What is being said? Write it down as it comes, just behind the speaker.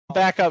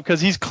back up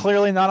because he's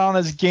clearly not on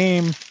his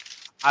game.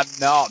 I'm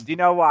not. Do you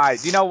know why?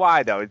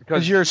 Though?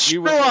 Because you're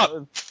screw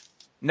up.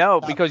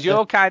 No, because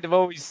you're kind of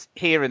always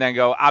here and then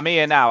go, I'm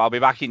here now, I'll be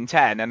back in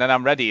 10, and then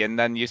I'm ready, and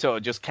then you sort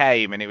of just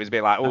came, and it was a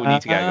bit like, we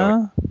need to get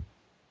going.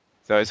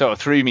 So it sort of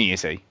threw me, you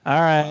see. All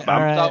right.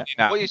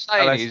 What you're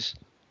saying is,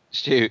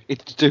 Stu,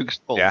 it's Duke's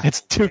fault. Yeah.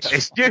 It's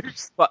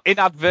Duke's fault.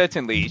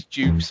 Inadvertently, it's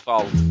Duke's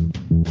fault.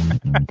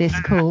 This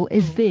call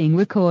is being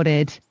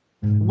recorded.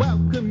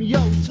 Welcome yo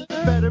to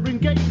Veteran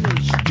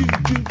Gamers.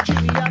 Duke,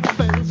 Jimmy, and the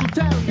fellas will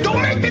tell you.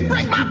 Don't make me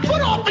break my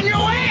foot off in your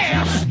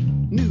ass!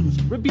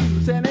 News,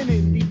 reviews, and an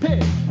indie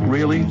pick.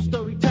 Really?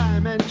 Story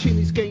time and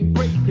Chinny's game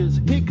breakers.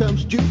 Here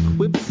comes Duke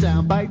with the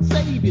soundbite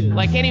saviors.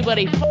 Like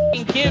anybody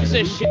f***ing gives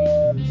a shit.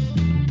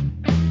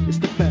 It's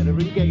the Veteran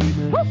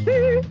Gamers.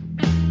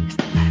 It's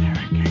the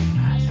Veteran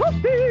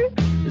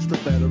Gamers. It's the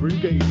Veteran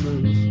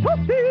Gamers.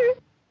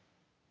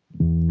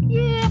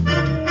 Yeah.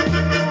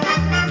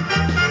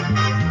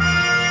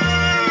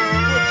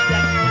 Switch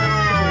that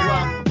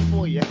camera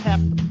before you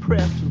have to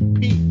press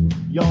repeat,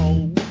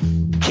 yo.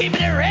 Keep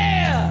it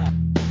real!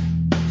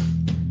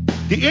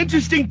 The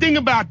interesting thing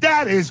about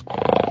that is...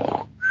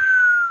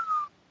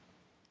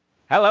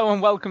 Hello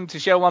and welcome to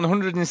show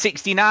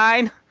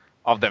 169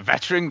 of the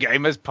Veteran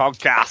Gamers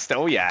Podcast.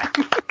 Oh, yeah.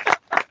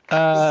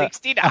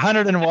 69.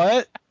 100 and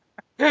what?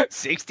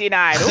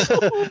 69.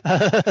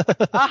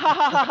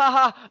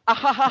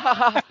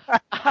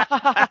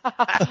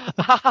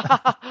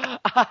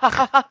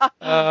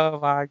 Oh,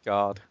 my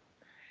God.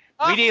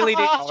 We nearly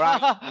did. All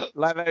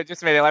right.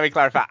 Just a minute. Let me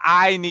clarify.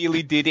 I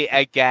nearly did it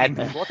again.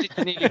 What did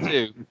you nearly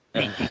do?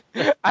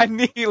 I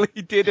nearly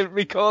didn't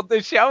record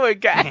the show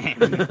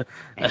again.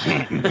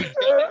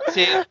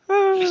 See,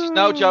 this is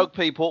no joke,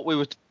 people. We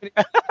were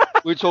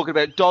talking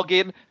about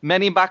dogging,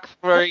 Men in Black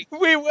 3.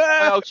 We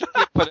were.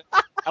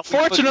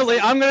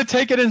 Fortunately, I'm going to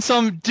take it in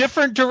some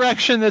different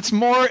direction that's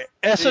more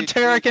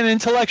esoteric and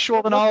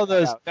intellectual than all of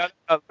those. No,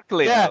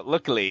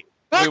 luckily,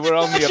 we were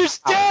only. She's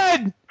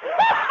dead.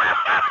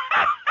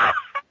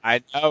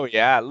 I know,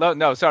 yeah.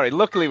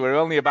 Luckily, we're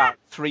only about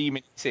 3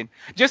 minutes in.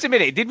 Just a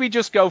minute. Did we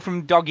just go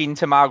from dogging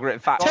to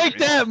Margaret Thatcher? Take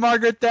that,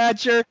 Margaret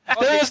Thatcher.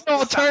 There is no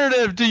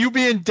alternative to you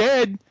being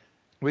dead.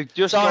 We've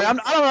just Sorry, I'm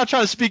not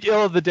trying to speak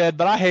ill of the dead,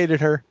 but I hated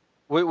her.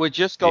 We're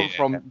just gone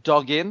from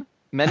dogging,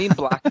 Men in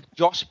Black,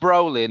 Josh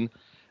Brolin,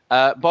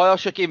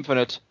 Bioshock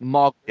Infinite,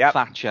 Margaret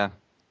Thatcher.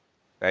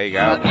 There you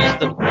go. That is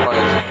the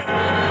prize.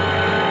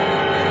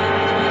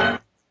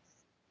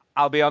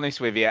 I'll be honest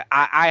with you.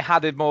 I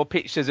had more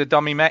pictures of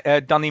Donny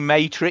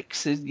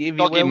Matrix, if you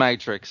will. Dogging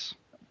Matrix.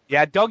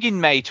 Yeah, Dogging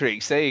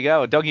Matrix. There you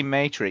go. Dogging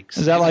Matrix.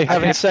 Is that like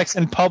having sex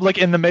in public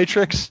in the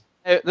Matrix?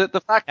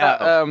 The fact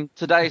that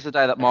today is the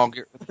day that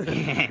Margaret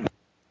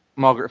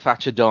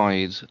Thatcher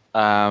died.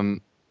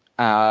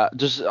 I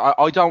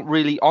don't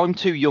really. I'm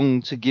too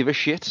young to give a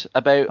shit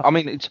about. I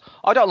mean,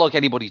 I don't like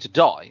anybody to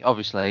die,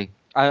 obviously.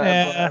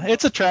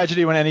 It's a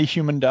tragedy when any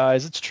human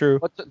dies. It's true.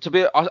 But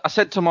I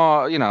said to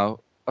my,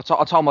 I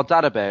told my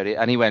dad about it,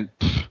 and he went,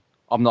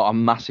 I'm not a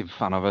massive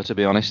fan of her, to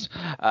be honest.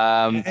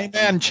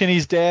 Amen,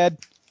 Chinny's dad.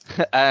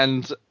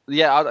 And,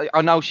 yeah,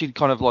 I know she'd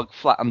kind of, like,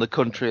 flattened the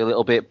country a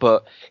little bit,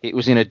 but it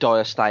was in a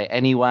dire state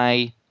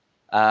anyway.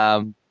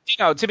 To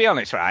be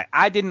honest, right,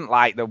 I didn't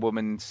like the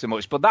woman so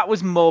much, but that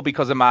was more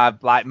because of my,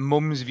 like,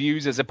 mum's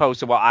views as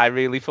opposed to what I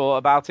really thought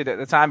about it at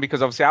the time,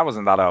 because obviously I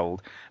wasn't that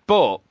old.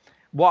 But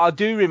what I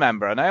do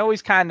remember, and I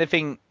always kind of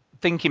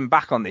thinking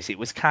back on this, it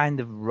was kind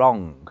of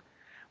wrong.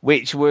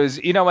 Which was,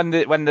 when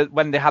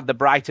they had the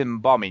Brighton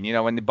bombing,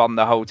 when they bombed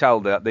the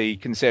hotel that the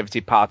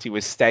Conservative Party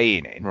was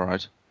staying in.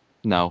 Right.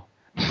 No.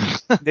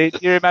 Do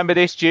you remember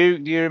this, Stu?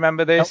 Do you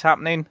remember this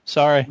happening?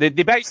 Sorry. They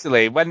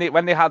basically, when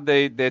they had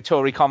the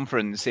Tory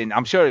conference in,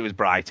 I'm sure it was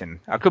Brighton.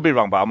 I could be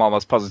wrong, but I'm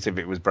almost positive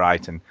it was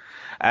Brighton.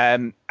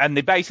 And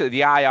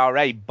the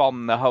IRA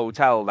bombed the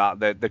hotel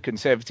that the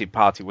Conservative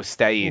Party was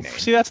staying in.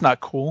 See, that's not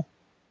cool.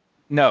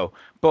 No,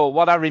 but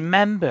what I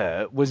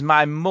remember was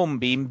my mum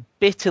being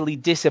bitterly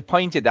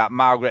disappointed that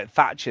Margaret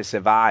Thatcher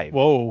survived.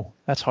 Whoa,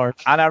 that's hard.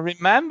 And I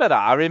remember that.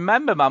 I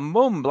remember my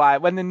mum,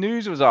 like, when the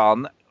news was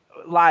on,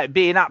 like,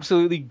 being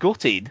absolutely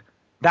gutted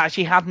that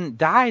she hadn't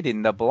died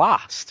in the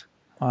blast.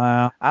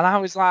 Wow. And I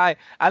was like,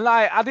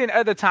 I didn't,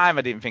 at the time,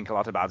 I didn't think a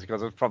lot about it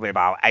because I was probably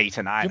about 8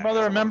 or 9. Your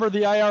mother a member of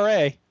the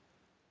IRA?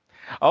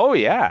 Oh,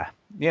 yeah.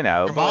 Your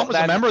mom was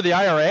a member of the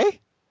IRA?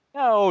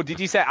 No, did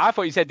you say? I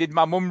thought you said, did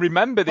my mum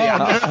remember the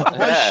IRA?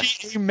 Was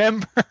she a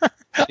member?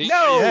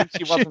 No,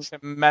 she wasn't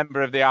a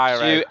member of the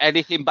IRA.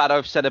 Anything bad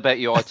I've said about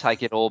you, I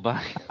take it all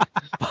back.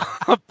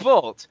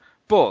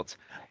 But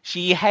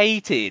she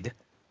hated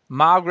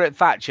Margaret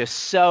Thatcher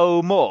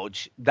so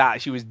much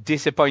that she was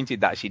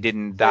disappointed that she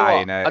didn't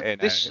die in a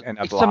blast.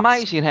 It's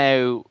amazing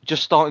how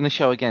just starting the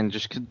show again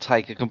just could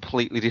take a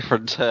completely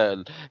different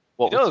turn.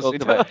 What we're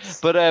talking about.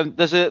 But I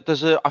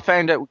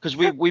found out because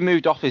we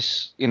moved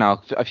office,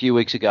 a few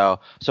weeks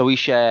ago, so we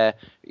share,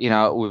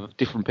 with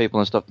different people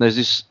and stuff. There's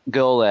this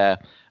girl there,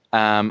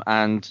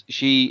 and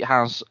she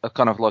has a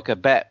kind of like a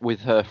bet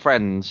with her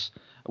friends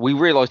We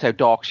realised how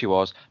dark she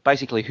was.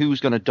 Basically, who's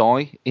going to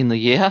die in the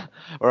year,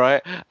 all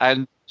right?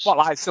 And what,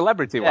 like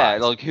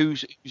celebrity-wise? Yeah, like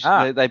who's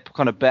they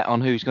kind of bet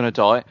on who's going to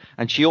die.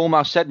 And she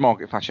almost said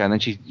Margaret Thatcher, and then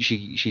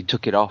she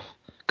took it off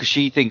because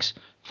she thinks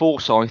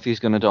Forsyth is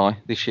going to die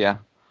this year.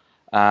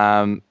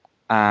 And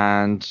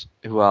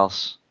who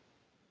else?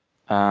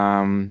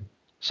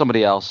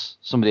 Somebody else.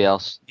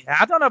 Yeah,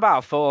 I don't know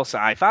about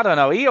Forsyth. I don't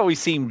know. He always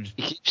seemed,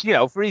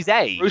 for his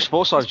age. Bruce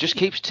Forsyth just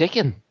keeps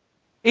ticking.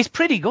 He's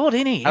pretty good,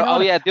 isn't he?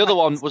 The other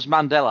one was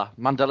Mandela.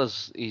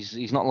 Mandela's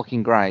he's not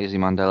looking great, is he,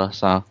 Mandela?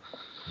 So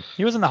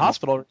he was in the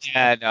hospital.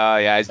 Yeah, no,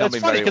 yeah, he's not It's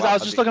been funny very because well, I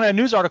was just looking at a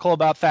news article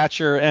about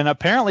Thatcher, and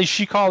apparently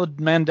she called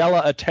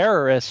Mandela a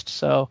terrorist.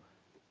 So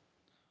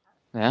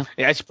yeah,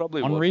 she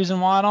probably one would.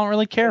 reason why I don't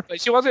really care.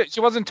 But she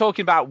wasn't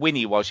talking about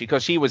Winnie, was she?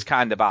 Because she was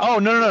kind of about. Oh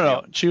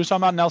no. She was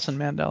talking about Nelson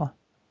Mandela.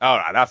 All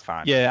right, that's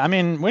fine. Yeah, I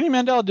mean, Winnie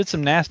Mandela did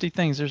some nasty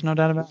things. There's no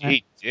doubt about it.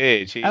 He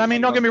did. And I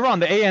mean, don't get me wrong.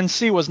 The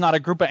ANC was not a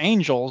group of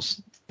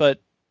angels, but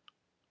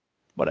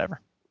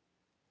whatever.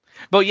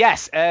 But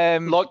yes,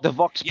 like the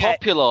Vox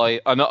Populi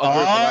are not a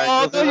group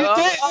of angels.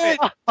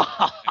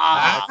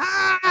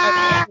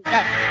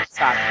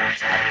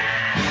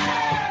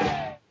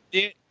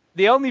 You did it.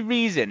 The only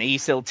reason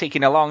he's still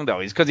ticking along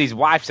though is because his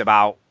wife's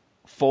about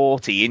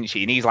 40, isn't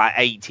she? And he's like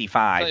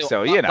 85.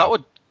 So if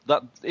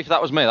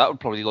that was me, that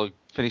would probably like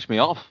finish me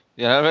off.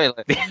 You know what I mean?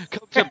 Like,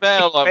 come to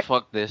bed, like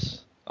fuck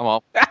this. I'm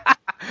off.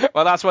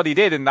 Well, that's what he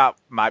did, and that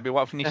might be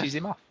what finishes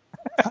him off.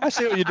 I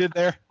see what you did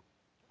there.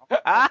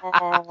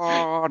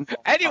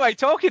 Anyway,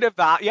 talking of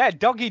that,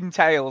 Dogging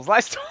Tales.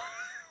 Let's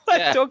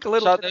talk a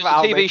little bit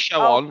about there's a TV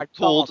show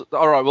called.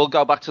 All right, we'll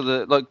go back to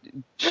the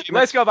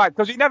Let's go back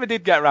because we never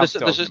did get around to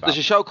talking There's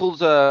a show called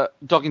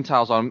Dogging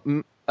Tales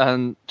on,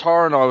 and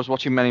Tara and I was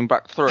watching Men in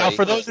Black 3. Now,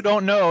 for those who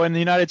don't know, in the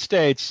United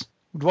States,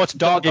 what's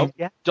dogging?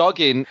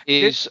 Dogging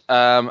is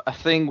a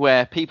thing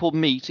where people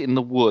meet in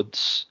the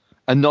woods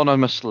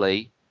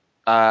anonymously,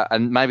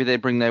 and maybe they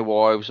bring their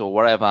wives or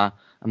whatever,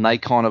 and they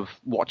kind of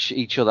watch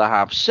each other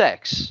have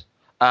sex.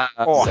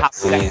 Or have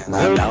sex.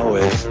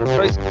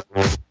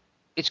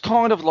 It's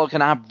kind of like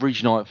an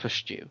average night for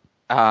Stu.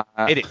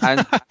 It is.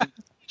 And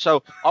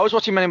so I was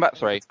watching Men in Black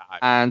 3,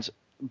 and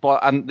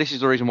this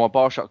is the reason why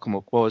Bioshock come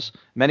up, was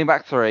Men in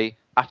Black 3,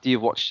 after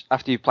you've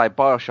played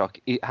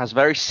Bioshock, it has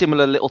very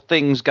similar little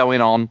things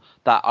going on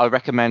that I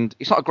recommend.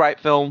 It's not a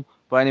great film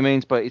by any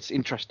means, but it's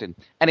interesting.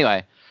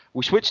 Anyway,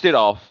 we switched it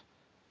off.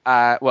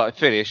 It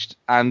finished,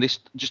 and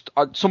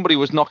somebody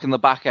was knocking the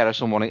back out of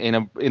someone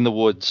in the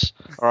woods.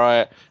 All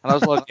right, and I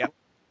was like,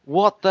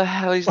 what the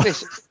hell is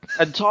this?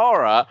 And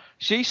Tara,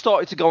 she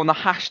started to go on the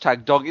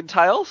hashtag Dogging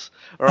Tales,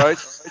 all right?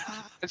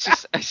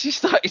 and she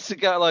started to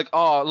go like,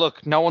 oh,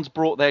 look, no one's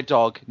brought their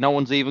dog, no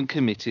one's even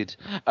committed.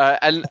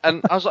 And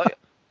I was like,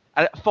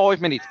 and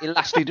 5 minutes, it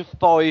lasted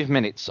 5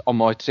 minutes on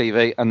my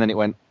TV, and then it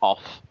went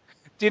off.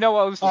 Do you know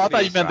what I was I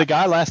thought you meant the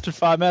guy lasted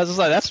 5 minutes. I was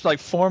like, that's like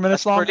 4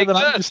 minutes longer than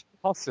I used.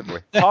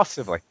 Possibly.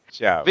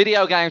 Joe.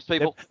 Video games,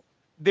 people.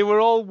 They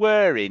were all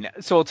wearing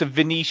sort of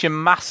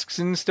Venetian masks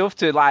and stuff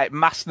to like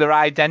mask their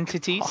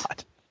identities.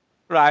 God.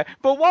 Right.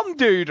 But one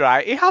dude,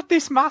 right, he had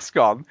this mask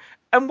on,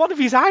 and one of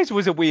his eyes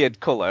was a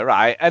weird colour,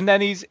 right? And then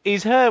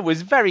his hair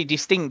was very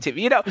distinctive.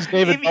 You know, was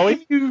David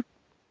Bowie?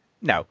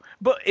 No.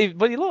 But you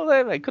look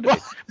there, it could have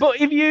been. But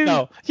if you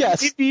No.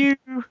 Yes.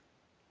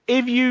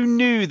 If you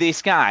knew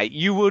this guy,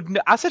 you would.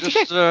 I said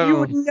you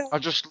would know. I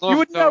just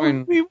love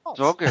going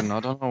dogging. I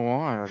don't know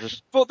why.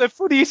 But the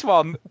funniest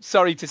one,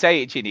 sorry to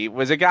say it, Chinny,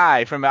 was a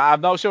guy from. I'm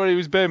not sure he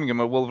was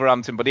Birmingham or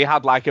Wolverhampton, but he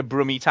had like a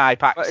Brummie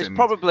type accent. It's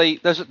probably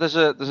there's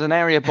an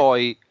area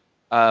by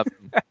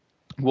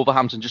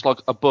Wolverhampton, just like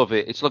above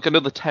it. It's like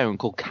another town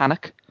called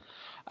Cannock.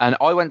 And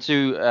I went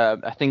to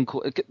a thing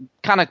called...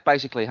 Cannock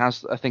basically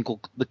has a thing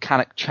called the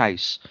Cannock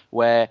Chase,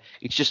 where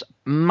it's just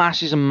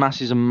masses and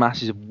masses and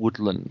masses of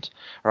woodland.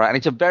 Right? And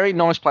it's a very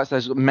nice place.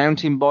 There's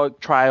mountain bike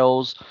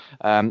trails.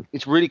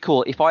 It's really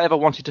cool. If I ever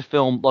wanted to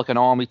film like an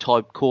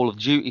army-type Call of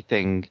Duty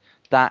thing,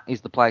 that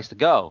is the place to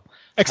go.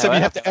 Except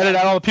you have to edit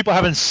out all the people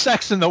having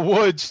sex in the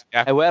woods.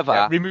 Yeah.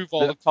 However... remove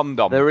all the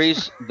condoms.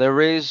 There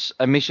is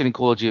a mission in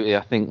Call of Duty,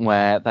 I think,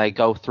 where they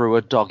go through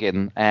a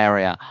dogging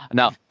area.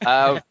 No...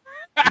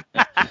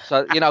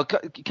 So, you know,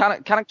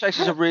 Cannock Chase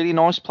is a really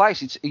nice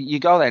place. You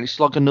go there and it's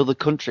like another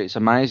country. It's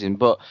amazing.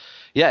 But,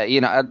 yeah, you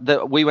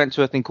know, we went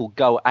to a thing called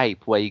Go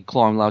Ape where you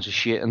climb loads of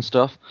shit and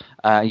stuff.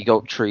 You go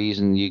up trees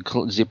and you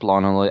zip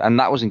line and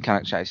that was in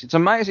Cannock Chase. It's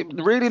amazing.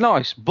 Really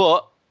nice.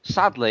 But,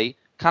 sadly,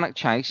 Cannock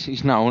Chase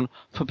is known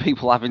for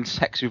people having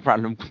sex with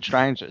random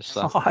strangers.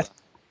 So. God.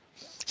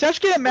 See, I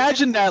just can't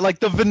imagine that, like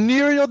the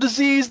venereal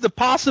disease, the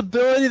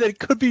possibility that it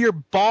could be your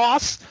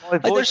boss.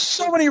 Like, there's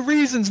so many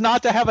reasons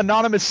not to have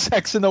anonymous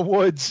sex in the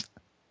woods.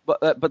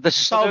 But there's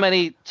so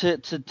many to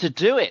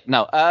do it.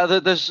 No,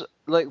 there's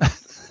like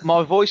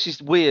My voice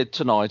is weird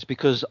tonight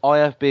because I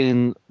have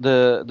been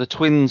the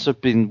twins have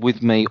been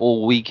with me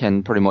all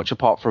weekend pretty much,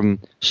 apart from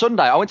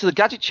Sunday. I went to the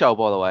Gadget Show,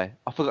 by the way.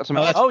 I forgot to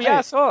mention. Yeah,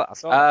 I saw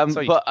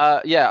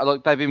that. Yeah,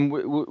 look, they've been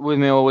with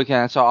me all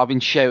weekend, so I've been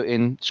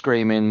shouting,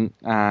 screaming,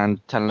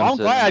 and telling them. I'm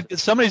glad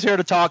somebody's here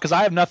to talk because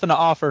I have nothing to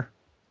offer.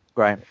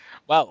 Great.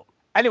 Well,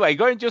 anyway,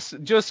 going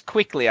just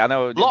quickly. I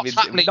know lots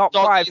happening. Not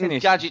quite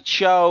finished. Gadget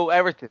Show,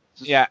 everything.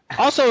 Yeah.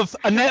 Also,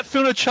 Annette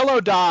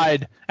Funicello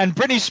died, and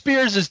Britney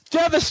Spears is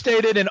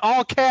devastated in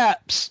all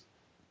caps.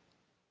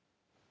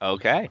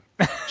 Okay.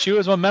 She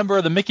was a member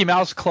of the Mickey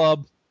Mouse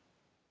Club.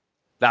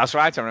 That's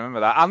right, I remember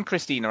that. And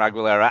Christina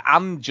Aguilera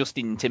and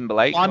Justin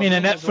Timberlake. Well, I mean,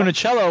 Annette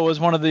Funicello was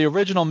one of the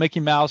original Mickey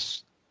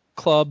Mouse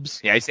clubs.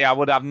 Yeah, you see, I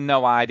would have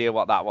no idea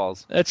what that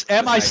was. It's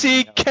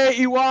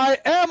M-I-C-K-E-Y,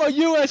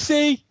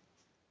 M-O-U-S-E.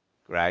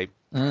 Great.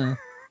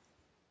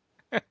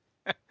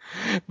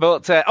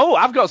 But,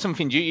 I've got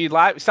something you'd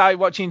like. Started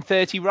watching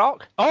 30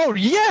 Rock? Oh,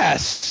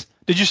 yes!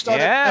 Did you start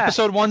at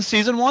episode 1,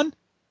 season 1?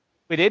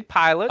 We did,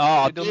 pilot.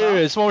 Oh, dude,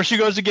 it's one where she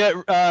goes to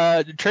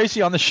get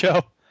Tracy on the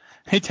show.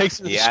 He takes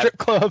her to the strip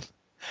club.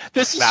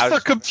 This is for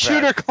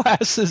computer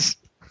classes.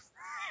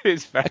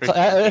 It's very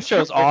that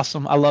show's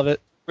awesome. I love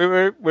it. We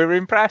were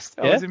impressed.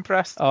 I was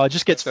impressed. Oh, it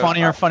just gets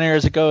funnier and funnier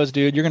as it goes,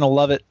 dude. You're going to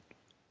love it.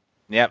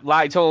 Yeah,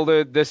 liked all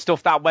the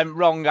stuff that went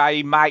wrong,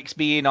 i.e. mics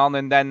being on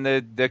and then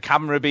the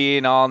camera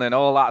being on and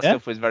all that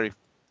stuff was it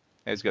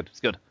was good. It's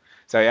good.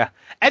 So, yeah.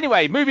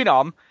 Anyway, moving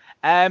on.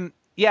 I'm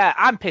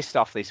pissed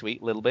off this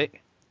week a little bit.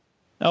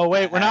 Oh,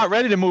 wait, we're not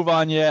ready to move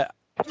on yet.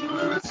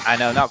 I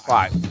know, not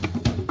quite.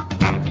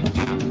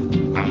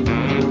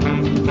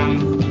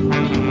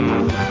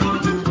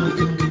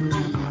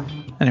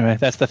 Anyway,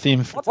 that's the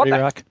theme for 30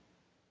 Rock.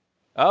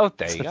 Oh,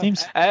 there you go.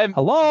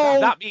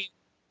 Hello?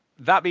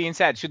 That being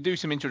said, should do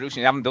some introduction.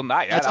 You haven't done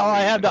that yet. That's all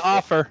I have to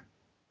offer.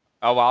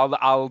 Oh, well,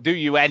 I'll do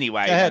you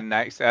anyway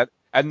next.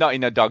 And not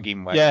in a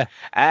dogging way. Yeah.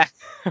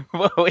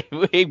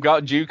 We've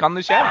got Duke on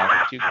the show.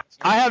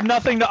 I have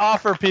nothing to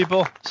offer,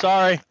 people.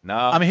 Sorry. No.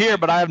 I'm here,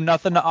 but I have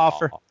nothing to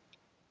offer.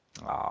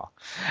 Oh.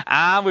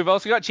 And we've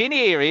also got Chinny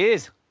here. He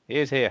is. He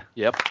is here.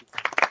 Yep.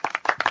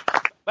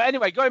 But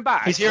anyway, going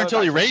back. He's here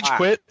until he rage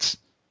quits.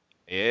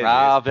 He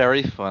is.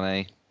 Very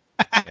funny.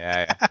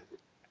 Yeah.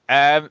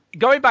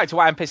 Going back to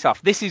why I'm pissed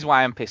off. This is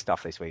why I'm pissed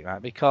off this week,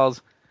 right?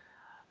 Because,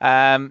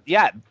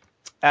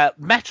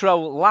 Metro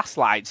Last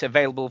Light's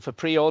available for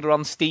pre-order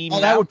on Steam now.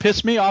 That would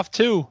piss me off,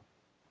 too.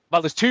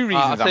 Well, there's two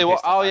reasons I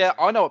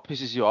know what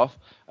pisses you off.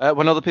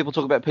 When other people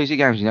talk about PC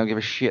games, you don't give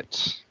a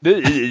shit.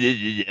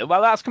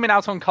 Well, that's coming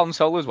out on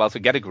console as well, so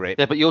get a grip.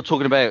 Yeah, but you're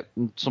talking about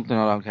something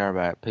I don't care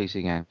about,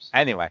 PC games.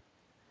 Anyway,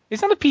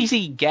 it's not a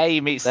PC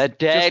game. They're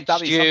dead,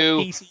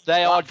 Stu.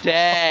 They are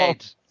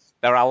dead.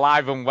 They're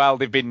alive and well.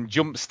 They've been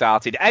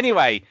jump-started.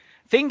 Anyway,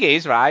 thing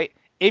is, right,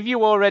 if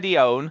you already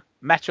own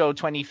Metro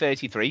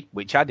 2033,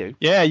 which I do.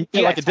 Yeah, you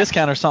get like a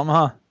discount or something,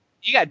 huh?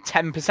 You get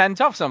 10%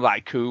 off, so I'm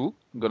like, cool.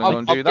 I'm going to go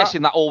and do that. I'm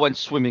guessing that all went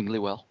swimmingly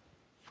well.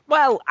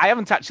 Well, I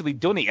haven't actually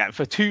done it yet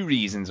for two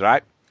reasons,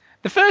 right?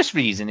 The first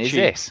reason is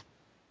this.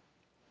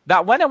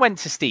 That when I went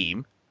to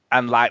Steam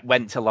and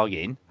went to log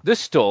in, the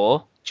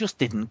store just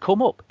didn't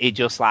come up. It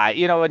just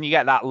when you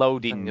get that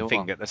loading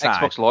thing at the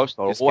side. Xbox Live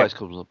Store always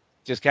comes up.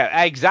 Just kept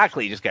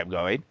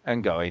going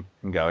and going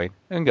and going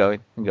and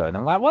going and going.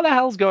 I'm like, what the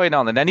hell's going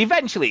on? And then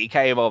eventually it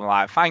came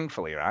up,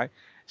 thankfully, right?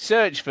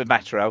 Searched for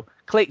Metro,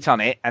 clicked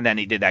on it, and then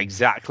it did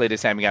exactly the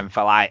same again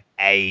for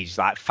age,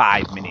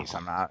 5 minutes.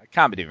 I'm like, I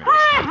can't be doing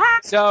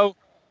this. So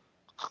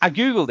I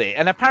Googled it,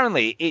 and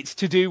apparently it's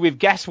to do with,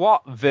 guess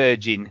what,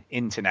 Virgin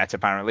Internet,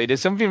 apparently.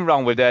 There's something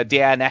wrong with their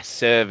DNS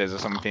servers or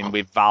something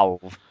with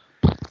Valve.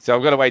 So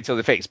I've got to wait till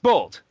they fix.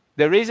 But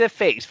there is a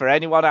fix for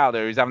anyone out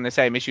there who's having the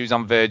same issues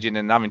on Virgin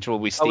and having trouble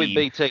with Steam. With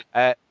BT.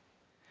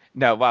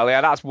 No, well,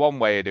 yeah, that's one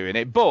way of doing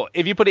it. But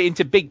if you put it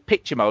into big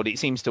picture mode, it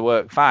seems to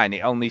work fine.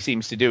 It only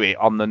seems to do it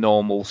on the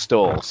normal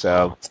store.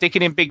 So stick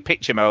it in big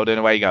picture mode and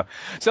away you go.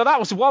 So that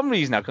was one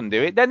reason I couldn't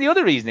do it. Then the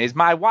other reason is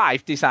my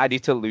wife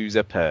decided to lose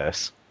her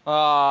purse.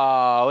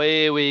 Oh,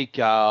 here we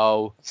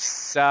go.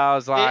 So I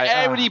was like...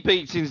 How many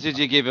beatings did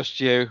you give us,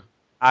 Stu?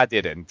 I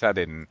didn't.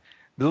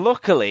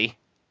 Luckily,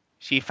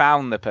 she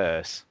found the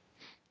purse.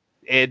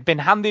 It had been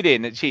handed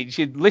in.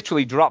 She'd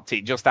literally dropped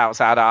it just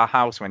outside our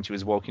house when she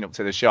was walking up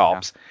to the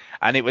shops. Yeah.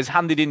 And it was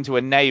handed in to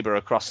a neighbour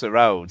across the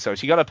road. So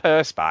she got her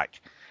purse back.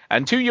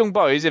 And two young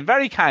boys had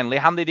very kindly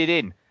handed it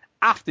in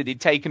after they'd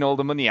taken all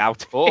the money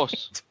out. Of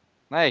course.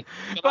 Hey,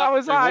 but I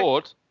was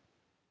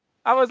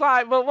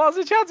like, well, what's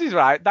the chances,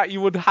 right, that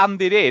you would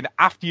hand it in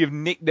after you've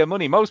nicked the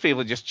money? Most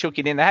people just chuck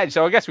it in the hedge.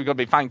 So I guess we've got to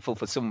be thankful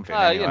for something.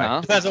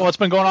 Anyway. Depends on what's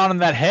been going on in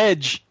that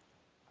hedge.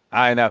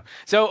 I know.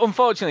 So,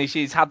 unfortunately,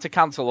 she's had to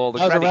cancel all the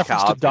credit cards. That was a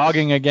reference to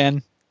dogging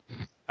again.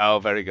 Oh,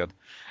 very good.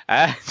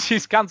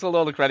 She's cancelled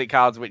all the credit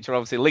cards, which are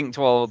obviously linked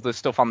to all the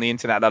stuff on the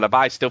internet that I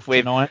buy stuff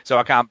with. So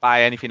I can't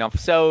buy anything off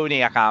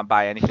Sony. I can't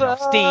buy anything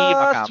off Steam.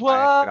 I can't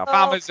buy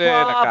anything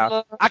off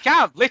Amazon. I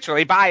can't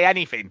literally buy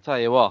anything. Tell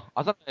you what.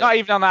 Not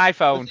even on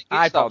iPhone,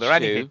 iPod, or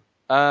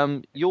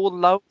anything. You're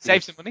loaded.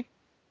 Save some money.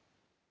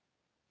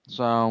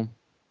 So...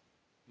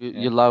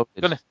 You're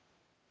loaded.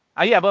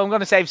 Yeah, but I'm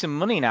going to save some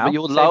money now. But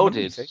you're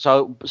loaded.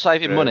 So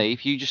saving money,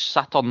 if you just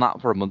sat on that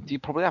for a month,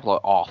 you'd probably have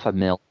like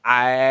 $500,000.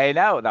 I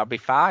know. That'd be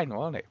fine,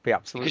 won't it? Be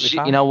absolutely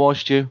fine. You know why,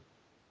 Stu?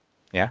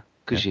 Yeah.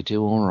 Because you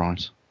do all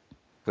right.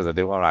 Because I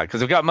do all right.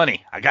 Because I've got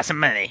money. I got some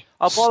money.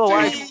 Oh,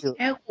 by the way,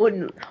 That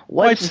wouldn't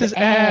wipes his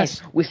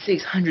ass with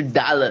 $600.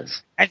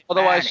 by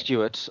the way,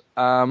 Stuart,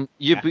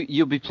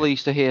 you'll be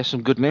pleased to hear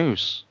some good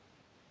news.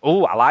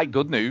 Oh, I like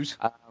good news.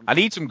 I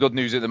need some good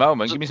news at the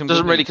moment. Give me some.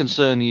 Doesn't good really news.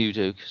 concern you,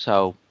 Duke.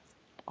 So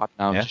I don't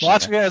know. Yeah. Well,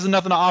 that's has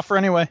nothing to offer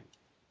anyway.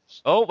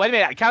 Oh, wait a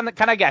minute.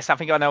 Can I guess? I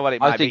think I know what it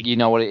might be. I think you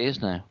know what it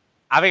is now.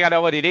 I think I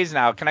know what it is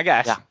now. Can I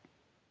guess? Yeah.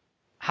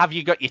 Have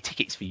you got your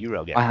tickets for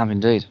Eurogame? I have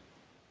indeed.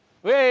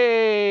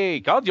 Hey,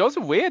 God, yours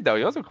are weird though.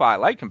 Yours are quite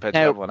late compared to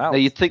everyone else. Now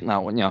you'd think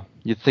that, wouldn't you?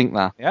 You'd think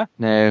that. Yeah.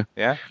 No.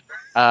 Yeah.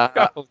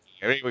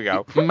 Here we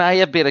go. It may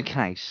have been a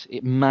case.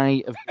 It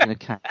may have been a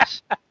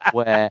case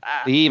where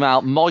the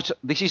email might.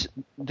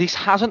 This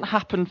hasn't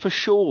happened for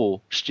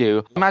sure,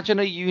 Stu. Imagine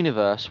a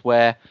universe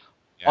where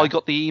I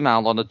got the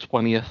email on the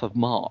 20th of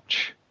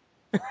March.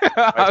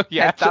 Oh,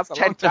 yeah, that's a long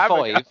 10 to time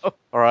 5. ago.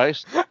 All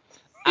right.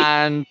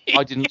 And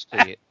I didn't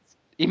see it.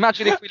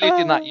 Imagine if we lived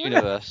in that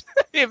universe.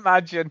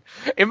 Imagine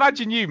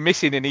you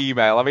missing an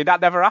email. I mean,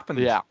 that never happened.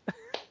 Yeah.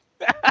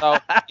 So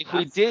if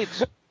we did,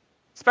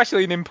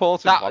 especially an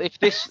important one.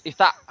 If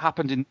that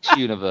happened in this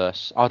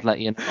universe, I'd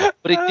let you know.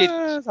 But it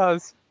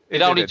didn't.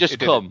 It only just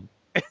come.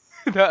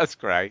 That's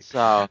great.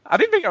 So I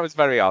didn't think that was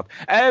very odd.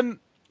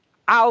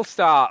 I'll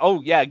start.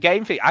 Oh yeah,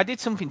 game thing. I did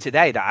something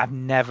today that I've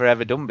never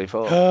ever done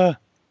before. I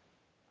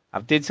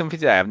did something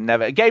today. I've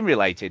never game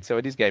related. So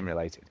it is game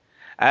related.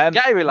 Game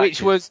related.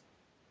 Which was.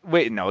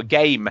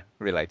 Game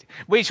related.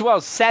 Which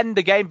was send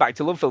the game back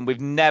to LoveFilm with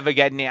never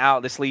getting it out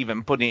of the sleeve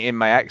and putting it in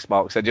my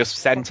Xbox. I just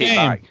sent it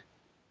back.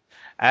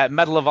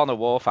 Medal of Honor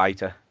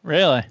Warfighter.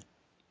 Really?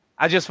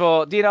 I just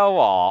thought, do you know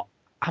what?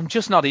 I'm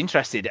just not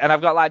interested. And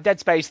I've got like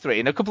Dead Space 3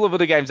 and a couple of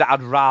other games that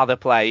I'd rather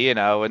play,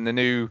 and the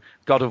new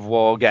God of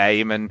War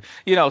game and,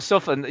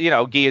 stuff and,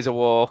 Gears of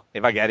War,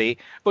 if I get it.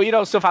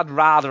 But, stuff I'd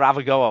rather have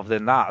a go of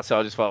than that. So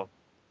I just thought,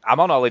 I'm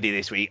on holiday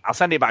this week. I'll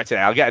send it back today.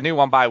 I'll get a new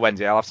one by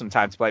Wednesday. I'll have some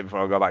time to play before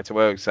I go back to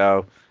work.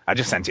 So I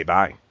just sent it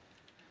back.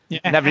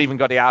 Yeah. Never even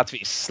got it out of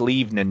its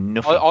sleeve and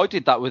nothing. I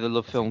did that with a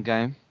LoveFilm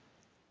game.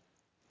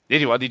 Did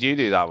you? What did you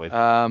do that with?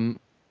 I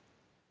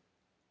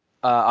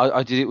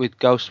did it with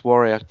Ghost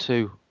Warrior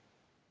 2.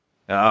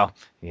 Oh,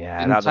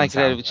 yeah. Didn't take it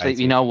out of its sleeve.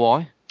 You know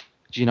why?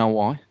 Do you know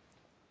why?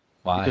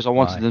 Why? Because I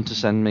wanted them to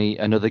send me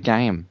another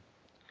game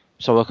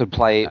so I could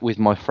play it with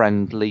my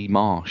friend Lee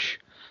Marsh.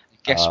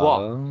 Guess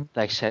what?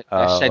 They're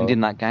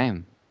sending that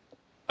game.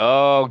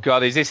 Oh,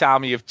 God. Is this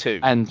Army of Two?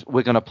 And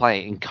we're going to play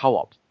it in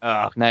co-op.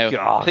 Oh, now,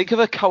 God. Think of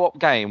a co-op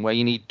game where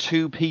you need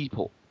 2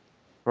 people,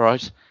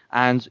 right?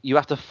 And you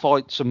have to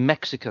fight some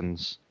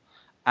Mexicans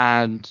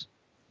and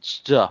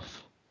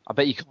stuff. I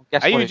bet you can't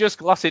guess Are you just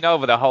glossing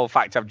over the whole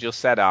fact I've just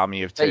said,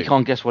 Army of Two? I bet you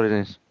can't guess what it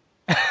is.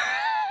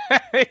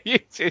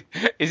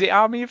 Is it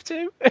Army of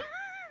Two?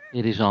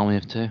 It is Army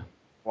of Two.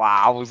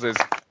 Wowzers.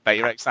 Bet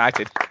you're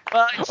excited.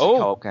 It's a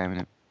co-op game,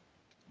 isn't it?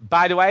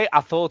 By the way,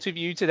 I thought of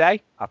you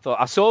today.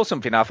 I saw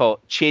something. I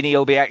thought Chinny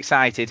will be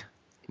excited.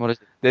 What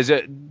is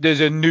it? There's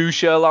a new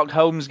Sherlock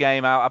Holmes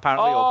game out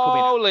apparently.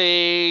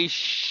 Holy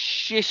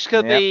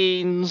shiska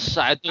beans!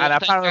 I do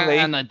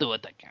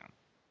what I can.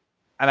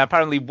 And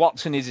apparently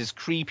Watson is as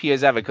creepy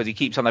as ever because he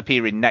keeps on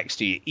appearing next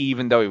to you,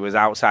 even though he was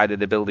outside of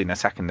the building a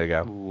second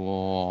ago.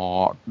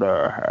 What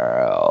the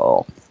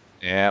hell?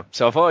 Yeah.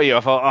 So I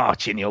thought,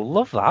 Chinny will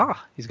love that.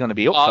 He's going to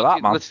be up for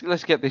that, man.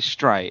 Let's get this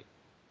straight.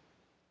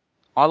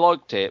 I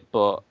liked it,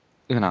 but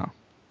I'm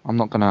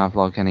not going to have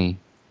like any.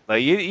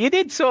 Like you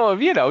did sort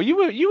of,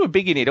 you were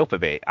bigging it up a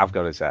bit. I've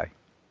got to say.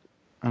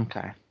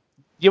 Okay.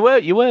 You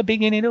were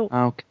bigging it up.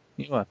 Okay.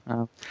 You were.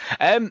 Oh.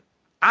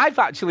 I've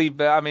actually, it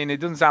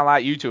doesn't sound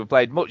like you two have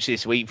played much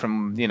this week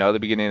from the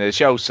beginning of the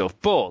show stuff,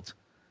 but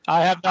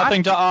I have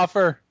nothing to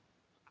offer.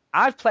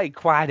 I've played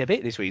quite a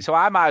bit this week, so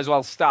I might as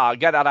well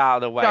get that out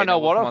of the way. I don't know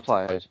what I've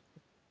played.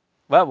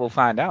 Well, we'll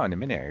find out in a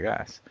minute, I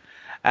guess.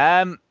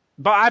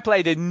 But I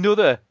played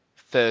another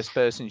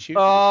first-person shooter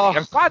this week,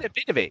 and quite a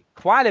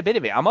bit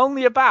of it. I'm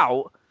only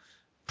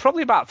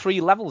probably about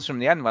 3 levels from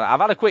the end. I've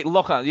had a quick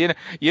look at when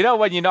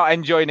you're not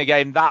enjoying a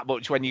game that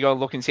much when you go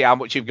and look and see how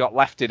much you've got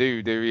left to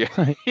do you?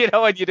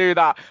 When you do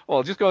that,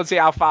 well, just go and see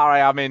how far I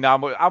am in, how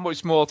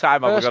much more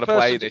time have we got to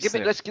play this.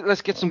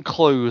 Let's get some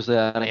clues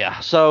there. Yeah.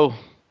 So,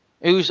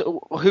 who's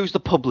the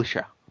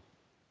publisher?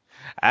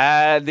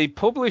 The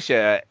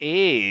publisher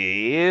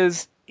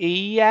is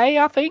EA,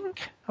 I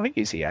think. I think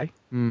it's EA.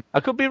 I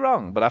could be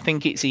wrong, but I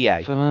think it's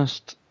EA.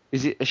 First,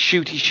 is it a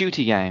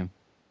shooty game?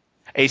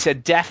 It's a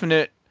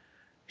definite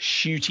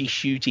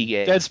shooty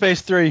game. Dead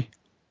Space 3.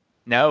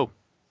 No.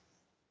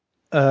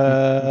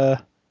 I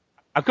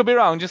could be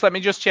wrong. Just let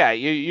me just check.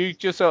 You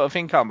just sort of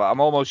think on, but I'm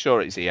almost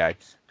sure it's EA.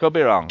 Could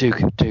be wrong. Duke.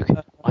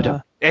 I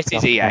don't. It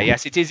is EA.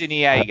 Yes, it is an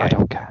EA game. I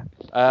don't care.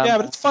 Yeah,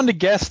 but it's fun to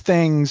guess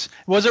things.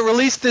 Was it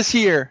released this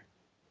year?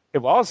 It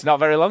was not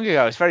very long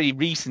ago. It's very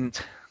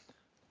recent.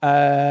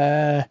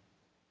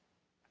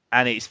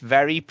 and it's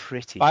very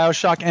pretty.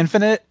 BioShock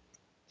Infinite.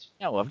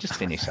 No, I've just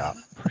finished that.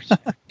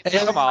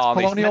 Come on,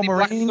 Colonial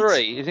Marines.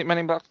 3? Is it Men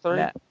in Black 3?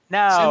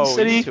 No,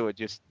 SimCity? you two are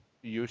just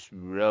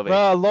rubbish.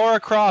 Lara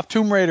Croft,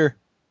 Tomb Raider.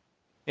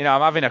 You know,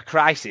 I'm having a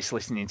crisis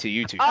listening to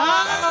you two.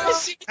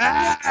 I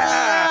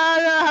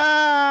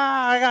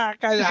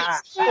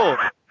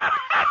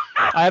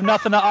have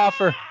nothing to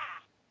offer.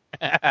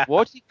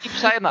 Why do you keep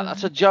saying that?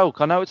 That's a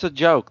joke. I know it's a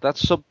joke.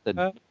 That's something.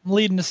 I'm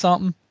leading to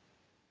something.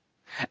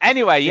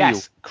 Anyway,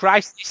 yes,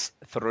 Crisis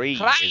 3 is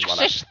what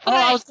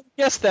I was going to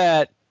guess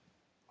that.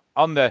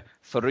 on the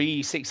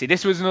 360.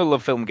 This was another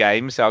film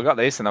game, so I got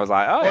this and I was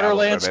like, oh,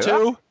 Borderlands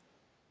 2.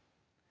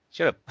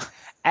 Shut up.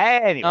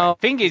 Anyway,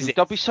 thing is,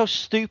 don't be so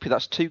stupid.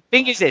 That's too.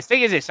 Thing is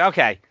this.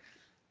 Okay,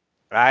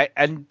 right,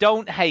 and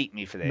don't hate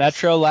me for this.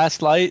 Metro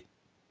Last Light.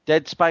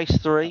 Dead Space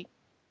 3.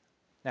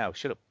 No,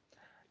 shut up.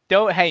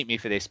 Don't hate me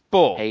for this,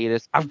 but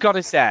I've got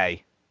to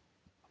say,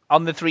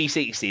 on the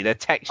 360, the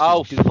texture.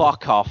 Oh,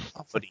 fuck off!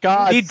 But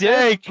God's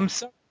sake.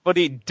 But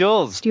it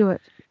does.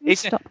 Stuart,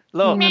 stop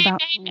talking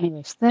about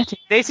aesthetic.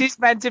 This is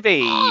meant to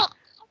be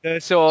the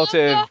sort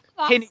of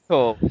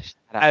pinnacle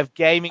of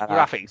gaming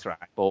graphics,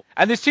 right?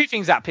 And there's two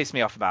things that piss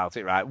me off about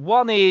it, right?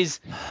 One is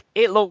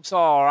it looks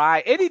all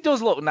right, and it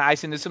does look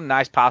nice, and there's some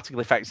nice particle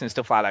effects and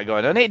stuff like that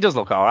going on. It does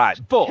look all right,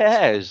 but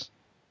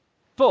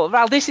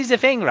well, this is the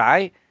thing,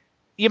 right?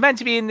 You're meant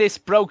to be in this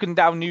broken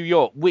down New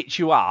York, which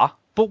you are,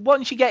 but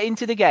once you get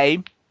into the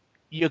game,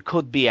 you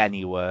could be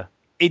anywhere.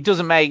 It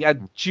doesn't make a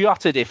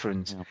jot of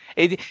difference.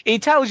 Yeah.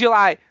 It tells you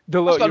like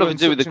the look. That's got nothing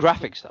to do with the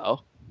graphics,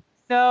 though.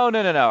 No.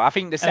 I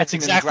think the setting. That's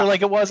exactly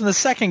like it was in the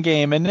second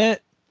game, isn't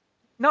it?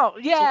 No,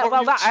 yeah. So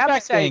well, I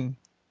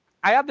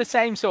had the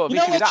same sort of. You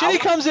know what? Ginny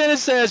comes in and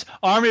says,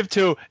 "Army of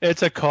Two,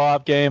 it's a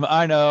co-op game.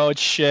 I know it's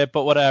shit,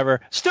 but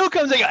whatever." Stu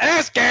comes in, and goes,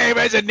 "This game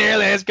isn't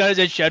nearly as good as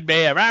it should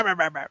be."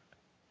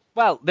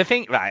 Well, the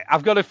thing, right?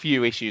 I've got a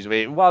few issues with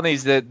it. One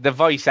is the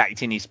voice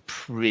acting is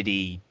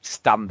pretty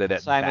standard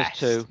at Same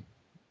best. as 2.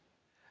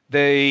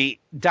 The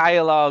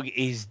dialogue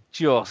is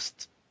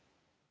just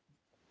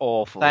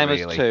awful. Same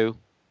really. as 2.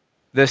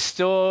 The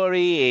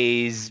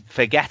story is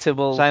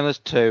forgettable. Same as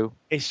 2.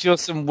 It's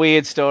just some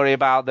weird story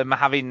about them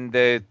having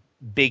the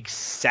big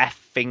Seth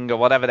thing or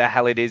whatever the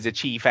hell it is, the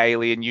chief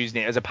alien,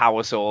 using it as a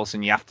power source,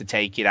 and you have to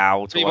take it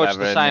out. Pretty or whatever.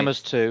 much the same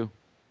as 2.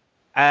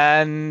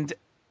 And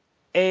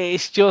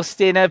it's just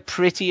in a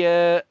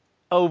prettier,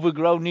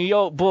 overgrown New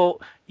York, but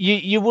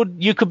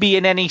you could be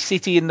in any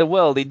city in the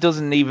world. It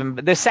doesn't even,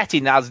 the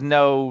setting has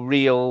no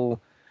real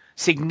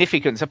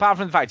significance apart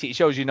from the fact it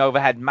shows you an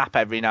overhead map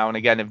every now and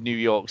again of New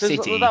York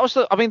City. That was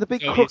the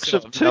big crux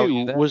of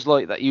 2 was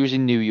like that you was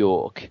in New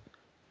York,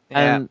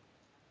 and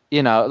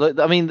you know,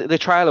 I mean, the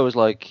trailer was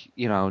like,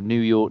 you know,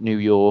 New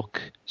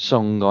York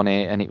sung on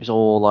it, and it was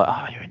all like,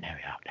 oh, you're in New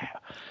York now,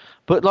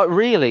 but like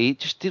really, it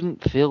just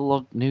didn't feel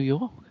like New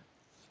York.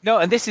 No,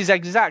 and this is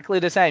exactly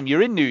the same.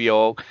 You're in New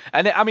York,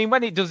 and I mean,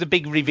 when it does a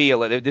big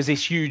reveal, there's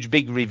this huge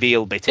big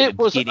reveal bit at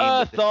the beginning. It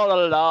was Earth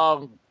all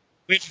along.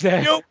 With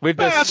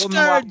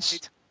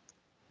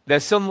the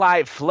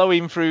sunlight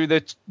flowing through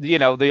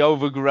the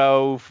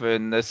overgrowth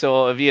and the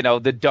sort of,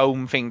 the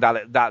dome thing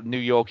that New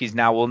York is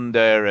now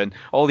under, and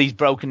all these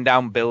broken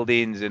down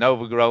buildings and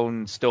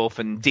overgrown stuff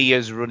and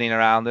deers running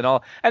around and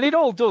all. And it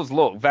all does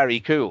look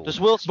very cool. Does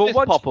Will Smith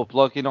pop up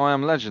like in I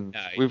Am Legend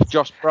with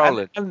Josh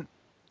Brolin?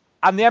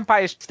 And the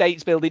Empire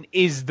State's Building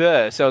is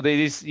there, so there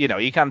is,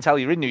 you can tell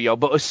you're in New York,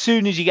 but as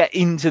soon as you get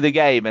into the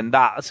game and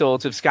that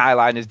sort of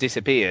skyline has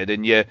disappeared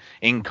and you're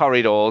in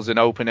corridors and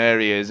open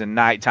areas and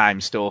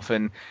nighttime stuff,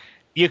 and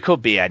you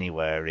could be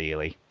anywhere,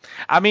 really.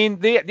 I mean,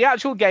 the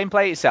actual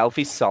gameplay itself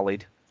is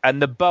solid, and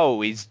the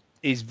bow is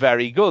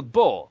very good,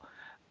 but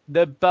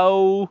the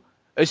bow,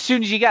 as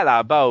soon as you get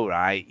that bow,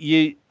 right,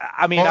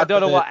 I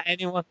don't know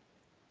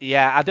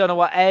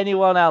what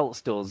anyone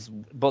else does,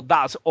 but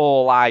that's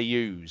all I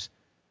use.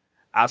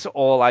 That's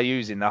all I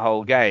use in the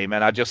whole game,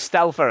 and I just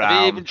stealth around.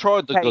 Have you even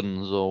tried the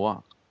guns or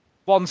what?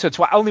 Once or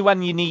twice, only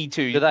when you need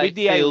to. Do they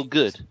feel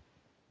good?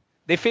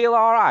 They feel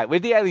all right.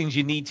 With the aliens,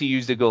 you need to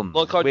use the guns.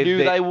 Like I knew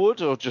they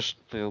would, or just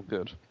feel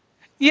good?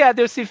 Yeah,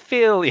 they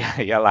feel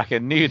like I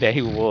knew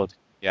they would.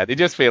 Yeah, they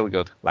just feel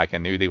good, like I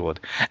knew they would.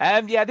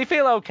 Yeah, they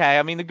feel okay.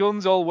 I mean, the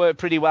guns all work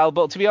pretty well,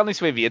 but to be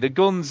honest with you, the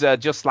guns are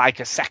just like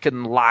a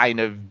second line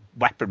of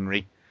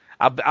weaponry.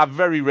 I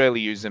very rarely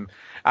use them.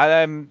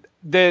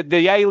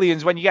 The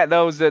aliens, when you get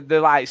those, they're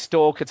like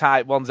stalker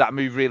type ones that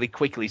move really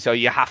quickly, so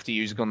you have to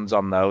use guns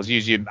on those.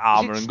 Use your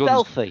armor and guns.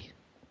 Stealthy?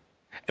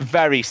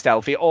 Very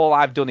stealthy. All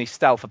I've done is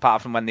stealth,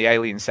 apart from when the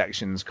alien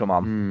sections come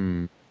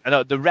on.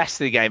 And the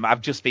rest of the game,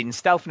 I've just been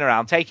stealthing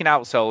around, taking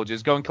out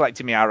soldiers, going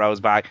collecting my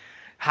arrows back,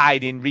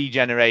 hiding,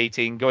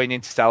 regenerating, going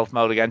into stealth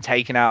mode again,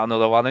 taking out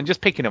another one, and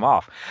just picking them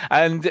off.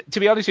 And to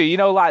be honest with you,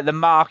 like the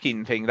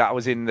marking thing that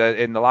was in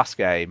the last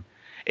game.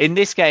 In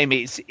this game,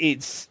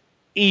 it's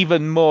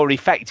even more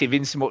effective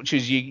in so much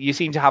as you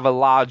seem to have a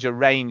larger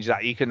range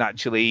that you can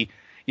actually,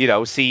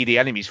 see the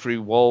enemies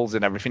through walls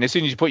and everything. As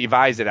soon as you put your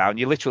visor down,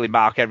 you literally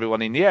mark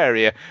everyone in the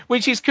area,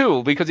 which is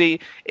cool because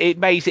it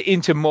makes it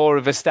into more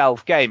of a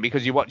stealth game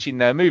because you're watching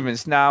their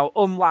movements. Now,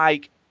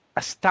 unlike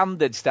a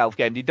standard stealth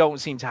game, they don't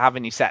seem to have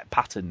any set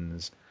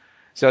patterns.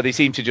 So they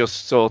seem to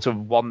just sort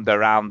of wander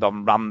around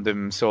on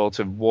random sort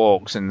of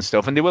walks and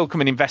stuff. And they will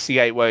come and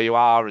investigate where you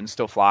are and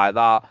stuff like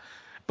that.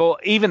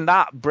 But even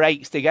that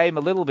breaks the game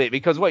a little bit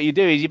because what you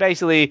do is you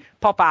basically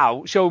pop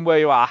out, show them where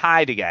you are,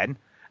 hide again.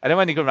 And then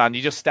when they come around,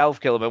 you just stealth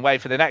kill them and wait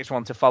for the next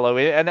one to follow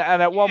it. And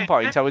at one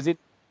point, I was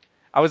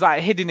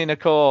like hidden in a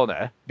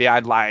corner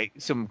behind like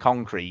some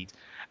concrete.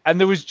 And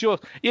there was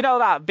just,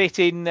 that bit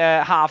in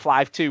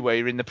Half-Life 2 where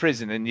you're in the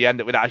prison and you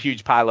end up with that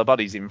huge pile of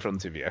bodies in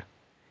front of you.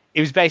 It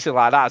was basically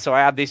like that. So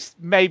I had this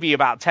maybe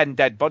about 10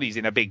 dead bodies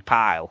in a big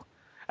pile.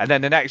 And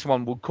then the next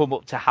one would come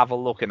up to have a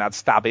look and I'd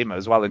stab him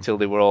as well until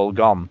they were all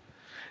gone.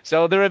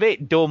 So they're a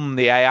bit dumb,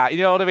 the AI.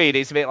 You know what I mean?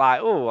 It's a bit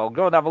like, I'll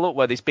go and have a look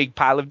where this big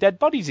pile of dead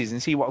bodies is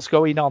and see what's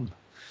going on.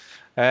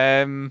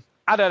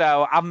 I don't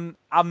know.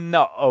 I'm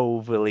not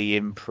overly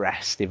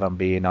impressed, if I'm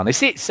being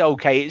honest. It's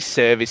okay. It's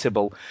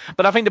serviceable.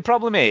 But I think the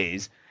problem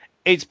is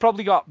it's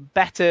probably got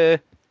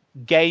better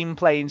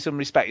gameplay in some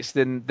respects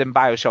than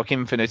Bioshock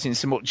Infinite in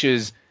so much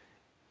as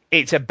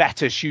it's a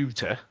better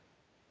shooter,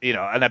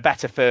 and a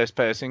better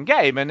first-person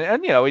game, and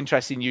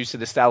interesting use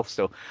of the stealth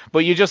stuff.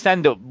 But you just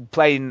end up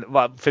playing,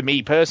 well, for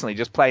me personally,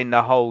 just playing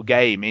the whole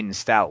game in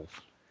stealth,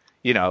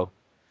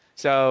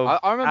 So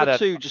I remember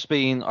too,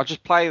 I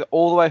just played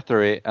all the way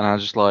through it, and I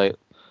was just like,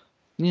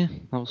 yeah,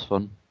 that was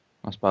fun,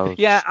 I suppose.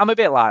 Yeah, I'm a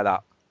bit like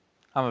that.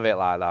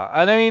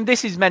 And I mean,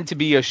 this is meant to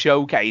be a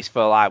showcase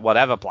for like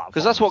whatever platform.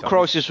 Because that's what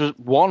Crysis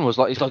 1 was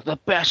like. It's like the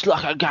best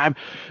looking game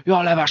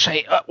you'll ever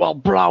see. It will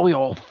blow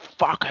your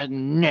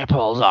fucking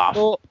nipples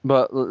off.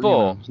 But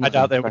I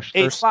doubt they were.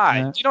 It's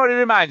fine. Do you know what it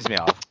reminds me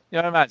of? Do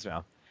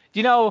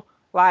you know,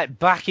 like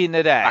back in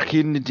the day? Back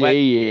in the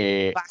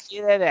day, Back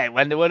in the day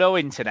when there were no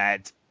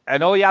internet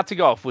and all you had to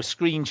go off was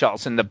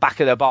screenshots in the back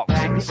of the box.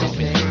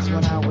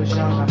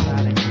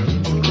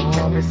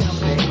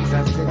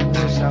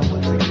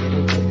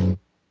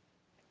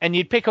 And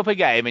you'd pick up a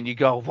game and you'd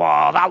go,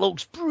 wow, that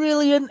looks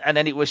brilliant. And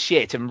then it was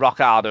shit and rock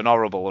hard and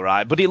horrible,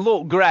 right? But it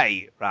looked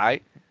great,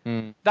 right?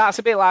 That's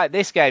a bit like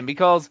this game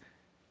because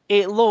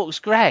it looks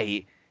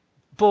great,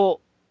 but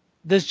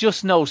there's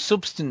just no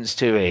substance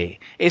to it.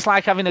 It's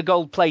like having a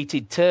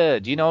gold-plated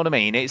turd, you know what I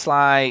mean? It's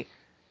like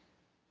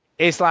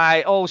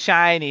all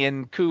shiny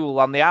and cool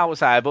on the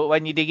outside, but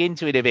when you dig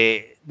into it a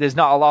bit, there's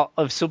not a lot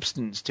of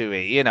substance to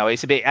it.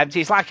 It's a bit empty.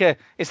 It's like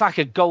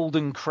a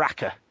golden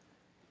cracker.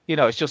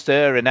 It's just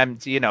air and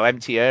empty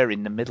air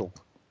in the middle.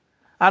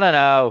 I don't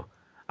know.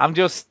 I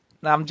don't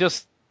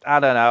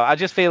know. I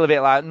just feel a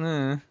bit like,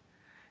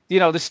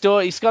 the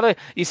story. It's got to.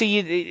 You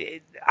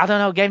see, I don't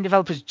know. Game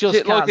developers just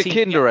is it can't like a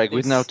Kinder Egg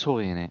with no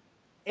toy in it?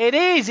 It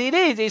is.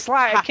 It's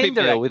like Happy a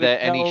Kinder Egg without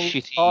any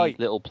shitty toy.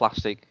 Little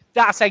plastic.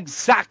 That's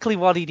exactly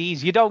what it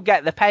is. You don't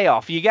get the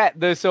payoff. You get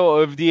the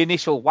sort of the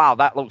initial, wow,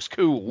 that looks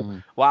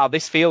cool. Wow,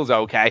 this feels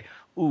okay.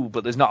 Ooh,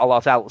 but there's not a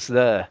lot else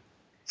there.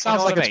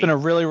 Sounds like it's been a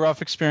really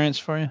rough experience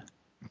for you.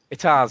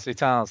 It has.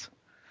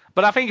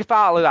 But I think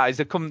part of that is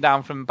the come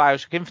down from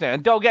Bioshock Infinite.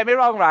 And don't get me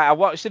wrong, right? I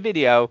watched the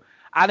video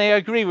and I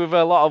agree with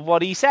a lot of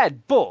what he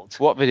said. But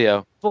what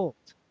video? But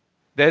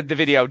the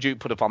video Duke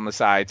put up on the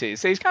site.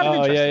 It's kind of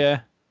interesting. Yeah.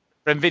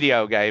 From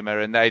Video Gamer,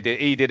 and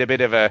he did a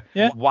bit of a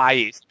why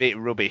it's a bit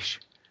rubbish.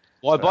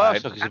 Why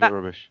Bioshock is a bit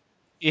rubbish.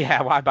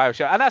 Yeah, why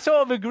Bioshock? And I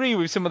sort of agree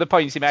with some of the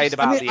points he made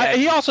about the end.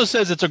 He also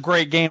says it's a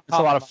great game. It's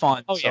a lot of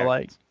fun.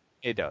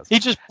 It does. He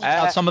just points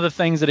out some of the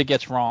things that it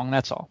gets wrong.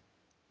 That's all.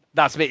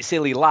 That's a bit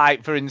silly.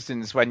 Like, for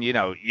instance, when,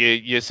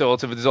 you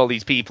sort of, there's all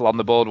these people on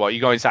the boardwalk,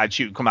 you go inside,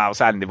 shoot, come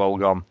outside, and they've all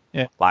gone.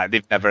 Yeah. Like,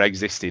 they've never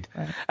existed.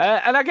 Right.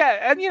 And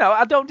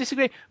I don't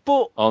disagree.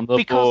 But on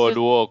the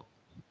boardwalk.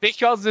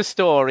 Because the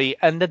story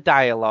and the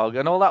dialogue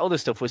and all that other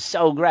stuff was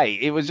so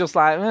great, it was just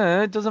like,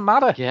 it doesn't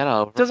matter.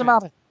 It doesn't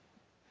matter.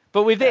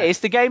 But with this,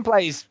 the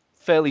gameplay is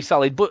fairly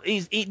solid, but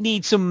it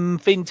needs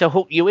something to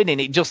hook you in, and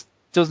it just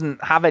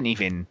doesn't have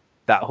anything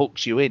that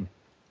hooks you in.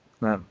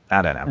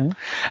 I don't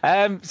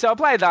know. So I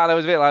played that. I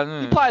was a bit like,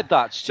 You played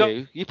that,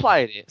 Stu. You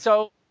played it.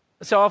 So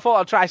I thought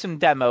I'd try some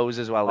demos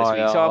as well this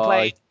week. So I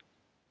played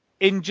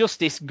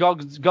Injustice,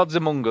 Gods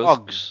Among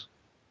Us.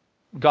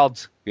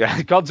 Gods.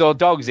 Yeah, Gods or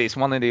Dogs. It's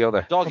one or the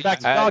other. We're back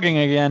to dogging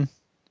again.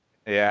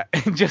 Yeah,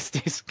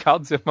 Injustice,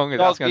 Gods Among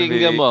Us.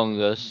 Dogging Among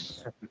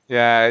Us.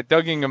 Yeah,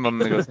 Dogging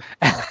Among Us.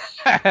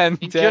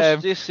 And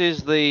Injustice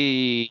is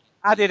the...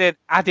 I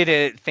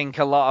didn't think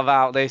a lot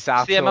about this at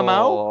all. The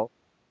MMO?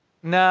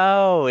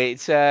 No,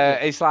 it's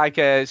like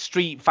a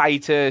Street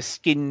Fighter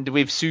skinned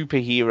with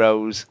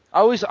superheroes.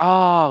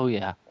 Oh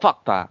yeah,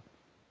 fuck that.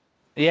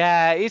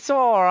 Yeah, it's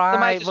alright. They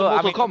made some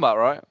Mortal Kombat,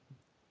 right?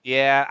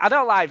 Yeah, I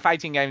don't like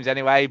fighting games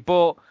anyway,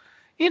 but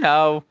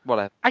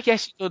whatever. I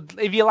guess you could,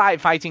 if you like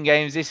fighting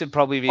games, this would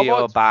probably be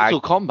your bag.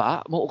 Mortal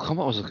Kombat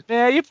was.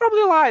 Yeah, you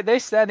probably like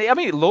this then. I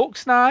mean, it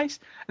looks nice,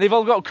 and they've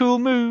all got cool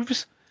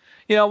moves.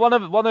 One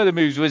of the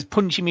moves was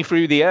punching me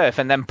through the earth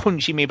and then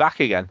punching me back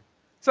again.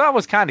 So that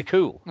was kind of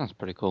cool. That's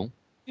pretty cool.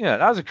 Yeah,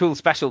 that was a cool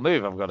special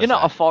move, I've got to say. You're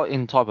not a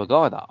fighting type of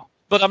guy, though.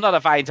 But I'm not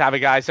a fighting type of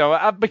guy,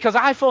 so because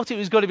I thought it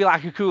was going to be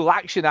like a cool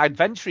action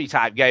adventure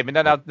type game,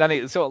 and then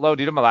it sort of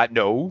loaded up. I'm like,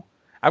 no,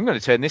 I'm going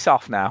to turn this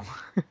off now.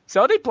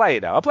 So I did play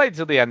it though. I played it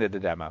till the end of the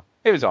demo.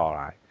 It was all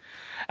right.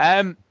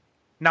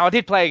 Now I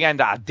did play a game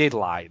that I did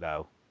like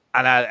though,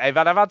 and if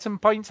I'd have had some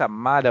points, I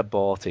might have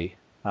bought it.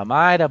 I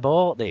might have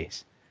bought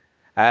this.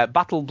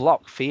 Battle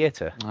Block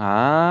Theatre.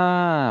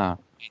 Ah,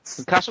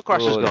 the Castle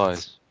Crashers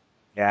guys.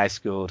 Yeah, it's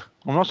good.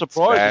 I'm not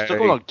surprised. It's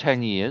took like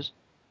 10 years.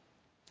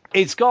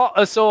 It's got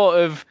a sort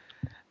of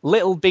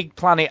Little Big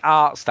Planet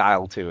art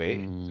style to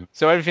it.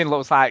 So everything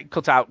looks like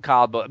cut out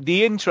cardboard.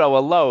 The intro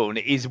alone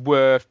is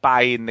worth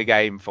buying the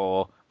game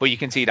for, but you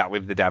can see that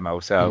with the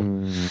demo.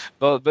 So,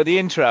 but the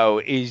intro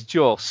is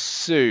just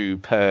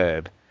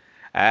superb.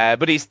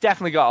 But it's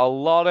definitely got a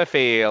lot of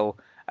feel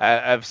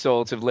of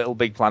sort of Little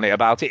Big Planet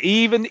about it.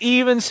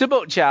 Even so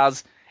much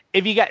as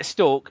if you get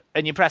stuck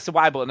and you press the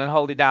Y button and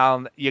hold it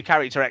down, your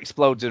character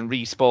explodes and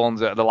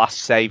respawns at the last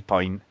save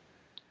point.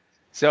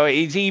 So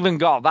it's even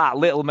got that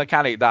little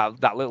mechanic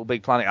that Little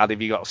Big Planet had if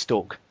you got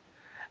stuck.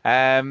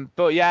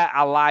 But yeah,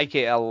 I like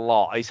it a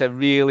lot. It's a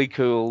really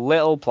cool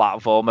little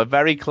platformer,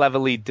 very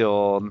cleverly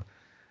done.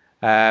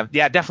 Yeah,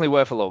 definitely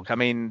worth a look. I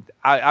mean,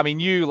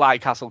 you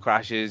like Castle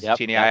Crashers,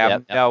 Ginny. I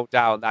have no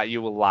doubt that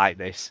you will like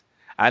this.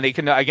 And it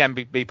can, again,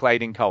 be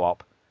played in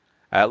co-op,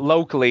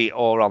 locally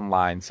or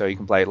online. So you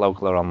can play it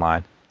local or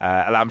online.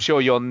 And I'm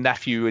sure your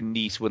nephew and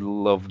niece would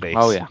love this.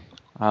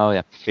 Oh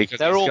yeah, because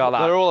they're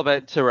all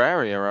about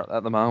Terraria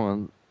at the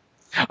moment.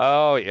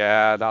 Oh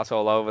yeah, that's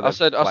all over. I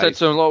said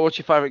to them, like, "What's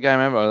your favourite game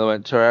ever?" And they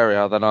went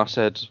Terraria. Then I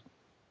said,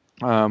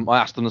 I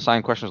asked them the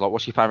same questions, like,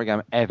 "What's your favourite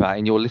game ever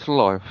in your little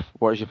life?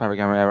 What is your favourite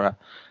game ever?"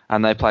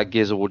 And they played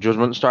Gears of War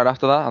Judgment straight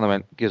after that, and they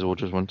went Gears of War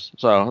Judgment.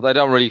 So they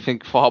don't really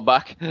think far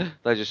back.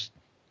 They just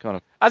kind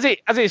of. Has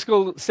it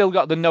still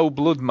got the no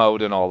blood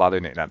mode and all that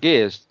in it then?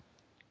 Gears.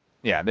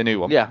 Yeah, the new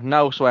one. Yeah,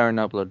 no swearing,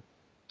 no blood.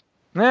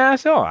 Yeah,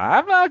 it's all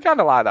right. I kind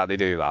of like that they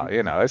do that.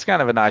 You know, it's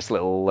kind of a nice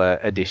little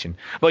addition.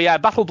 But yeah,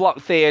 Battle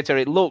Block Theatre,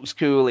 it looks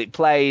cool, it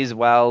plays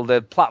well,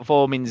 the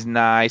platforming's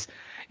nice.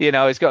 You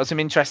know, it's got some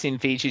interesting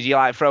features. You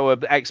like throw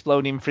an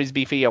exploding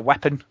frisbee for your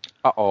weapon.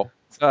 Uh-oh.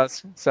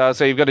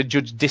 So you've got to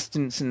judge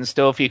distance and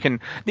stuff. The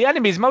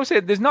enemies,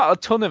 there's not a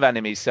ton of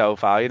enemies so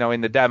far, you know,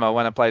 in the demo,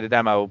 when I played the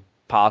demo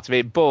part of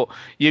it, but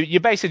you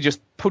basically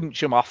just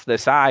punch them off the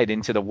side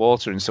into the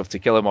water and stuff to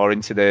kill them, or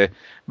into the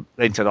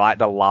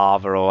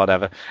lava or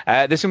whatever.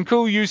 There's some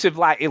cool use of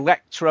like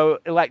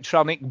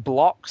electronic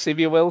blocks, if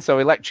you will, so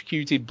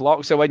electrocuted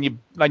blocks. So when you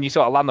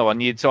sort of land on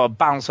one, you'd sort of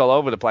bounce all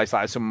over the place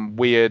like some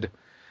weird,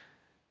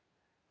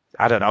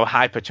 I don't know,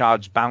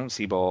 hypercharged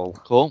bouncy ball.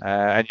 Cool.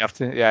 And you have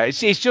to, yeah,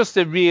 it's just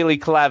a really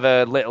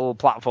clever little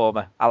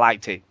platformer. I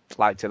liked it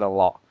a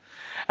lot.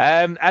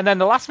 And then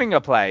the last thing I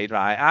played,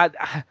 right,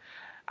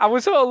 I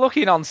was sort of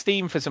looking on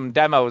Steam for some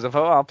demos. I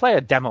thought, I'll play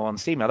a demo on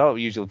Steam. I don't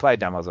usually play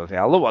demos on Steam.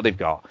 I love what they've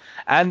got.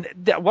 And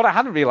what I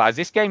hadn't realised,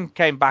 this game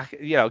came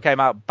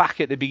out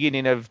back at the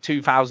beginning of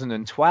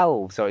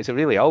 2012. So it's a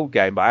really old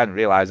game, but I hadn't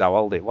realised how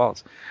old it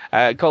was.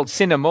 Called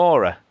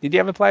Cinemora. Did you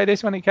ever play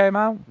this when it came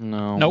out?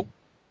 No. Nope.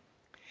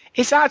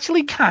 It's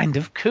actually kind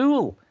of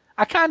cool.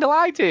 I kind of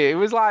liked it. It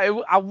was like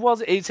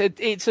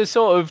it's a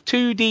sort of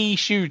 2D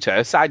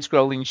shooter,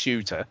 side-scrolling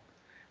shooter,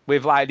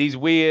 with like these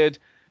weird,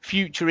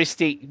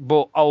 futuristic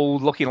but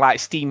old looking like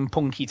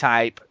steampunky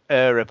type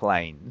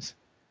aeroplanes.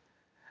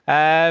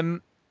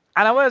 And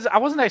I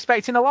wasn't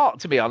expecting a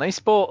lot, to be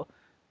honest, but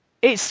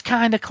it's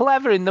kind of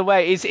clever in the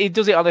way it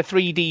does it on a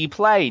 3D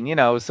plane, you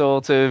know,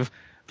 sort of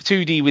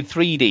 2D with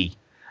 3D.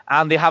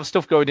 And they have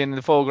stuff going in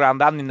the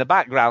foreground and in the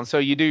background, so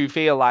you do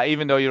feel like,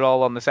 even though you're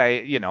all on the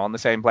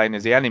same plane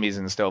as the enemies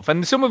and stuff,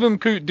 and some of them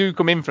do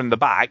come in from the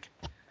back,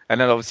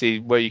 and then obviously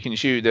where you can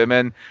shoot them,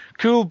 and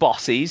cool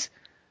bosses.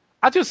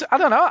 I don't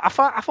know. I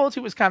thought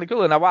it was kind of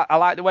cool, and I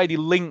like the way they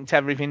linked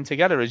everything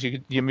together as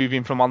you're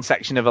moving from one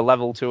section of a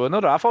level to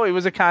another. I thought it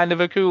was a kind of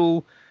a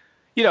cool,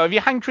 you know, if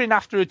you're hankering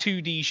after a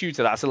 2D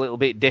shooter that's a little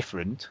bit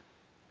different,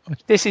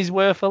 this is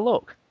worth a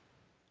look.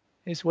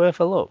 It's worth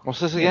a look. What's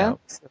this again?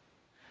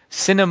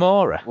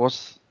 Cinemora.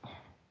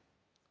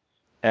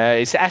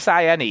 It's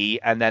SINE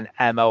and then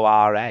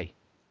MORA.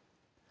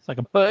 It's like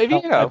a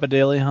type of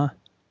daily, huh?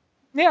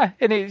 Yeah,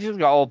 and it's just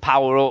got all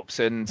power-ups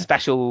and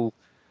special,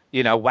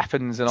 you know,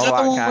 weapons and all that. Is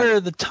that the one where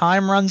the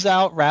time runs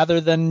out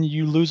rather than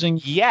you losing?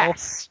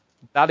 Yes,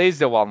 that is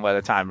the one where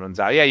the time runs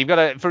out. Yeah, you've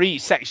got for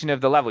each section of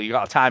the level, you've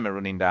got a timer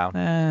running down.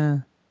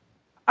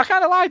 I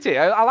kind of liked it.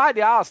 I liked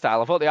the art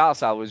style. I thought the art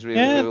style was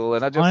really cool.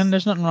 And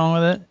there's nothing wrong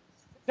with it.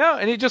 No,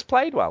 and it just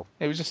played well.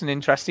 It was just an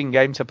interesting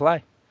game to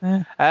play.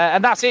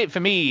 And that's it for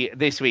me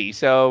this week.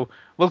 So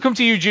we'll come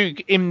to you,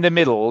 Duke, in the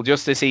middle,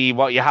 just to see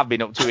what you have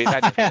been up to.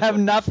 I have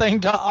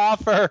nothing to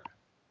offer.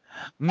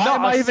 Why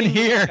am I even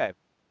here? Game.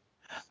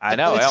 I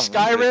know. I played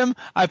Skyrim.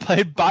 I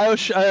played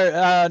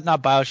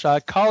not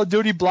Bioshock, Call of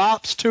Duty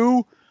Blops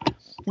 2.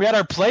 We had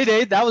our play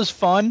date. That was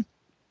fun.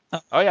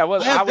 Oh, yeah.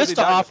 Well, I have this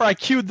to offer. I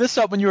queued this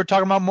up when you were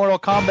talking about Mortal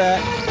Kombat.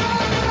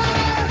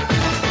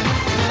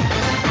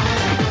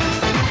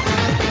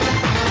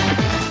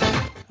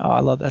 Oh,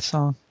 I love that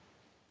song.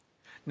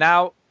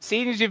 Now,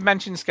 seeing as you've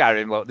mentioned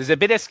Skyrim, look, there's a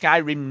bit of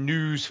Skyrim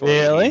news for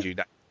you,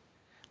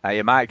 that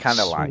you might kind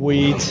of like.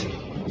 Sweet.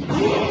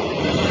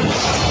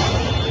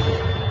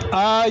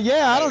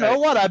 Yeah, I don't know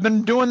what. I've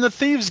been doing the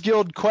Thieves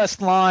Guild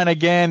quest line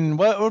again.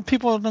 What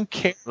people don't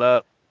care.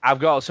 Look, I've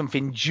got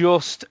something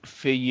just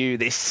for you.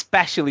 This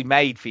specially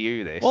made for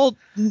you. This. Well,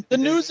 the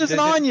news isn't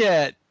on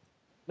yet.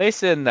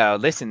 Listen.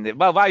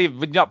 Well, while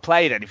you've not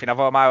played anything, I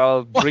thought I might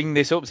well bring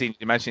this up since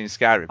you mentioned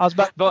Skyrim.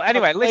 But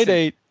anyway,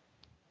 listen.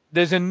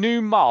 There's a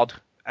new mod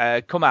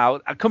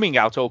coming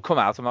out.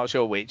 I'm not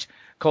sure which,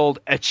 called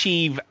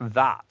Achieve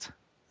That.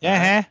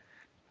 Yeah.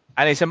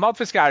 And it's a mod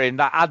for Skyrim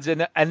that adds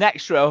an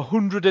extra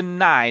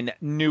 109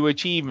 new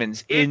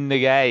achievements in the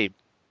game.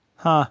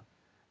 Huh.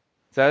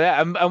 So,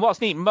 and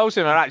what's neat, most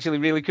of them are actually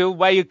really cool,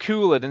 way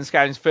cooler than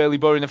Skyrim's fairly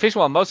boring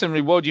official one. Most of them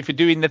reward you for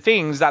doing the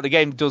things that the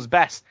game does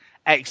best.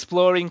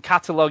 Exploring,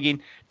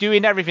 cataloguing,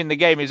 doing everything the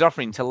game is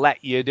offering to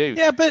let you do.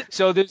 Yeah, but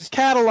so there's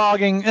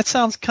cataloging. It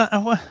sounds kind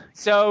of...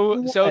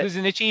 So there's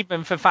an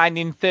achievement for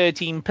finding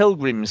 13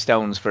 pilgrim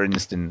stones, for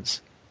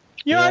instance.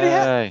 You already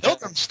have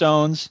pilgrim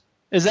stones.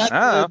 Is that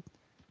the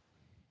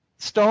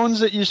stones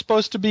that you're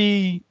supposed to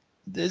be...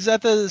 Is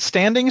that the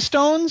standing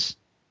stones?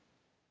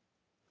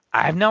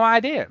 I have no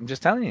idea. I'm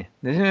just telling you.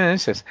 It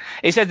says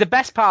the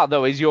best part,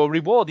 though, is your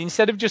reward.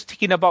 Instead of just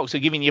ticking a box or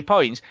giving you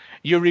points,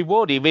 you're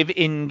rewarded with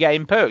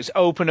in-game perks.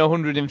 Open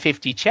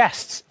 150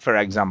 chests, for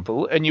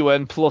example, and you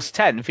earn plus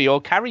 10 for your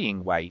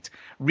carrying weight.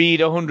 Read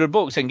 100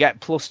 books and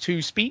get plus 2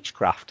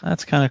 speechcraft.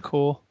 That's kind of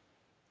cool.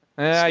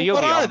 So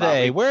what are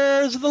they?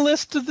 Where's the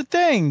list of the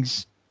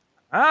things?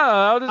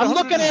 Oh, I'm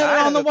looking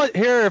at it on the what?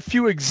 Here are a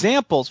few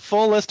examples.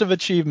 Full list of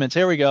achievements.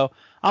 Here we go.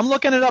 I'm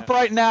looking it up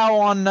right now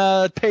on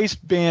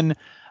Pastebin.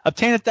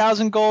 Obtain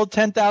 1,000 gold,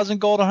 10,000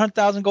 gold,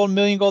 100,000 gold,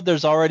 1,000,000 gold.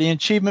 There's already an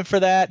achievement for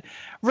that.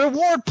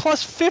 Reward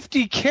plus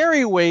 50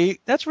 carry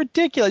weight. That's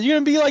ridiculous. You're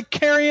going to be like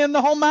carrying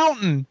the whole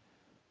mountain.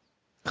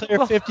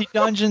 Clear 50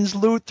 dungeons,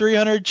 loot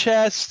 300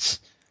 chests,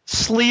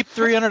 sleep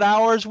 300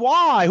 hours.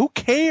 Why? Who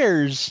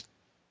cares?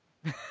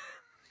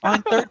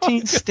 Find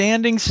 13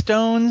 standing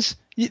stones.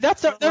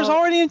 There's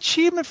already an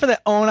achievement for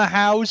that. Own a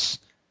house.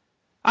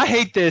 I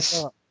hate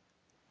this.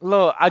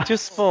 Look, I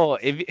just thought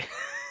if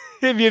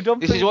you don't.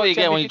 This is what you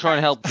get when you try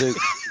and help Duke.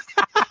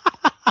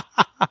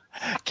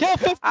 Kill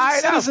 50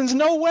 citizens?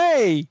 No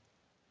way.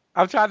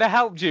 I'm trying to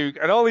help Duke,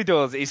 and all he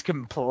does is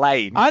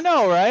complain. I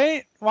know,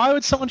 right? Why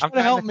would someone try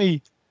to help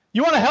me?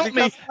 You want to help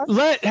me?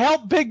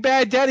 Help Big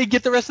Bad Daddy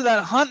get the rest of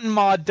that hunting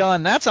mod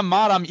done. That's a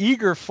mod I'm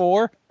eager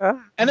for.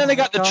 And then they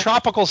got the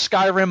Tropical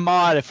Skyrim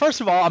mod.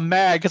 First of all, I'm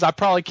mad because I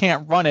probably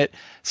can't run it.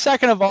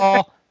 Second of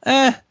all,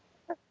 I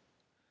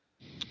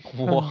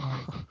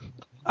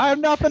have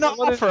nothing to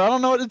offer. I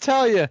don't know what to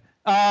tell you.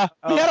 We had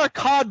our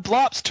COD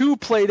Blops 2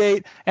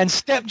 playdate, and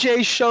Step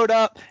J showed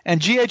up,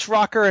 and GH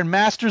Rocker, and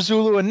Master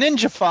Zulu, and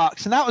Ninja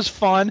Fox, and that was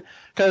fun,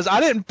 because I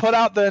didn't put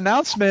out the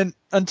announcement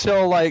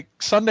until, like,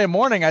 Sunday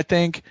morning, I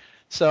think,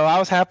 so I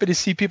was happy to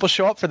see people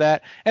show up for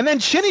that. And then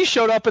Chinny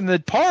showed up in the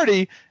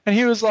party, and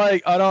he was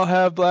like, I don't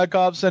have Black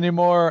Ops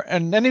anymore,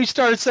 and then he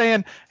started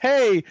saying,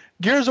 hey,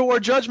 Gears of War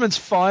Judgment's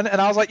fun, and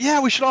I was like,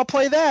 yeah, we should all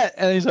play that,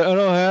 and he's like, I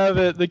don't have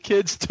it, the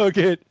kids took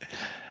it.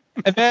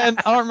 And then,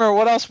 I don't remember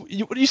what else.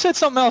 You said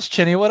something else,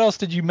 Chinny. What else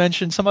did you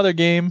mention? Some other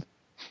game?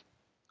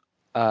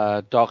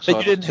 Dark Souls that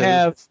you didn't 2.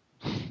 have.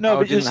 No,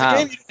 but it's a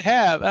game you didn't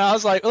have. And I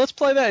was like, let's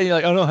play that. And you're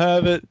like, I don't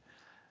have it.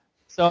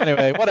 So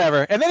anyway,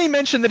 whatever. And then he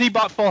mentioned that he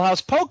bought Full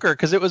House Poker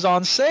because it was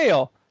on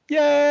sale.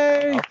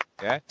 Yay!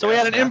 So we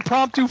had an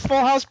impromptu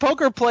Full House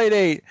Poker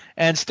playdate,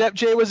 and Step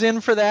J was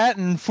in for that,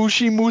 and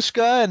Fushi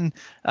Muska, and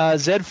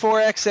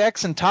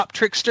Z4XX, and Top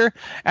Trickster.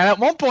 And at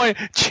one point,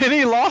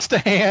 Chinny lost a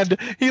hand.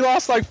 He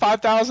lost like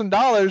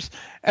 $5,000,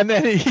 and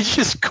then he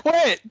just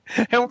quit.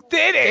 And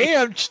did he?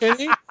 Damn,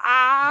 Chinny.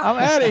 I'm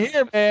out of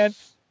here, man.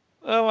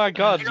 Oh my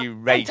God, you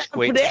rage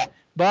quit.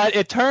 But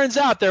it turns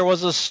out there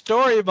was a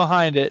story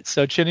behind it.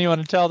 So, Chinny, you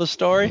want to tell the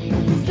story?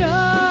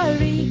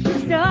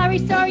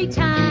 Story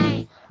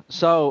time.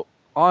 So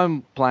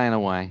I'm playing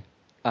away,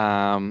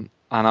 and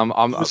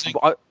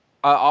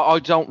I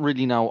don't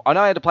really know. I know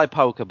how to play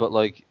poker, but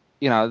like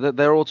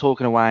they're all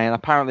talking away, and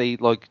apparently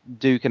like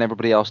Duke and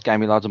everybody else gave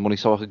me loads of money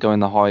so I could go in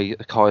the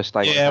higher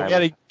stake. Yeah, we had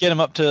to get him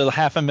up to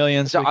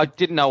 $500,000. So I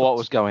didn't know what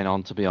was going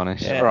on, to be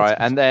honest. Yeah, right,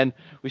 and then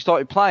we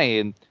started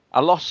playing. I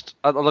lost.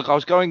 Look, I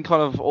was going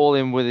kind of all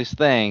in with this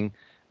thing,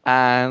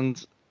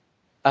 and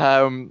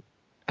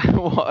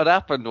what had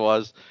happened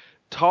was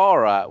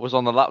Tara was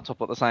on the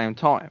laptop at the same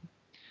time.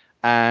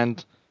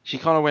 And she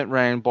kind of went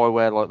round by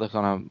where like the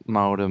kind of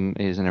modem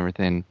is and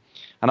everything,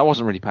 and I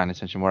wasn't really paying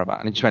attention where about,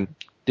 and it just went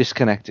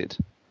disconnected,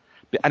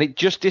 and it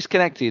just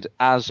disconnected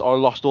as I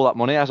lost all that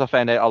money. As I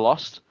found out I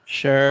lost.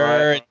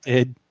 Sure, it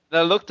did. And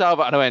I looked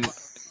over and I went,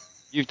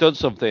 "You've done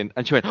something,"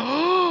 and she went,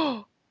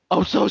 "Oh,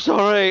 I'm so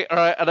sorry." All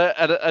right,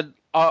 and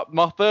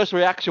my first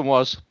reaction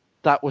was,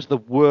 "That was the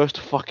worst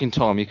fucking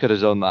time you could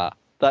have done that.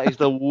 That is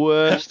the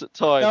worst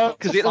time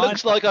because it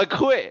looks like I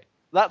quit."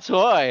 That's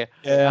why.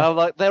 Yeah. And I'm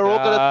like, they're all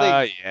going to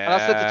think. Yeah. And I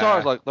said to Tara, I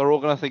was like, they're all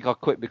going to think I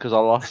quit because I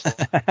lost.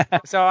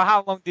 So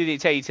how long did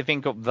it take you to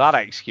think up that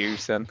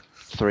excuse then?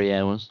 3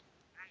 hours.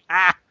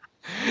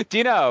 Do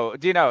you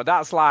know,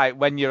 that's like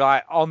when you're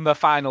like on the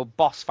final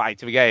boss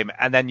fight of a game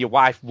and then your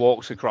wife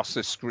walks across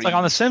the screen. It's like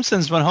on The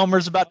Simpsons when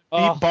Homer's about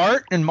to beat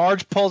Bart and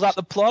Marge pulls out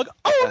the plug.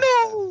 Oh,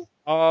 no!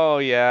 Oh,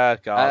 yeah.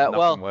 God,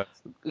 nothing well,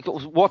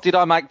 works. What did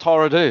I make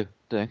Tara do,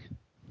 Dick?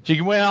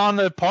 She went on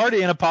the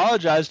party and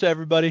apologized to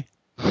everybody.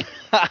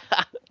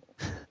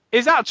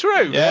 Is that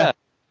true? Yeah.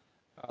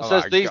 It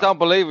says these don't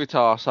believe it,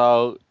 Tara,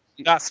 so...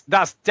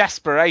 That's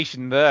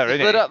desperation there,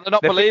 isn't it? They're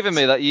not believing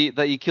me that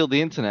you killed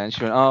the internet. And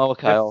she went, oh,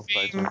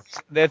 okay.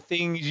 The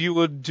things you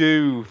would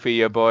do for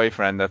your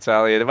boyfriend, I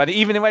tell you.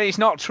 Even when it's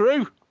not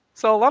true.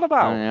 It's all that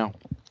about. Yeah.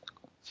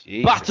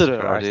 Jesus Battered her,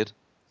 Christ. I did.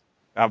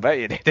 I bet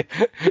you did.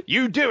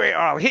 You do it or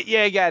I'll hit you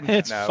again.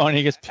 It's funny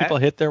because people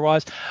hit their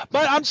wives.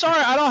 But I'm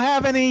sorry, I don't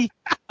have any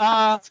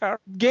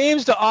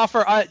games to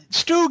offer.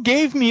 Stu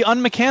gave me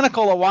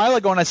Unmechanical a while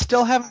ago, and I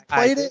still haven't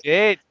played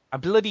it. I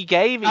bloody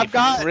gave it. I've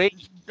got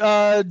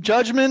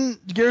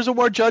Gears of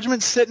War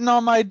Judgment sitting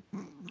on my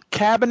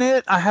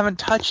cabinet. I haven't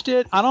touched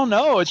it. I don't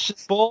know. It's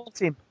just bought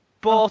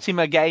him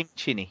a game,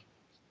 Chinny,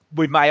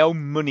 with my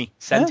own money.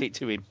 Sent it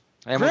to him.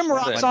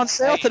 Grimrock's on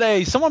sale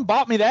today. Someone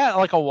bought me that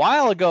like a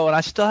while ago, and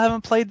I still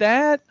haven't played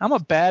that. I'm a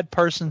bad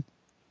person.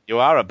 You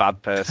are a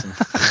bad person.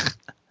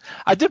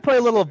 I did play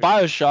a little of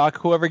BioShock.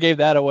 Whoever gave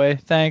that away,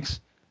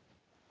 thanks.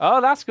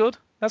 Oh, that's good.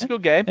 That's a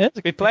good game.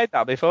 We played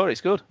that before.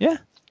 It's good. Yeah.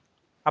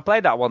 I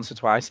played that once or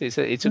twice. It's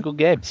a good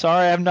game.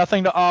 Sorry, I have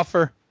nothing to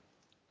offer.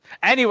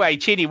 Anyway,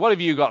 Chidi, what have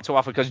you got to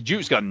offer? Because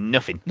Duke's got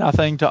nothing.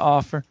 Nothing to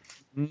offer.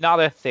 Not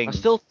a thing. I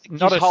still think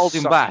he's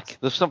holding back.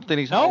 There's something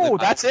he's holding back. No,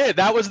 that's it.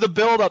 That was the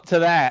build-up to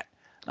that.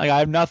 Like, I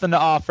have nothing to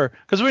offer.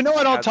 Because we know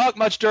I don't talk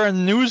much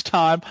during news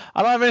time.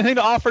 I don't have anything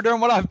to offer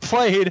during what I've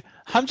played.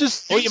 I'm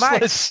just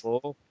useless.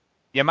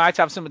 You might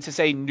have something to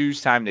say news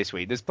time this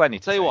week. There's plenty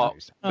to say. Tell you what,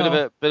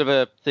 bit of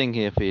a thing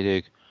here for you,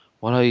 Duke.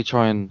 Why don't you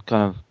try and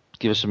kind of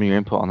give us some of your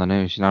input on the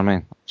news? You know what I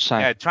mean?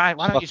 Yeah,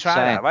 why don't you try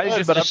that? Why don't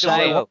you just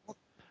say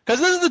because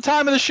this is the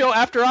time of the show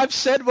after I've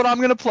said what I'm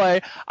going to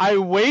play. I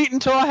wait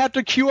until I have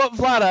to queue up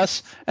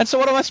Vlados. And so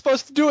what am I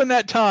supposed to do in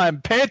that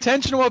time? Pay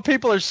attention to what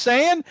people are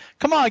saying?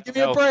 Come on, give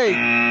me a break.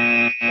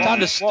 Time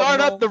to start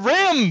up the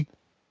rim.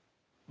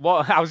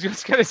 What I was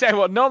just going to say,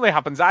 what normally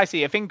happens, I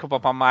see a thing come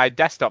up on my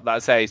desktop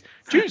that says,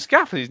 Duke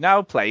Scafford is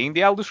now playing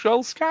the Elder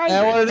Scrolls Skyrim.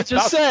 And what did it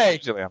just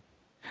say?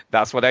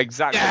 That's what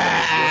exactly.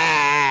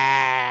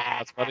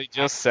 That's what he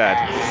just said.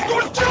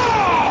 Good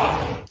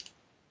job!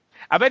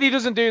 I bet he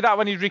doesn't do that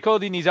when he's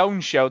recording his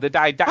own show. The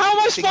didactic. How am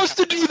I supposed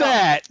to do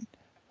that?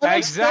 That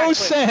makes no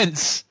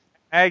sense.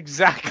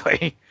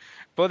 Exactly.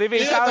 But if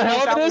it's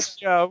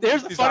show,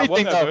 here's the funny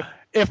thing though.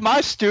 If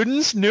my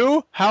students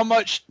knew how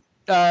much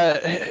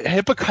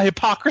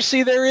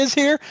hypocrisy there is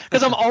here,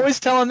 because I'm always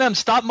telling them,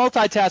 stop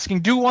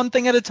multitasking, do one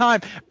thing at a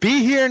time,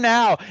 be here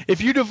now.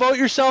 If you devote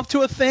yourself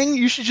to a thing,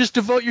 you should just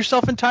devote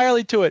yourself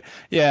entirely to it.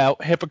 Yeah,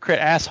 hypocrite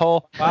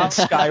asshole. Wow.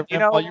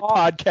 Skyrim while you're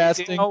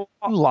podcasting.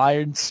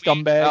 Liar and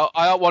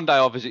scumbag. One day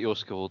I'll visit your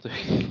school, dude.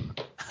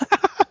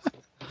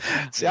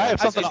 See, I have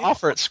something to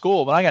offer at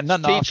school, but I got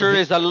nothing to offer. Teacher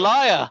is a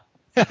liar.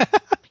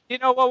 You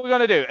know what we're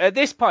going to do? At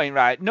this point,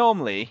 right,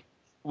 normally,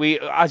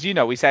 as you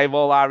know, we save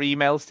all our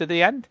emails to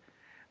the end.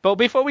 But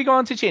before we go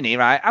on to Chinny,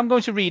 right, I'm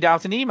going to read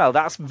out an email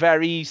that's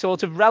very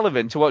sort of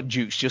relevant to what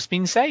Duke's just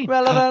been saying.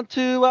 Relevant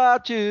to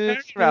what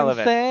Duke's been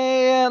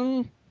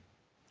saying.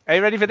 Are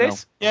you ready for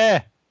this? No.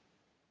 Yeah.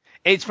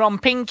 It's from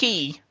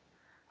Pinky.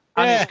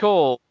 And it's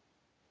called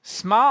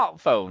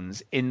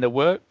Smartphones in the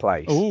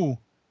Workplace. Ooh.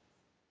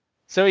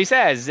 So he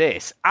says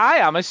this. I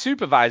am a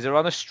supervisor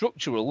on a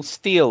structural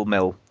steel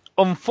mill.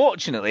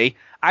 Unfortunately,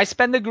 I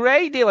spend a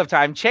great deal of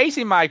time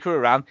chasing my crew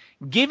around,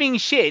 giving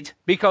shit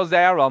because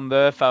they are on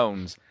their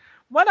phones.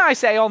 When I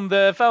say on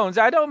their phones,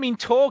 I don't mean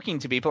talking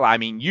to people. I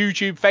mean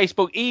YouTube,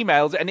 Facebook,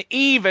 emails, and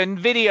even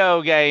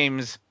video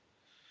games.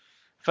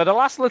 For the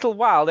last little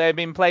while, they've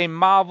been playing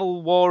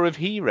Marvel War of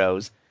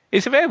Heroes.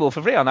 It's available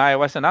for free on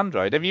iOS and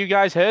Android. Have you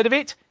guys heard of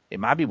it? It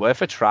might be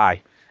worth a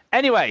try.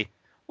 Anyway,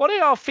 what are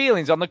your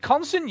feelings on the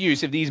constant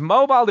use of these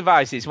mobile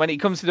devices when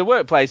it comes to the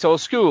workplace or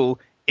school,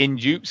 in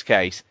Duke's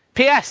case?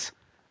 P.S.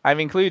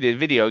 I've included a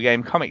video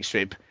game comic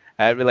strip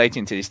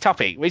relating to this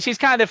topic, which is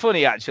kind of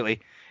funny, actually.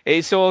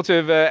 It's sort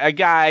of a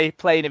guy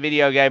playing a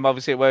video game,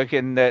 obviously at work,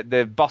 and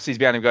the boss is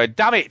behind him going,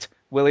 damn it,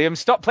 William,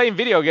 stop playing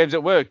video games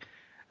at work.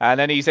 And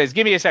then he says,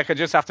 give me a sec, I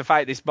just have to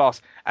fight this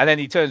boss. And then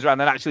he turns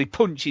around and actually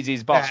punches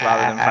his boss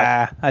rather than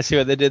fight. I see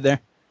what they did there.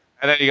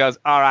 And then he goes,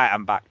 all right,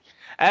 I'm back.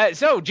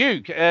 So,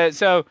 Duke,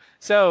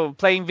 so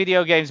playing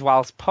video games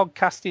whilst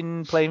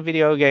podcasting, playing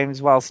video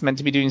games whilst meant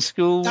to be doing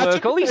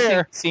schoolwork. To be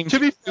fair,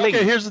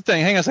 okay, here's the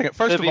thing. Hang on a second.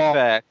 First of all,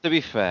 to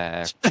be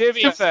fair,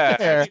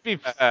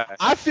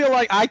 I feel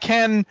like I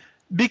can,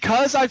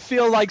 because I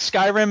feel like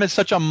Skyrim is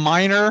such a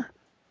minor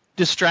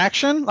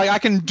distraction. Like I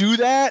can do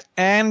that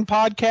and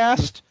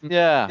podcast.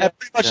 Yeah, at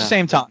pretty much the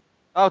same time.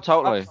 Oh,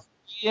 totally.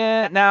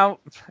 Yeah. Now,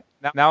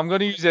 Now I'm going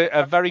to use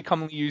a very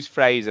commonly used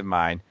phrase of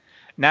mine.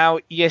 Now,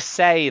 you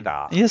say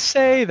that. You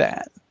say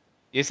that.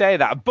 You say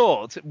that,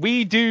 but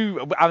we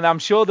do, and I'm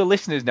sure the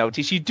listeners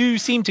notice, you do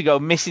seem to go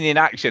missing in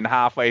action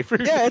halfway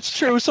through. Yeah, it's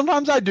true.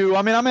 Sometimes I do.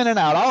 I mean, I'm in and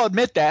out. I'll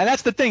admit that. And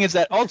that's the thing, is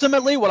that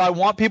ultimately what I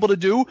want people to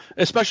do,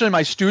 especially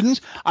my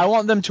students, I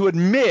want them to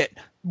admit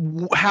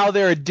how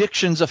their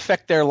addictions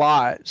affect their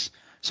lives.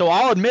 So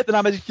I'll admit that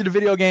I'm addicted to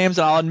video games,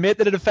 and I'll admit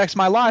that it affects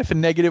my life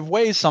in negative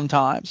ways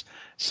sometimes.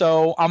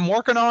 So I'm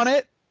working on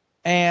it,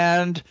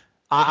 and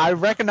I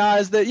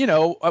recognize that,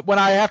 when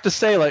I have to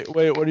say, like,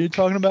 wait, what are you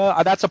talking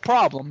about? That's a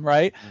problem,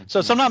 right?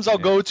 So sometimes I'll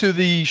go to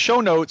the show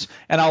notes,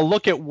 and I'll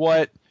look at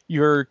what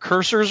your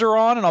cursors are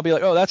on, and I'll be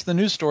like, oh, that's the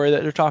news story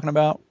that they're talking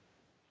about.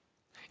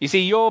 You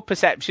see, your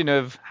perception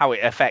of how it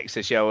affects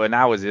the show and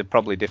ours is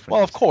probably different.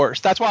 Well, of course.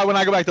 That's why when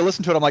I go back to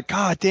listen to it, I'm like,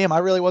 God damn, I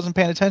really wasn't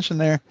paying attention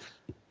there.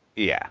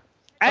 Yeah.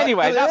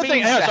 Anyway,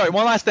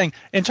 one last thing.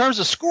 In terms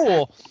of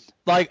school,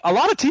 like, a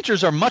lot of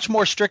teachers are much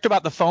more strict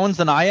about the phones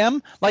than I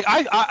am. Like,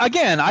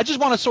 I just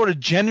want to sort of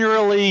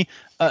generally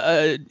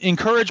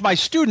encourage my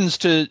students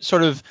to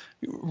sort of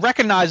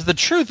recognize the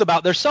truth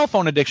about their cell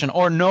phone addiction,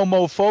 or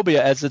nomophobia,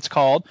 as it's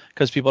called,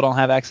 because people don't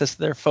have access to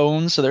their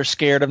phones, so they're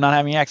scared of not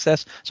having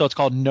access. So it's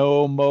called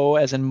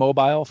nomo, as in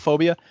mobile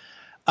phobia.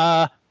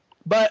 But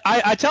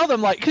I tell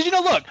them, like, because,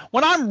 look,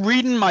 when I'm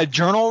reading my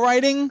journal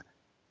writing,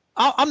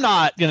 I'm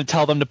not going to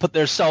tell them to put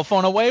their cell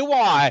phone away.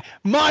 Why?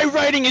 My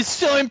writing is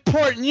so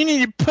important. You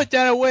need to put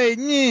that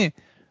away.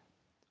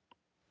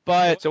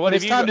 But so when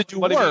it's time to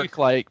do work,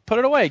 like, put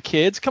it away,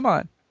 kids. Come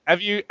on.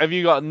 Have you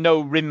got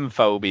no rim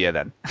phobia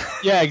then?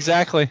 Yeah,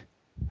 exactly.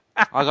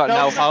 I got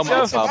no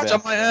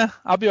homophobia.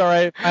 I'll be all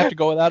right. I have to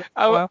go without it.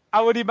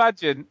 I would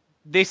imagine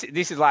this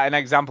is like an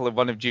example of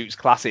one of Duke's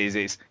classes.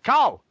 Is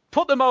Carl,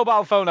 put the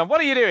mobile phone on.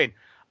 What are you doing?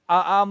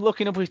 I'm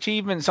looking up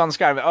achievements on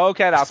Skyrim.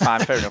 Okay, that's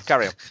fine. Fair enough.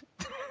 Carry on.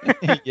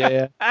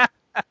 Yeah.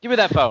 Give me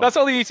that phone. That's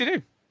all you need to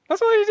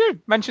do.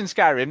 Mention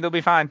Skyrim, they'll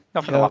be fine.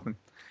 Nothing will happen.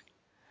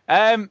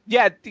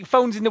 The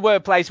phones in the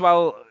workplace.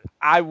 Well,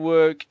 I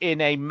work in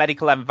a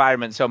medical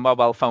environment, so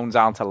mobile phones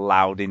aren't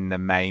allowed in the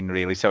main,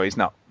 really. So it's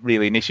not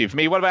really an issue for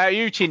me. What about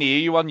you, Chinny? Are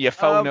you on your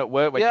phone at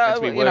work when you're meant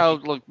to be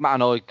working? Look, Matt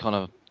and I kind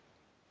of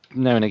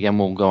now and again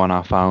won't go on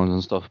our phones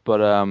and stuff.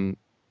 But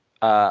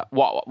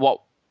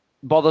what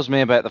bothers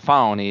me about the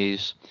phone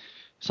is,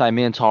 say,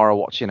 me and Tara are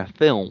watching a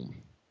film,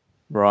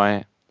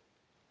 right?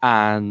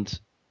 And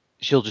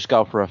she'll just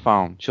go for her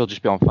phone. She'll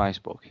just be on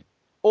Facebook.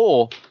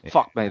 Or,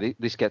 fuck me,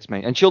 this gets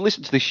me. And she'll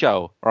listen to this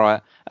show,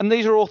 right? And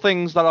these are all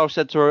things that I've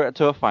said to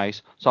her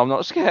face, so I'm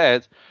not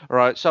scared,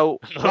 right? So,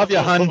 love you,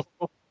 hun.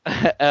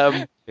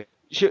 I'm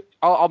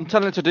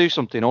telling her to do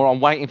something, or I'm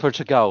waiting for her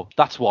to go.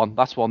 That's one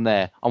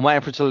there. I'm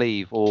waiting for her to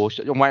leave, or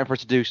I'm waiting for her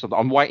to do something.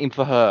 I'm waiting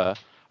for her,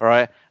 all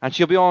right? And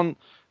she'll be on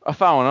a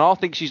phone, and I'll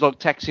think she's like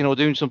texting or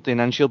doing something,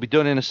 and she'll be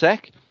done in a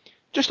sec.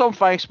 Just on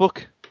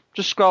Facebook.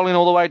 Just scrolling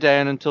all the way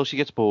down until she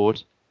gets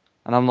bored.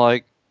 And I'm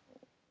like,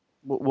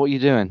 what are you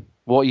doing?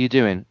 What are you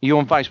doing? Are you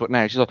on Facebook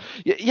now? She's like,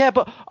 yeah,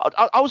 but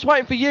I was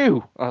waiting for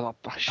you. I was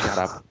like, shut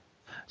up.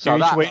 So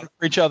you're waiting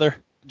for each other.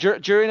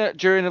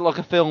 During like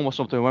a film or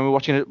something, when we're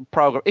watching a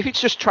program, if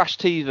it's just trash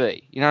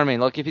TV, you know what I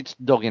mean? Like if it's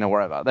dogging or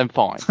whatever, then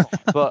fine.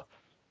 But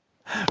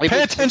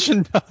pay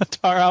attention,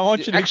 Tara. I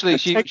want you to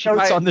take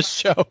notes on this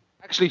show.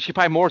 Actually, she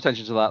paid more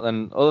attention to that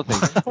than other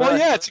things. Well,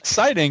 yeah, it's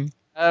exciting.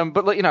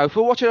 But like, if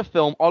we're watching a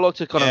film, I like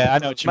to kind of. Yeah, I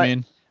know what you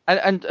mean.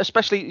 And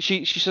especially,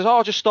 she says,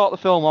 "Oh, just start the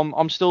film.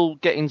 I'm still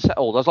getting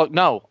settled." I was like,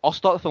 "No, I'll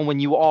start the film when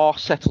you are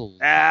settled."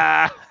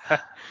 By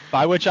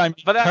which I mean,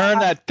 turn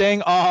that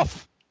thing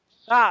off.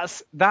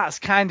 That's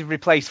kind of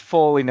replaced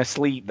falling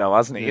asleep, though,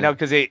 hasn't it? Yeah.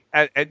 Because it.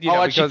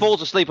 She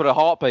falls asleep at a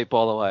heartbeat,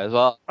 by the way, as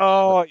well.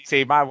 Oh, you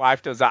see, my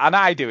wife does that, and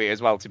I do it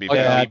as well. To be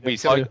fair, I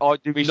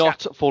do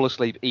not fall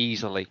asleep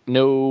easily.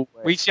 No.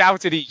 We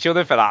shout at each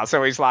other for that,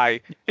 so it's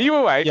like, "Are you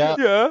awake?"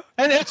 Yeah.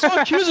 And it's so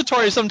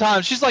accusatory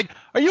sometimes. She's like,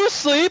 "Are you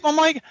asleep?" I'm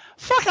like,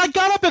 "Fuck! I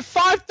got up at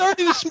 5:30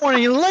 this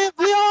morning. You lay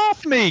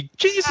off me,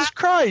 Jesus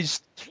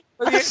Christ!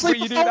 I can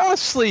sleep if I want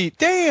to sleep.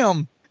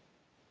 Damn."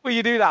 Well,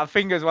 you do that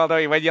thing as well,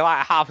 don't you? When you're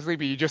like half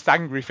asleep, you're just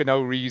angry for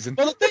no reason.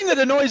 Well, the thing that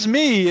annoys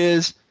me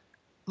is,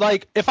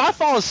 like, if I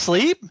fall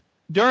asleep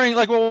during,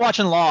 like, we're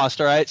watching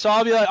Lost, all right? So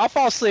I'll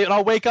fall asleep and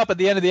I'll wake up at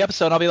the end of the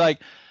episode and I'll be like,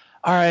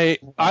 all right,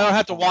 I don't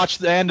have to watch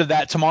the end of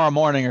that tomorrow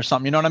morning or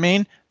something, you know what I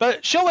mean?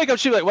 But she'll wake up,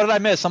 she'll be like, what did I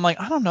miss? I'm like,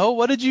 I don't know.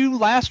 What did you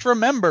last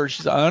remember?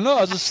 She's like, I don't know.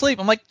 I was asleep.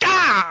 I'm like,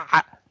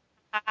 ah!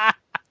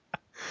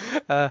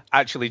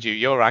 Actually, Duke,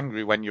 you're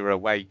angry when you're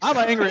awake. I'm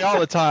angry all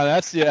the time.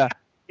 That's, yeah.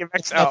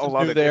 It's nothing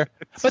new there.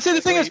 But see, the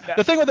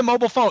thing with the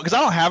mobile phone, because I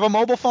don't have a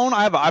mobile phone,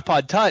 I have an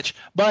iPod Touch,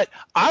 but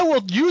I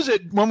will use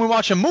it when we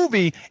watch a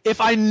movie if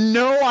I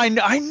know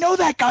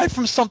that guy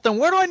from something.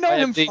 Where do I know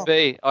him from?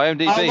 IMDb. I'll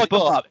look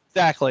him up.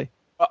 Exactly.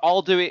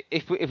 I'll do it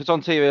if it's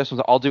on TV or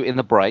something. I'll do it in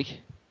the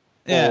break.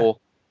 Yeah. Or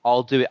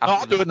I'll do it.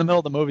 I'll do it in the middle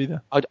of the movie, though.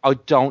 I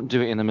don't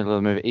do it in the middle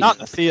of the movie. Not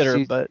in the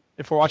theater, but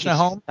if we're watching at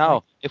home.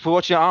 No, if we're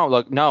watching at home,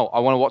 like, no, I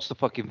want to watch the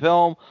fucking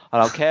film. I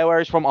don't care where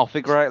it's from. I'll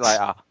figure it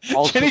out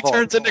later. Jenny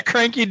turns into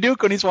Cranky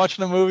Duke when he's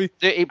watching a movie.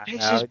 Dude, it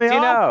pisses me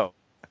off.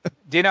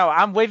 Do you know?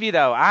 I'm with you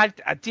though.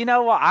 Do you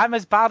know what? I'm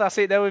as bad. I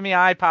sit there with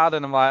my iPad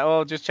and I'm like,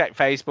 oh, just check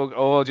Facebook.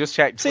 Oh, just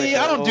check Twitter. See,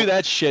 I don't do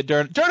that shit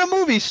during a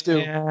movie, Stu.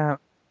 Yeah.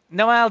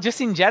 No, well, just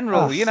in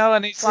general,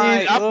 and it's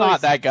I'm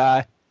not that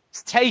guy.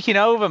 It's taking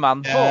over,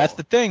 man. Yeah, that's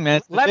the thing,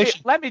 man.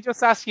 Let me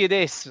just ask you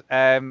this.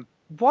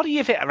 What do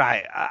you think?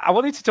 Right, I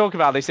wanted to talk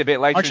about this a bit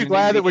later. Aren't you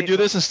glad that we do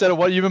this instead of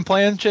what you've been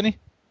playing, Chinny?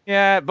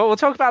 Yeah, but we'll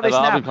talk about this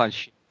now. I've been playing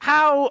shit.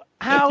 How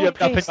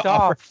pissed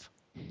off?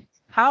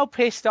 How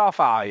pissed off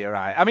are you,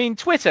 right? I mean,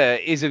 Twitter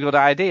is a good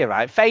idea,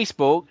 right?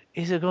 Facebook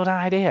is a good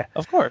idea.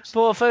 Of course.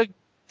 But for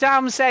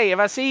damn sake, if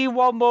I see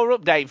one more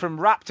update from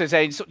Raptor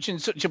saying such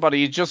and such a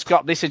body has just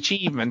got this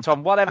achievement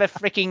on whatever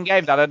freaking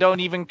game that I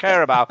don't even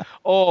care about,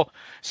 or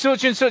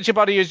such and such a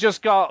body has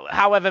just got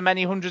however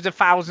many hundreds of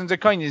thousands of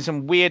coins in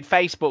some weird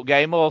Facebook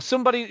game, or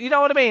somebody, you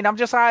know what I mean? I'm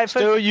just like,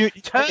 turn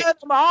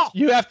them off.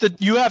 You have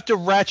to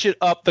ratchet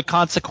up the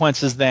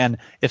consequences then.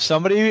 If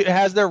somebody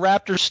has their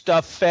Raptor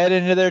stuff fed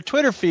into their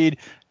Twitter feed,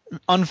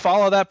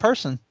 unfollow that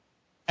person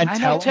and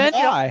tell them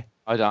why.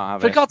 I don't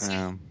have For it. God's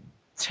sake,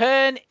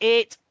 turn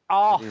it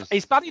off.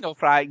 It's bad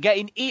enough, right?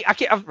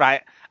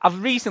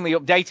 I've recently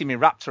updated my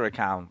Raptor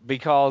account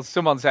because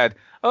someone said,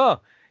 oh,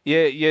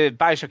 your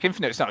Bioshock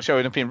Infinite's not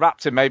showing up in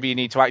Raptor. Maybe you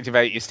need to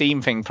activate your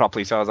Steam thing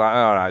properly. So I was like,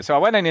 all right. So I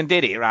went in and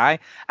did it,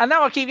 right? And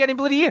now I keep getting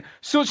bloody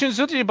such and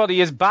such anybody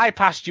has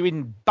bypassed you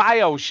in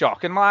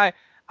Bioshock. And like,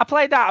 I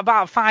played that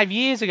about 5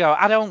 years ago.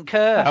 I don't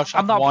care. Bioshock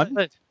I'm not 1?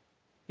 bothered.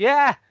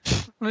 Yeah.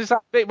 It's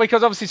like,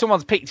 because obviously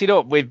someone's picked it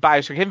up with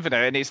Bioshock Infinite,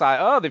 and it's like,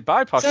 oh, they've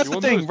bypassed That's you.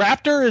 the thing.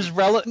 Raptor is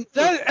relevant.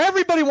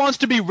 Everybody wants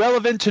to be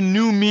relevant to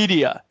new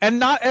media, and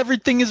not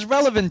everything is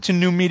relevant to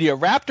new media.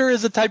 Raptor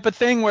is the type of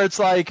thing where it's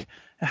like,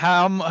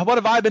 what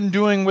have I been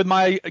doing with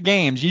my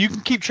games? You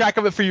can keep track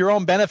of it for your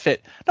own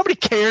benefit. Nobody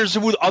cares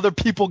what other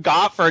people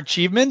got for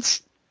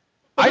achievements.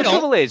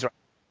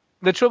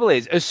 The trouble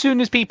is, as soon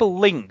as people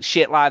link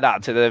shit like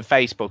that to the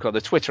Facebook or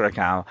the Twitter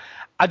account,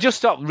 I just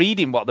stop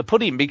reading what they're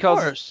putting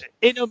because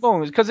in a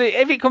moment, because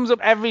if it comes up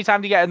every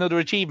time they get another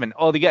achievement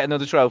or they get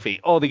another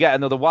trophy or they get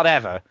another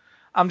whatever,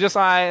 I'm just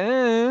like,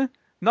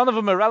 none of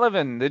them are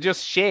relevant. They're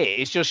just shit.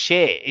 It's just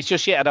shit. It's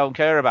just shit I don't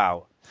care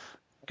about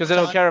because I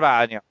don't care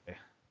about any of it.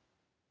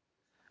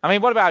 I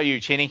mean, what about you,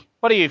 Chinny?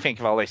 What do you think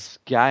of all this?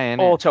 Gay, innit?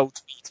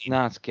 Auto-tweeting.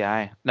 No, it's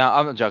gay. No,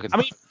 I'm not joking. I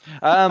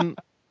mean,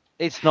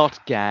 it's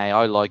not gay.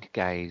 I like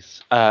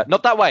gays.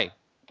 Not that way.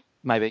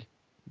 Maybe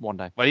one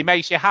day. Well, it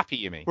makes you happy,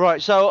 you mean?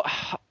 Right. So,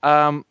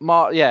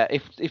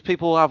 if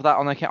people have that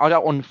on their account, I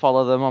don't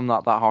unfollow them. I'm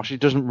not that harsh.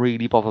 It doesn't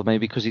really bother me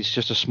because it's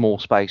just a small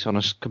space on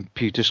a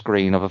computer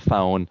screen of a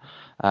phone.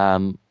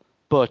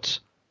 But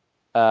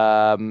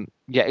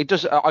it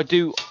does.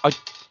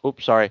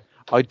 Oops, sorry.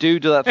 I do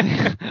that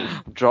thing.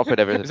 I'm dropping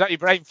everything. Is that your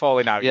brain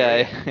falling out?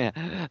 Yeah.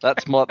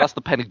 That's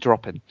the penny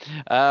dropping.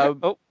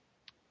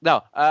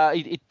 No,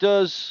 it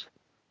does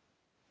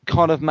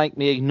kind of make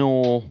me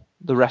ignore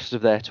the rest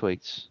of their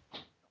tweets.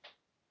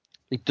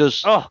 It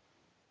does. Oh,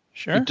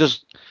 sure. It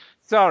does.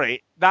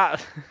 Sorry,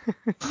 that.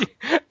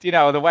 You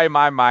know, the way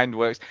my mind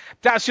works,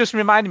 that's just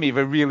reminding me of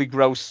a really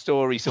gross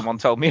story someone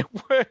told me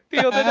at work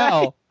the other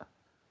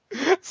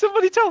day.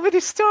 Somebody told me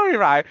this story,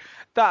 right?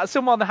 That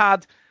someone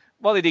had,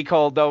 what did he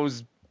call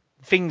those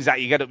things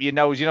that you get up your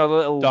nose? You know, the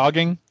little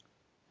dogging.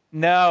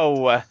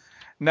 No,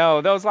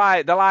 those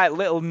they're like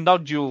little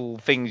nodule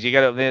things you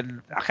get up there.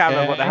 I can't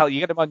remember what the hell.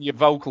 You get them on your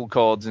vocal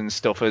cords and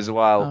stuff as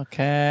well.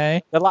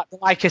 Okay. They're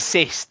like a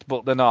cyst,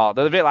 but they're not.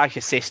 They're a bit like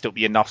a cyst up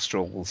your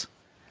nostrils.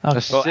 Okay.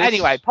 But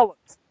anyway,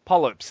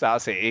 polyps.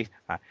 That's it.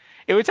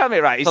 He would tell me,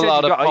 right. He said a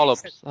lot of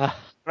polyps.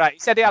 He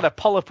said he had a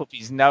polyp up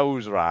his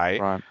nose,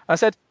 right? I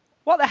said,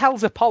 what the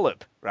hell's a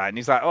polyp? Right, and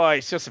he's like, oh,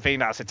 it's just a thing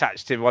that's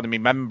attached to one of my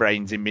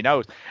membranes in my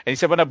nose. And he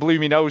said, when I blew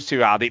my nose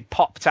too hard, it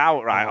popped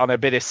out, right, on a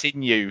bit of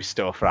sinew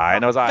stuff, right?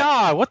 And I was like,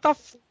 God, what the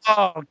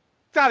oh,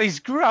 that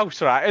is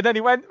gross, right? And then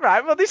he went,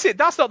 right, well,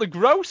 that's not the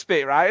gross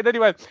bit, right? And then he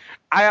went,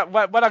 I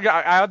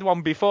had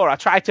one before, I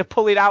tried to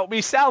pull it out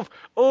myself.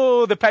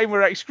 Oh, the pain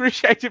were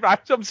excruciating,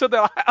 right? So I'm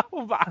suddenly like,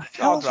 oh my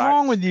God, what's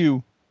wrong with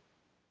you?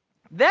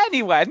 Then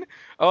he went,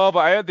 oh,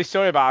 but I heard this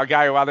story about a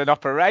guy who had an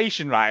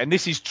operation, right? And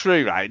this is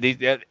true, right?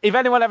 If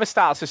anyone ever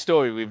starts a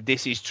story with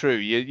this is true,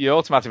 you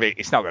automatically,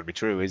 it's not going to be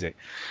true, is it?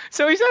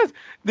 So he says,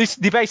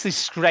 they basically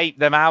scrape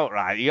them out,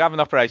 right? You have an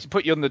operation,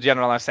 put you under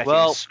general anesthetic.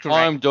 Well,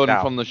 I'm done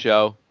from the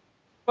show.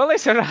 Well,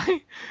 listen,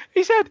 right?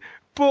 He said,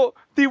 but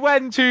they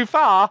went too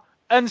far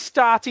and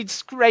started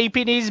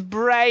scraping his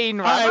brain,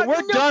 right? All right,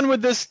 we're done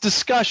with this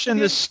discussion,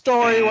 this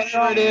story,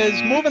 whatever it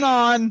is. Moving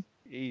on.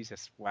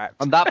 Jesus wept.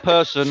 And that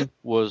person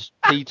was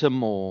Peter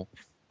Moore.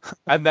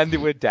 And then they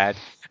were dead.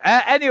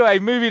 Anyway,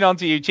 moving on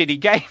to you, Chinny.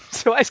 Games.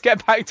 So let's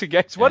get back to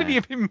games. What have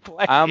you been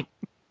playing?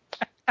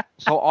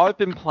 So I've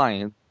been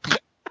playing.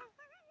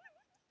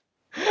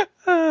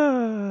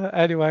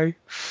 Anyway,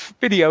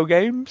 video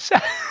games.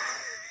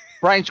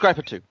 Brain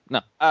Scraper 2.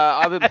 No.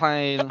 I've been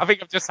playing... I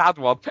think I've just had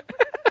one.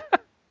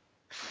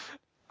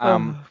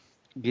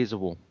 Gears of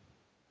War.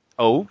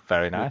 Oh,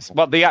 very nice.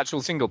 What, the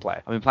actual single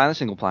player? I've been playing the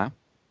single player.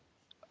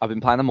 I've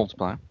been playing the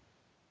multiplayer.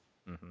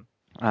 Mm-hmm.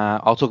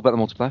 I'll talk about the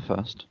multiplayer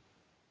first.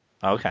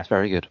 Okay. It's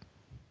very good.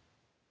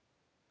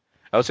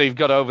 Oh, so you've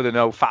got over the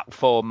no Fat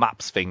 4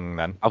 maps thing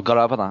then? I've got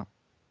over that.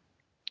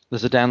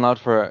 There's a download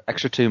for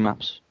extra 2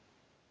 maps.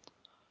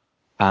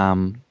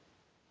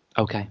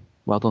 Okay.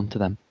 Well done to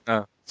them.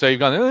 Oh. So you've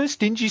gone,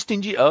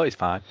 stingy. Oh, it's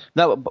fine.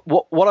 No,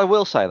 but what I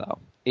will say, though,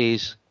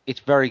 is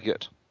it's very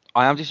good.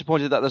 I am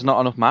disappointed that there's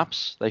not enough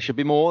maps. There should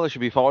be more. There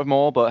should be 5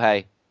 more. But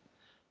hey,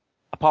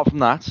 apart from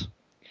that,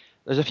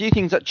 there's a few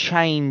things that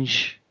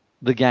change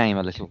the game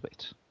a little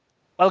bit.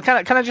 Well,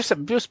 can I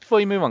just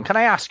before you move on, can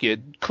I ask you,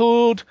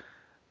 could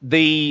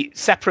the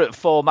separate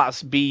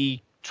formats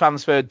be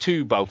transferred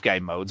to both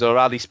game modes, or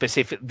are they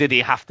specific? Did they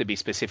have to be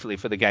specifically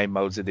for the game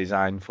modes they're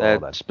designed for?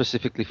 Then?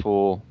 Specifically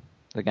for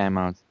the game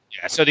modes.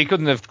 Yeah, so they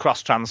couldn't have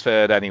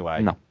cross-transferred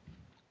anyway. No.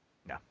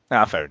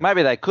 Fair enough.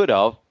 Maybe they could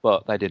have,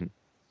 but they didn't.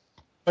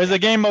 Because the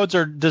game modes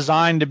are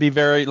designed to be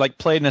very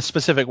played in a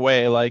specific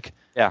way.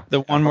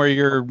 The one where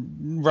you're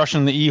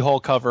rushing the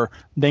E-hole cover,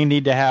 they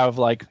need to have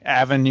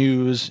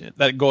avenues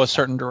that go a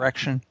certain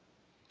direction.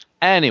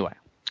 Anyway,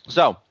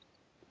 so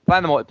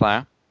playing the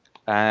multiplayer.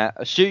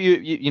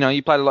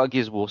 You played a lot of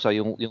Gears of War, so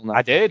you'll know.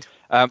 I did.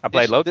 I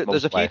played loads.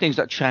 There's a few things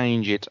that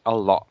change it a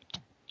lot,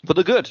 for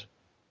the good.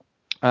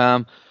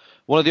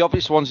 One of the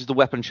obvious ones is the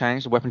weapon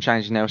change. The weapon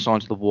change is now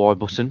assigned to the Y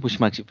button, which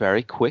makes it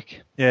very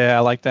quick. Yeah, I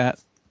like that.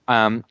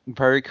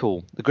 Very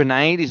cool. The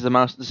grenade is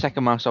the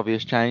second most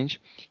obvious change.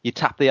 You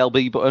tap the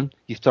LB button,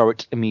 you throw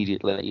it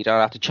immediately. You don't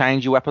have to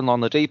change your weapon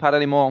on the D-pad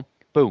anymore.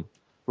 Boom.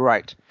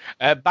 Right.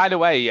 By the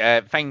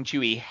way, Feng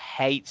Chui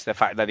hates the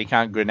fact that he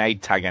can't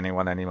grenade tag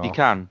anyone anymore. He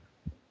can.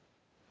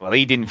 Well,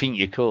 he didn't think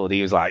you could.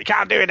 He was like, you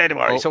can't do it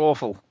anymore. It's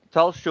awful.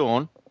 Tell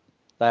Sean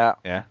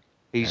that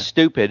he's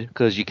stupid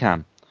because you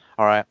can.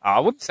 All right. I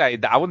wouldn't say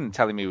that. I wouldn't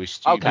tell him he was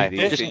stupid.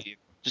 Okay.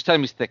 Just tell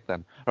him he's thick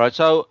then. All right.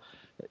 So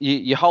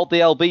you hold the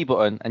LB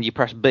button and you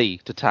press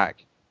B to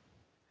tag.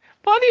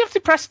 Why do you have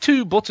to press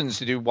 2 buttons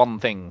to do one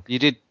thing?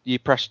 You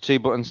pressed 2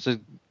 buttons to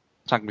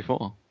tag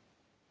before.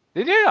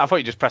 Did you? I thought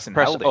you just pressed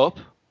up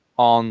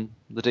on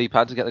the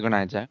D-pad to get the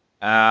grenades out.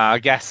 I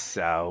guess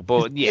so,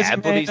 but yeah,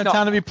 but it's not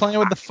time to be playing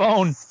with the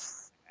phone.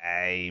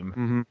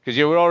 Same, because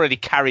you were already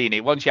carrying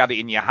it. Once you had it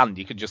in your hand,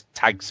 you could just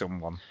tag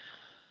someone.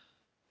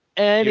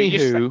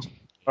 Anywho,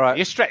 all right.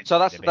 You're stretching. So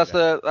that's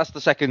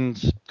the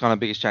second kind of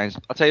biggest change.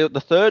 I'll tell you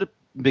the third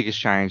biggest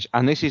change,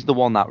 and this is the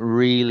one that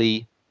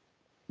really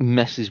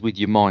messes with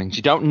your mind.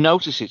 You don't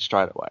notice it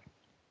straight away,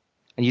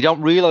 and you don't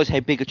realise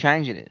how big a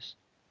change it is,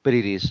 but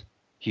it is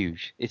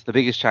huge. It's the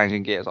biggest change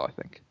in Gears, I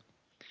think.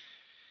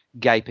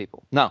 Gay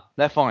people. No,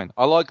 they're fine.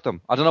 I like them.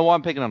 I don't know why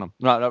I'm picking on them.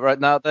 No, right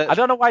now. I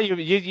don't know why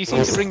you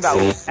seem to bring that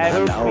up.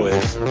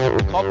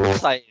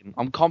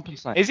 I'm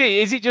compensating.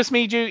 Is it just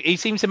me, Drew? He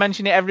seems to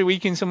mention it every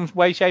week in some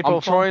way, shape,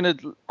 or form.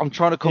 I'm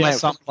trying to come out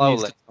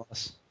slowly.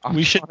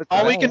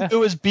 All we can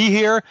do is be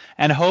here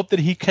and hope that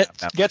he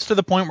gets to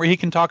the point where he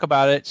can talk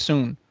about it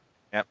soon.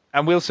 Yep.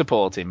 And we'll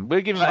support him. We'll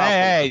give him.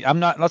 Hey,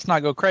 let's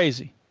not go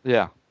crazy.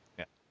 Yeah.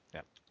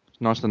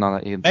 Nice to know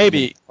that he...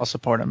 Maybe I'll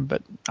support him,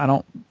 but I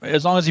don't...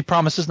 As long as he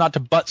promises not to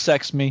butt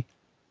sex me.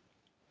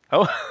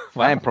 Oh,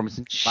 well, I am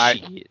promising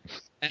shit.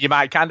 You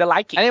might kind of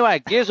like it. Anyway,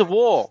 Gears of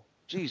War.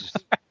 Jesus.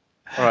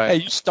 All right. Hey,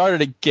 you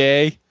started it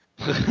gay.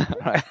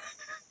 Right.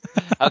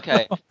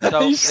 Okay. So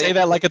you say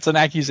that like it's an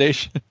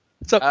accusation.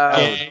 It's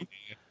okay.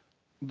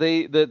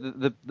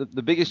 The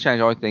biggest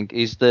change, I think,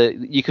 is that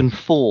you can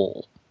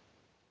fall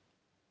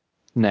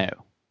now.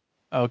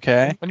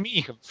 Okay. What do you mean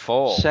you can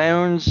fall?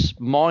 Sounds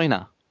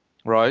minor.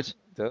 Right.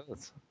 It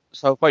does.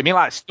 So you mean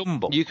like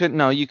stumble? You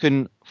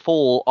can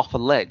fall off a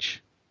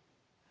ledge.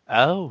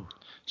 Oh.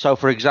 So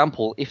for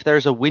example, if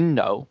there's a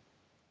window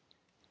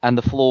and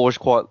the floor is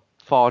quite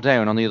far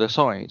down on the other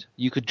side,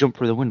 you could jump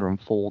through the window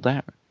and fall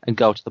down and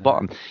go to the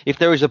bottom. If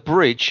there is a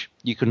bridge,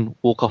 you can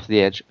walk off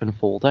the edge and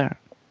fall down.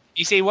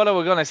 You see, what I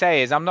was going to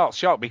say is I'm not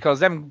shocked because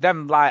them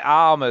like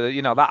armor,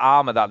 that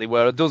armor that they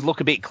wear does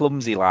look a bit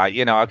clumsy.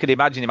 I could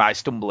imagine he might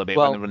stumble a bit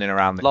when they're running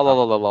around.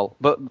 Lol.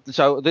 But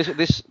so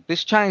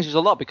this changes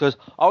a lot because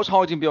I was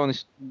hiding behind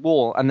this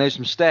wall and there's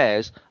some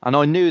stairs and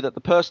I knew that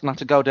the person had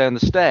to go down the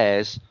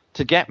stairs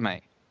to get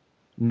me.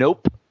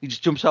 Nope, he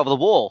just jumps over the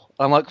wall.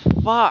 I'm like,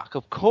 fuck,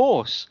 of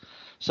course.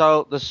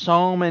 So there's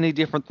so many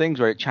different things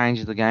where it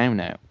changes the game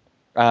now,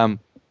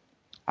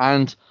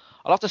 and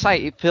I'll have to say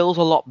it feels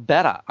a lot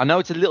better. I know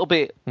it's a little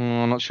bit,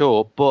 I'm not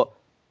sure, but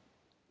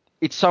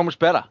it's so much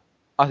better.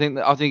 I think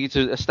it's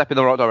a step in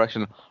the right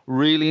direction.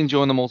 Really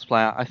enjoying the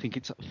multiplayer. I think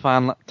it's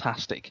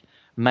fantastic.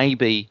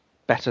 Maybe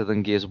better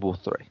than Gears of War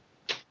 3.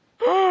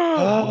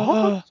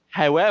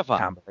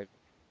 However,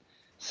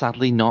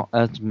 sadly not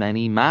as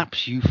many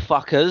maps, you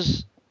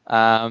fuckers.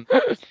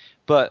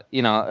 But,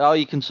 you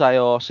can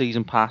say,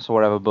 season pass or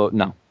whatever, but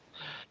no.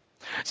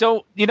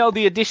 So,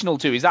 the additional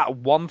 2, is that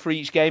one for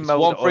each game mode?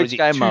 One for each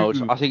game mode.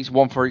 two? I think it's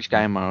one for each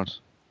game mode.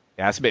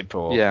 Yeah, it's a bit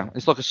poor. Yeah,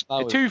 it's like a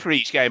slow. 2 for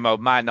each game mode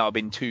might not have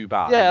been too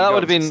bad. Yeah,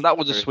 that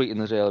would have sweetened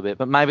the deal a bit,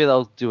 but maybe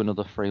they'll do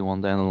another free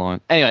one down the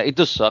line. Anyway, it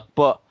does suck,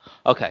 but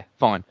okay,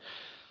 fine.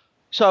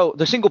 So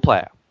the single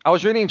player, I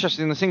was really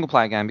interested in the single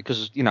player game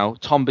because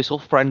Tom Bissell,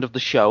 friend of the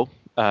show,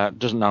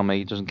 doesn't know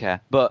me, doesn't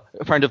care, but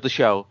a friend of the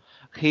show,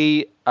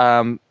 he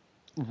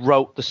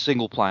wrote the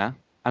single player,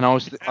 and I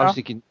was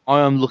thinking,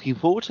 I am looking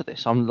forward to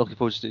this. I'm looking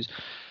forward to this.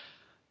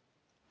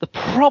 The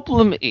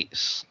problem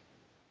is,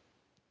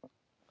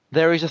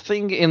 there is a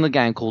thing in the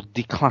game called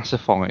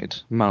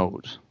declassified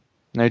mode.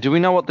 Now, do we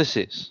know what this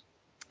is?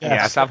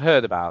 Yes, I've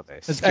heard about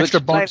this. It's extra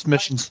bonus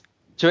missions.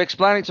 To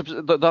explain it,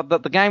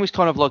 the game is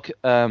kind of like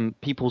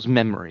people's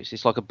memories.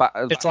 It's like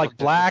it's like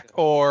Black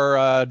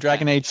or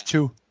Dragon Age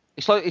 2.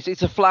 It's like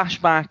it's a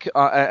flashback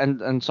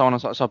and so on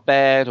and so on. So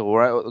Baird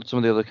or some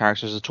of the other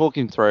characters are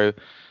talking through,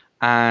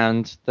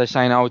 and they're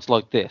saying, "Oh, it's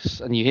like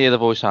this," and you hear the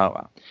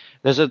voiceover.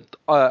 There's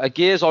a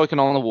Gears icon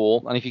on the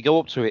wall, and if you go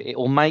up to it, it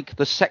will make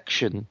the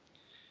section,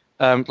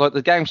 like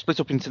the game split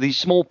up into these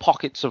small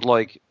pockets of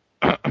like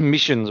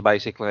missions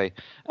basically,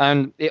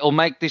 and it'll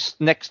make this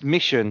next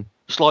mission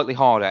slightly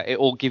harder. It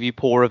will give you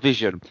poorer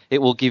vision.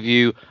 It will give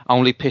you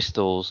only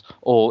pistols,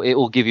 or it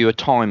will give you a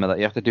timer that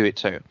you have to do it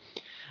to.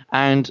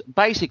 And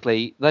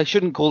basically, they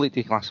shouldn't call it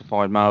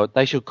declassified mode.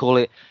 They should call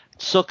it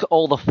suck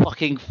all the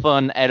fucking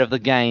fun out of the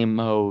game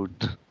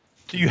mode.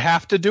 Do you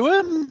have to do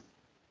it?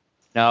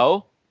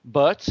 No.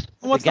 But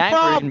what's the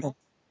problem?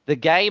 The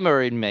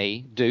gamer in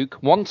me,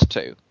 Duke, wants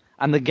to,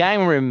 and the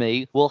gamer in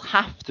me will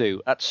have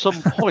to at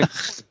some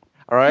point.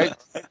 All right.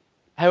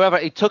 However,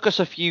 it took us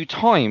a few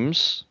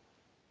times.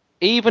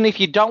 Even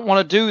if you don't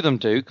want to do them,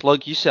 Duke,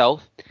 like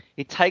yourself,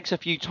 it takes a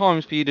few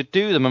times for you to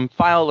do them and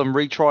fail and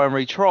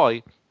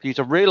retry for you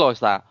to realise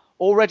that.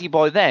 Already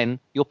by then,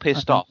 you're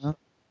pissed off.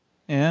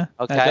 Yeah.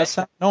 Okay. That does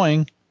sound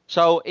annoying.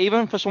 So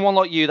even for someone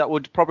like you that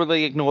would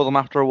probably ignore them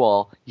after a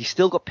while, you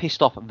still got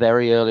pissed off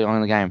very early on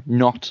in the game.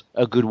 Not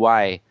a good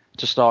way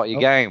to start your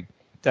game.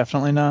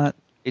 Definitely not.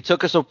 It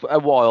took us a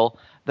while.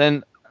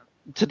 Then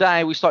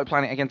today, we started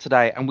playing it again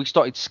today, and we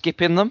started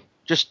skipping them.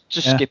 Just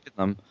skipping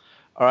them.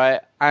 All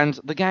right? And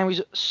the game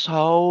is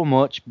so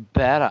much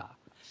better.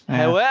 Yeah.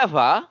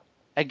 However,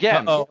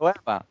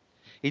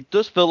 it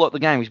does feel like the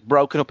game is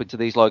broken up into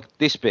these, like,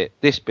 this bit.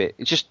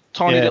 It's just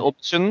tiny little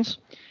options.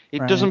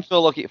 It doesn't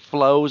feel like it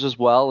flows as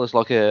well as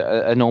like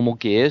a normal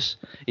Gears.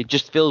 It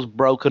just feels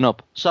broken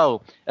up.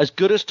 So, as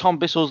good as Tom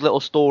Bissell's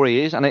little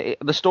story is, and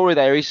the story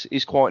there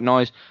is quite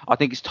nice. I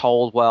think it's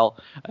told well.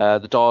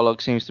 The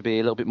dialogue seems to be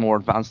a little bit more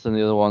advanced than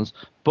the other ones.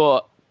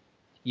 But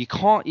you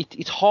can't.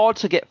 It's hard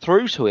to get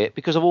through to it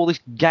because of all this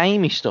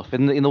gamey stuff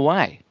in the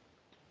way.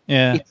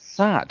 Yeah, it's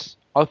sad.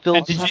 I feel.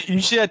 And did you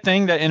see that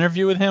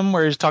interview with him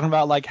where he's talking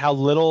about like how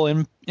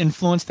little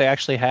influence they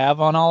actually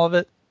have on all of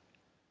it?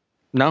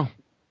 No.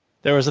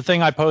 There was a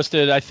thing I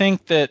posted. I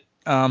think that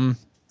I don't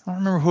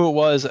remember who it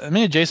was. I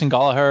mean, Jason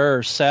Gallagher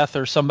or Seth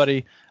or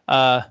somebody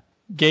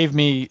sent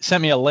me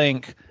a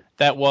link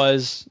that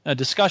was a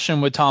discussion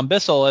with Tom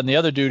Bissell and the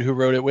other dude who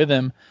wrote it with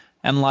him,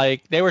 and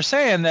like they were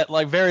saying that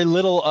like very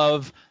little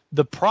of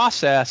the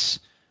process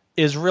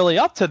is really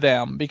up to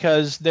them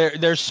because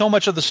there's so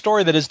much of the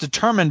story that is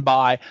determined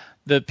by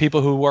the people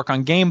who work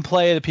on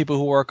gameplay, the people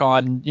who work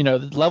on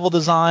level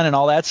design and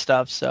all that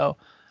stuff. So.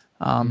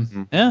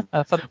 Yeah.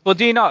 Well,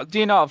 do you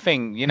not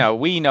think,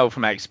 we know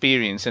from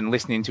experience and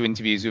listening to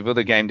interviews with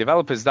other game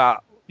developers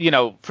that,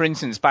 for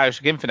instance,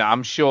 BioShock Infinite,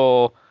 I'm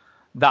sure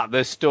that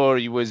the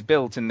story was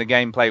built and the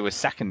gameplay was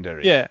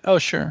secondary. Yeah. Oh,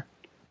 sure.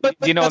 But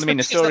do you know what I mean?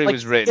 The story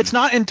was written. It's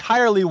not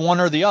entirely one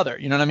or the other.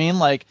 You know what I mean?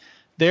 Like,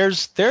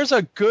 there's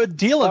a good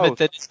deal of it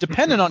that's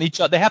dependent on each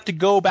other. They have to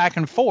go back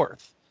and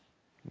forth.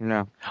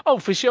 No. Oh,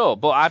 for sure.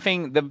 But I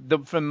think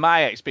from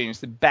my experience,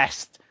 the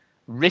best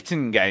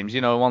written games,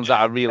 ones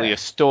that are really a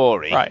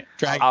story, right?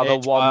 Dragon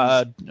Age, the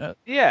ones,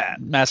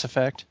 Mass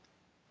Effect,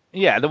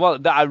 the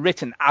ones that are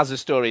written as a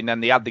story, and then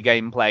they add the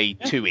gameplay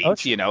to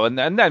it,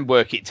 and then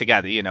work it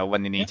together,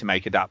 when they need to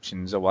make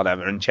adaptations or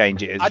whatever and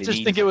change it. I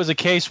just think it was a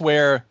case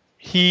where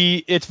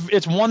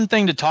it's one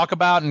thing to talk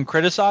about and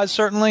criticize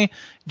certainly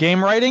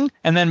game writing,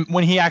 and then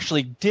when he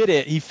actually did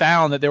it, he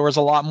found that there was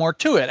a lot more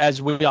to it,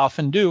 as we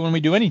often do when we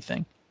do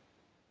anything.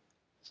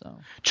 So.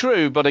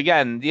 True, but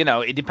again,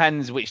 it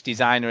depends which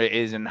designer it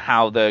is and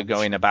how they're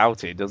going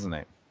about it, doesn't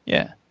it?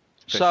 Yeah.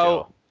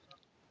 Sure.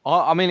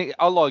 I mean,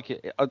 I like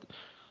it.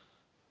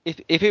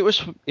 If it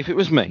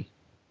was me,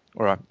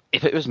 all right.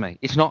 If it was me,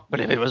 it's not. But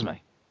if it was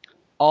me,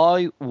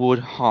 I would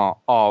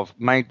have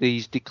made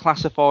these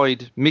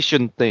declassified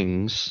mission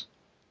things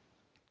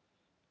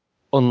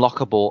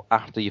unlockable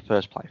after your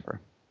first playthrough.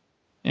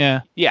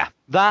 Yeah. Yeah.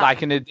 That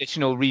like an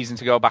additional reason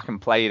to go back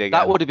and play it again.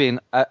 That would have been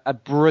a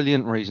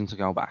brilliant reason to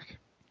go back.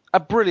 A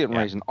brilliant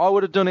reason. I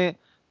would have done it,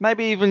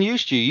 maybe even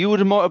used you. You would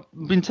have might have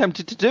been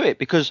tempted to do it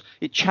because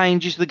it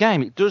changes the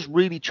game. It does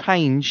really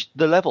change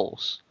the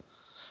levels.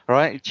 All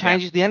right? It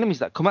changes the enemies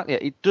that come at you.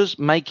 It does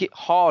make it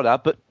harder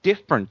but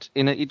different.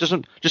 It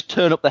doesn't just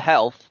turn up the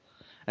health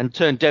and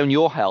turn down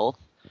your health.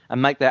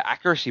 and make their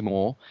accuracy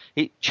more,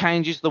 it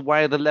changes the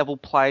way the level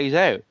plays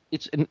out.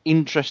 It's an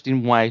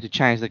interesting way to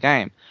change the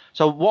game.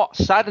 So what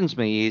saddens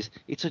me is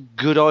it's a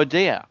good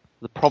idea.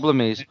 The problem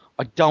is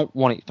I don't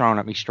want it thrown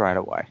at me straight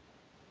away.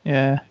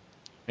 Yeah.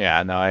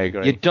 Yeah, no, I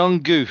agree. You done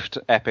goofed,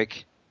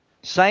 Epic.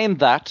 Saying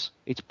that,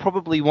 it's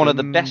probably one of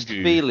the best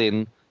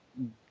feeling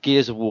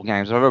Gears of War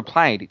games I've ever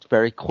played. It's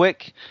very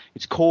quick.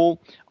 It's cool.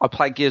 I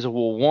played Gears of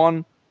War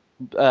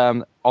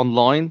 1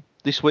 online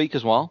this week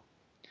as well.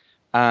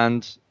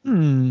 And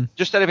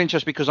just out of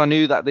interest, because I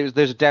knew that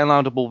there's a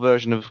downloadable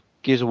version of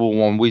Gears of War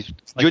 1 with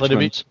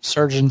Judgment.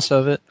 Surgeons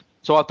of it.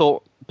 So I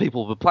thought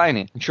people were playing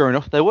it. And sure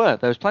enough, there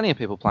was plenty of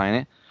people playing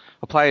it.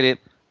 I played it,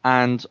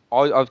 and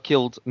I've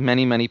killed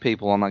many, many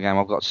people on that game.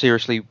 I've got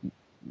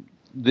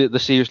the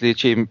seriously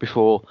achievement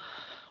before.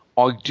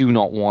 I do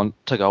not want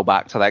to go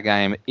back to that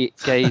game. It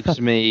gives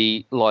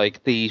me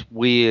like these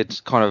weird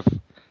kind of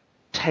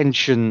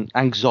tension,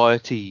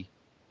 anxiety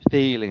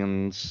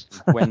feelings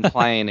when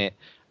playing it,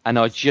 and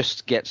I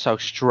just get so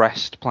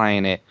stressed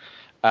playing it.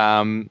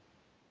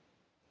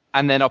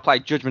 And then I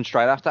played Judgment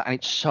straight after, and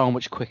it's so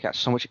much quicker,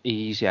 so much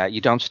easier.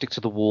 You don't stick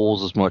to the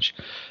walls as much.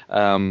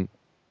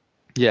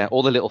 Yeah,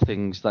 all the little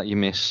things that you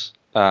miss.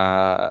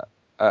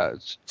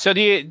 So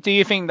do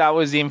you think that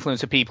was the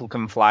influence of People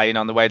Can Fly and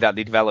on the way that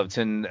they developed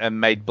and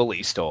made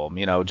Bulletstorm?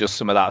 You know, just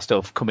some of that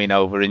stuff coming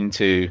over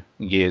into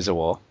Gears of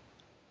War.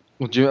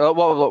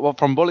 What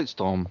from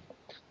Bulletstorm?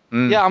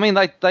 Yeah, I mean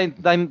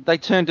they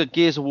turned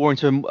Gears of War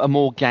into a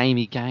more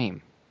gamey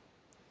game.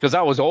 Because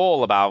that was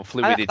all about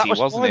fluidity,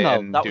 wasn't fine, it? Though.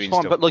 And that was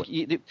fine, but look,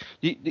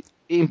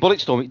 in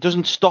Bulletstorm, it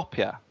doesn't stop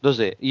you, does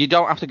it? You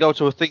don't have to go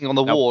to a thing on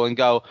the wall and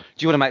go,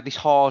 do you want to make this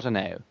harder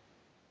now?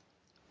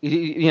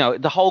 You know,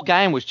 the whole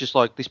game was just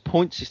like this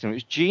point system. It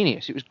was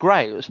genius. It was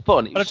great. It was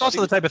fun. But it's also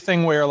the type of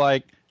thing where,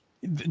 like,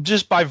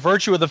 just by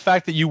virtue of the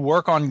fact that you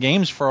work on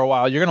games for a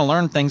while, you're going to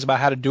learn things about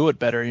how to do it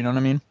better. You know what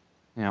I mean?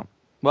 Yeah.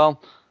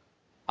 Well,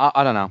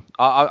 I don't know.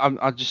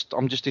 I'm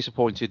just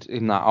disappointed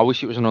in that. I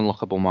wish it was an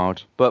unlockable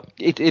mode, but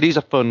it is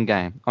a fun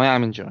game. I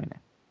am enjoying it.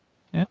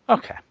 Yeah.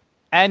 Okay.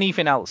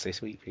 Anything else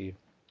this week for you?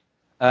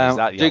 As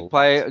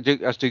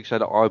Duke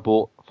said, I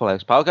bought Full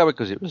House Poker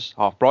because it was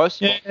half price.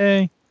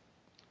 Yay.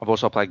 I've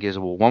also played Gears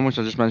of War 1, which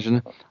I just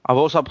mentioned. I've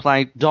also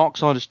played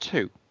Darksiders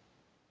 2.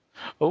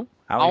 Oh,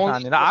 how are you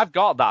finding that? I've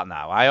got that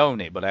now. I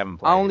own it, but I haven't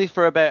played Only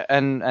for about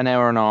an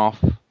hour and a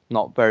half,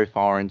 not very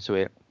far into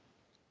it.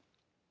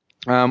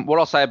 What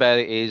I'll say about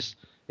it is,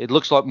 it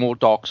looks like more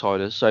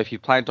Darksiders. So if you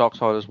played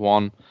Darksiders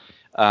 1,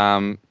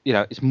 you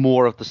know, it's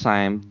more of the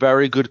same.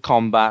 Very good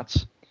combat,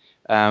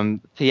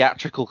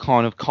 theatrical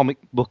kind of comic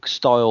book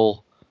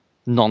style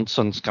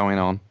nonsense going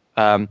on.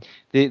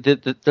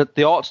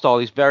 The art style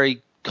is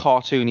very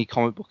cartoony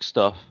comic book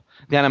stuff.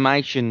 The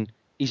animation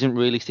isn't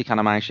realistic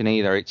animation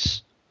either.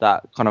 It's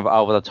that kind of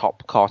over the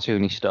top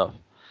cartoony stuff.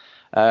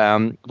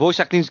 Voice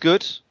acting's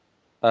good.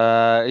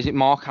 Is it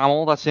Mark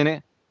Hamill that's in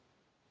it?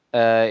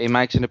 He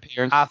makes an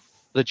appearance.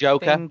 The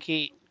Joker. I think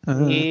he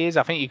is.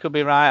 I think you could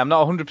be right. I'm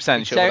not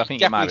 100% sure, but I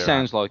think you might be right. It definitely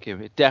sounds like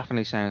him. It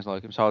definitely sounds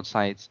like him. So I'd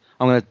say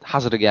I'm going to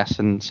hazard a guess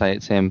and say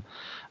it's him.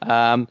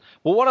 Well,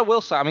 what I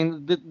will say, I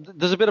mean,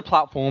 there's a bit of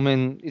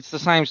platforming. It's the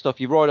same stuff.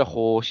 You ride a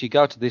horse, you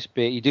go to this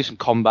bit, you do some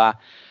combat.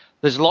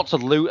 There's lots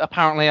of loot.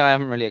 Apparently, I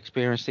haven't really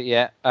experienced it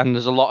yet. And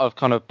there's a lot of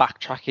kind of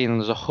backtracking, and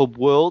there's a hub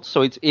world.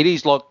 So it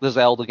is like the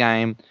Zelda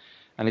game,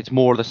 and it's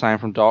more of the same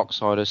from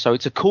Darksiders. So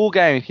it's a cool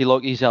game if you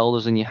like your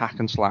Zeldas and your hack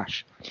and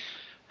slash.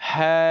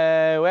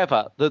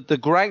 However, the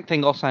great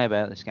thing I'll say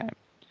about this game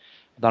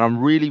that I'm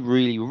really,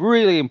 really,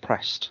 really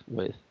impressed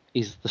with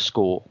is the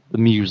score, the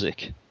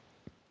music.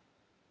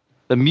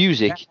 The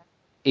music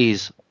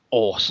is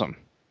awesome.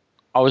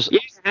 I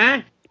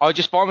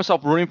just find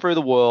myself running through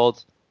the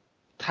world,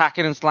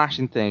 hacking and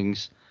slashing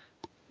things,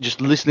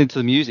 just listening to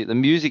the music. The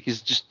music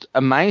is just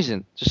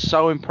amazing, just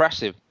so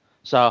impressive.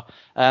 So,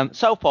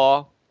 so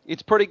far,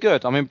 it's pretty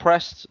good. I'm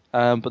impressed,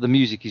 but the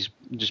music is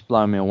just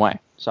blowing me away.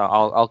 So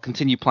I'll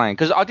continue playing,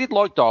 because I did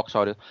like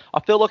Darksiders. I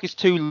feel like it's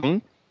too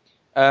long.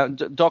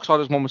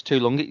 Darksiders 1 was too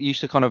long. It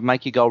used to kind of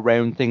make you go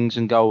around things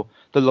and go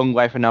the long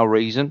way for no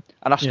reason.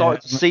 And I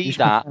started to see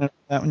that.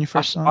 When you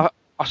first saw it.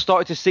 I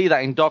started to see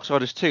that in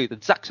Darksiders 2. The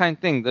exact same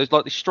thing. There's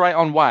like this straight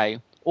on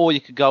way, or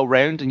you could go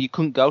round, and you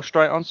couldn't go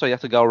straight on, so you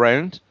have to go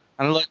round.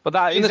 And like, but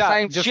that is the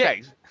same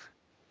shit.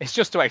 It's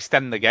just to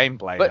extend the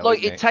gameplay. But though,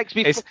 like, it takes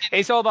me.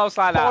 It's almost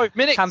like 5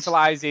 minutes.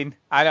 Tantalizing.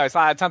 I know, it's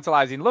like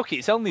tantalizing. Look,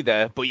 it's only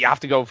there, but you have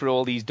to go through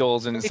all these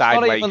doors and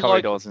sideway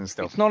corridors and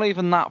stuff. It's not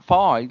even that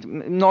far.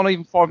 Not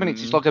even 5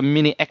 minutes. It's like a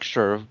minute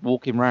extra of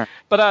walking around.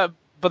 But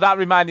that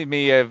reminded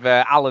me of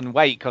Alan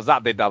Wake, because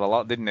that did that a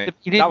lot, didn't it?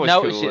 You didn't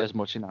notice cool. it as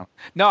much, you know.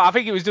 No, I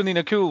think it was done in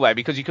a cool way,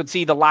 because you could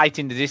see the light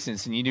in the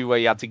distance and you knew where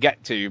you had to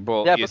get to.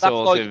 But yeah,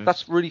 but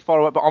that's really far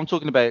away. But I'm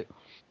talking about.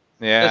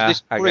 Yeah, there's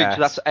this bridge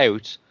that's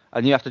out,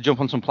 and you have to jump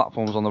on some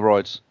platforms on the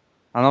roads.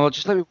 And I'm like,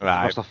 just let me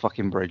cross the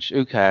fucking bridge.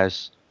 Who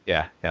cares?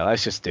 Yeah,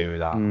 let's just do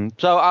that.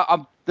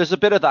 So there's a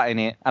bit of that in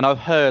it, and I've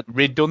heard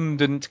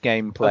redundant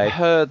gameplay. I've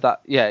heard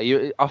that.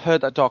 Yeah, I've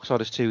heard that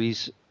Darksiders 2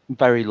 is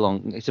very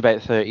long. It's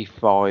about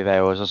 35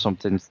 hours or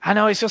something. I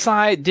know, it's just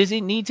like, does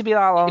it need to be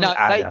that long?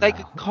 They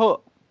could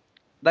cut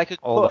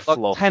all the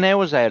like 10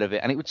 hours out of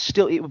it, and it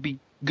would be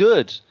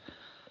good.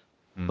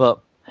 But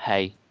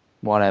hey,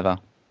 whatever.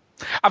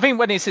 I think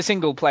when it's a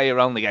single player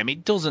only game,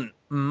 it doesn't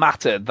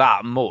matter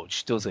that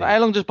much, does it? How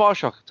long does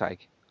Bioshock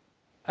take?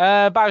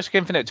 Bioshock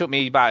Infinite took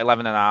me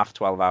about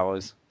 12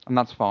 hours. And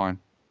that's fine.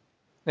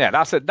 Yeah,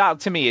 that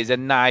to me is a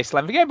nice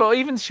length of game, but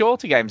even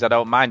shorter games I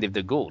don't mind if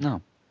they're good.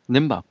 No.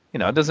 Limbo.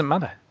 It doesn't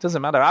matter.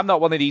 I'm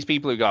not one of these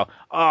people who go,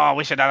 oh, I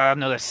wish I'd had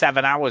another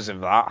 7 hours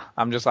of that.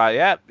 I'm just like,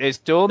 yeah, it's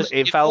done.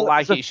 It felt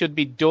like it should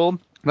be done.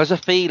 There's a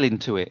feeling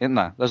to it, isn't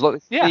there? There's like a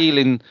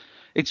feeling.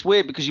 It's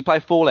weird because you play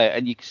Fallout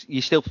and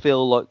you still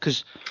feel like,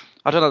 because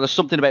I don't know, there's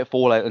something about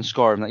Fallout and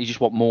Skyrim that you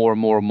just want more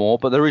and more and more.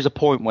 But there is a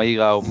point where you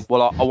go,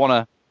 well, I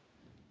want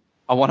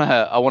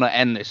to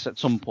end this at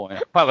some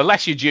point. Well,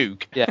 unless you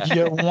Duke. Yeah.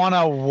 You want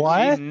to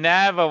what? He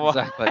never want.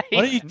 Exactly.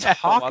 What are you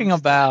talking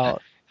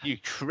about? You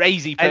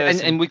crazy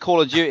person. And with Call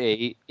of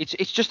Duty,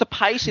 it's just a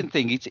pacing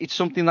thing. It's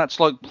something that's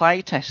like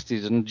play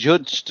tested and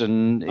judged,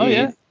 and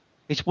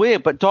it's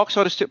weird. But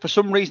Darksiders, for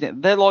some reason,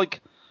 they're like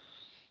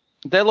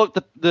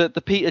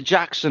the Peter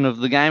Jackson of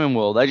the gaming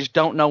world. They just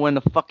don't know when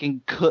to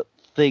fucking cut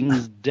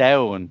things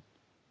down.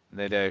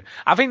 They do.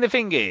 I think the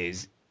thing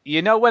is,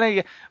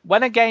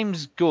 when a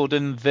game's good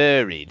and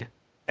varied,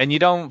 and you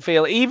don't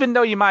feel, even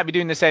though you might be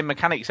doing the same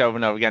mechanics over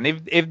and over again,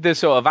 if the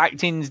sort of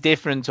acting's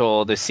different,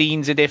 or the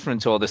scenes are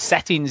different, or the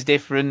setting's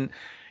different,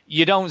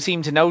 you don't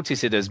seem to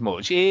notice it as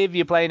much. If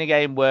you're playing a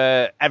game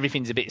where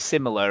everything's a bit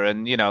similar,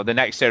 and the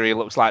next area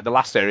looks like the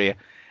last area,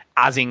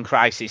 as in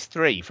Crysis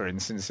 3, for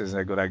instance, is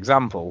a good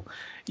example,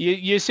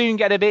 you soon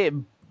get a bit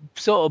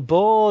sort of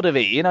bored of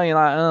it. You're like, oh,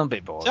 I'm a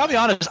bit bored. So I'll be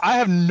honest, I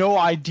have no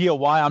idea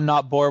why I'm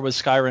not bored with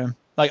Skyrim.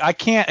 Like, I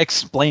can't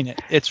explain it.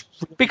 It's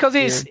really because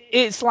weird.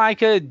 it's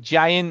like a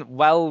giant,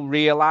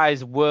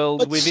 well-realized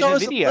world within a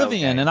video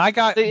Oblivion, game. and I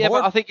got bored.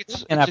 But I think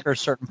it's after a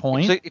certain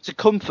point. It's a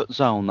comfort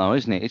zone, though,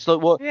 isn't it? It's like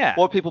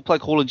why people play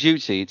Call of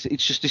Duty.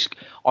 It's just this.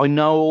 I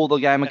know all the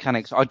game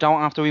mechanics. I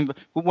don't have to.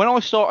 But when I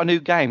start a new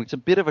game, it's a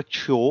bit of a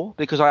chore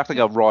because I have to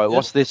go right.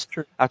 What's this?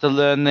 I have to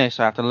learn this.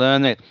 I have to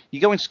learn it.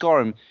 You go in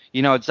Skyrim,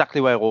 you know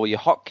exactly where all your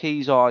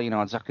hotkeys are. You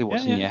know exactly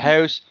what's in your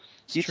house.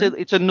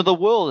 It's another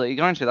world that you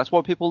go into. That's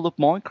why people love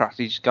Minecraft.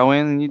 You just go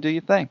in and you do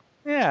your thing.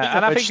 Yeah,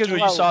 and I think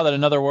you saw that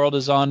Another World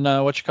is on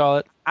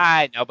it?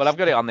 I know, but I've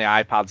got it on the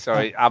iPad, so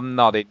I'm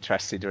not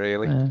interested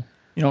really. You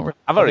don't.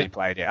 I've already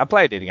played it. I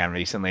played it again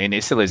recently, and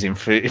it still is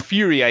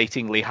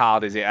infuriatingly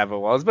hard as it ever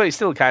was, but it's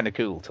still kind of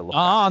cool to look at.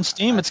 On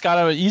Steam, it's got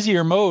an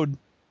easier mode.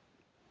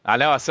 I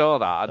know, I saw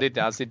that. I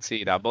did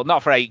see that, but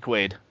not for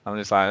 £8. I'm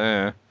just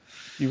like,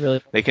 You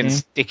really? They can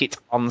stick it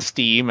on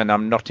Steam, and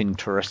I'm not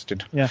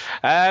interested. Yeah.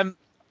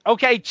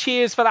 Okay,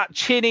 cheers for that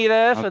chinny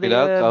there for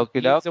the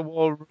Gears of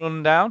War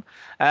rundown.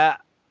 And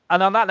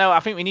on that note, I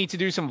think we need to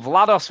do some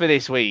Vlados for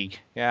this week.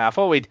 Yeah, I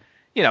thought we'd,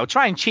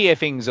 try and cheer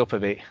things up a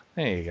bit.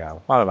 There you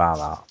go. What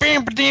about that?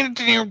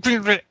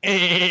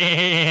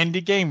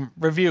 Indie game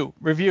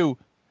review.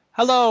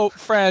 Hello,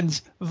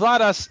 friends.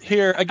 Vlados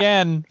here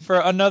again for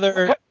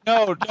another.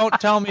 No, don't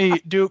tell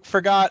me Duke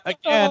forgot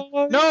again.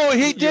 No,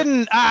 he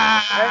didn't.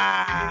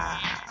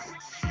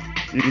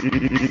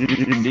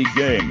 Indie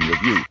game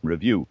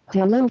review.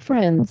 Hello,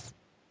 friends.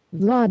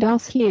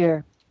 Vlados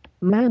here.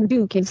 Man,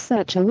 Duke is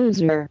such a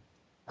loser.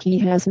 He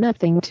has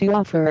nothing to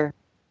offer.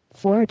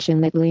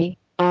 Fortunately,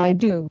 I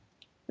do.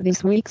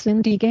 This week's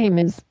indie game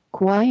is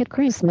Quiet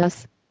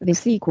Christmas, the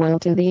sequel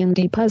to the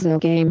indie puzzle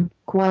game,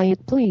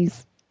 Quiet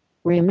Please.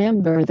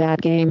 Remember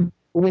that game,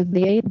 with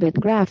the 8-bit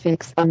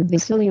graphics and the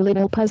silly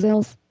little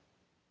puzzles?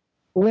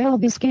 Well,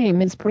 this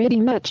game is pretty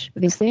much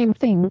the same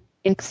thing,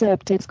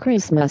 except it's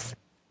Christmas.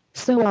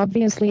 So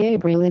obviously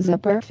April is a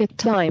perfect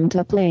time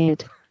to play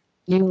it.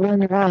 You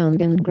run around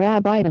and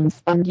grab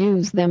items and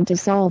use them to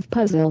solve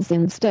puzzles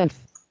and stuff.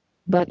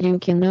 But you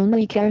can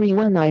only carry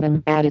one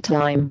item at a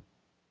time.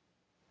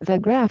 The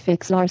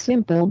graphics are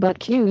simple but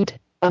cute,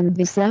 and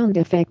the sound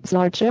effects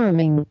are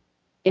charming.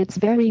 It's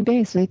very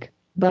basic,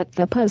 but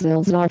the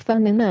puzzles are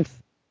fun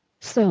enough.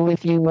 So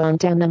if you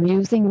want an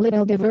amusing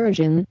little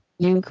diversion,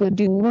 you could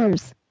do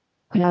worse.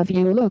 Have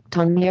you looked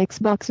on the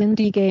Xbox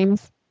indie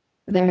games?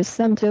 There's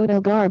some total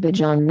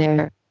garbage on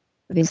there.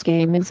 This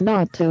game is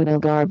not total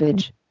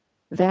garbage.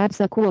 That's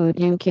a quote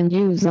you can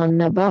use on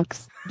the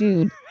box,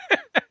 dude.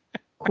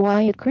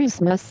 Quiet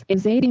Christmas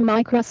is 80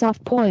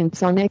 Microsoft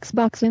points on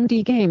Xbox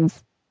indie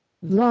games.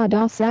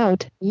 Vlados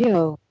out,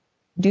 yo.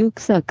 Duke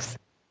sucks.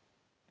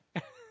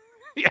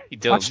 Yeah, he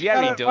does. He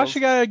does. Why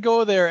you gotta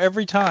go there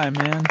every time,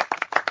 man?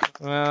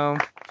 Well,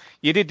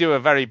 you did do a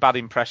very bad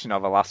impression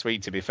of her last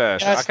week, to be fair.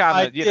 Yes, So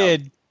I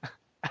did.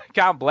 I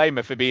can't blame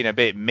her for being a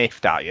bit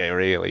miffed at you,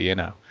 really,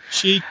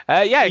 She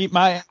beat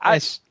my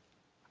ass.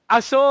 I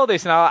saw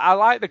this, and I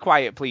like the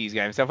Quiet Please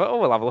game, so I thought,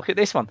 we'll have a look at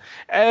this one.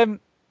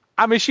 I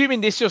I'm assuming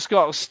this just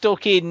got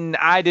stuck in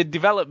either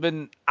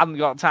development, hadn't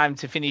got time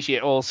to finish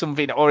it or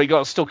something, or it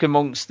got stuck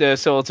amongst the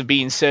sort of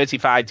being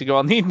certified to go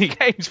on the indie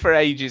games for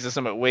ages or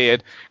something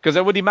weird. Because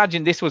I would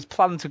imagine this was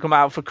planned to come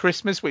out for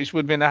Christmas, which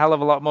would have been a hell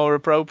of a lot more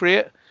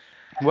appropriate.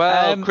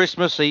 Well,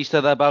 Christmas, Easter,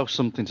 they're both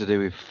something to do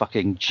with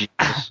fucking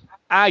Jesus.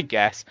 I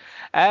guess.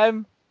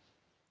 But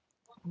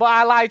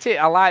I liked it.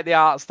 I like the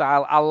art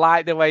style. I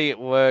like the way it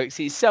works.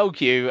 It's so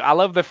cute. I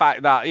love the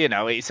fact that,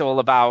 it's all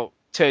about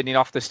turning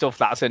off the stuff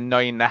that's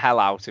annoying the hell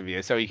out of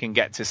you so you can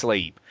get to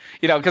sleep.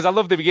 Because I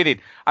love the beginning.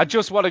 I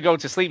just want to go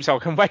to sleep so I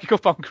can wake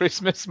up on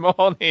Christmas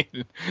morning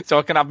so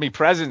I can have my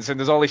presents and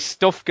there's all this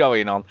stuff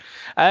going on.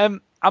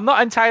 I'm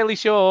not entirely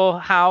sure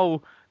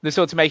how they're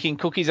sort of making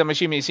cookies. I'm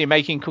assuming you're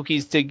making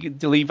cookies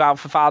to leave out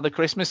for Father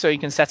Christmas so you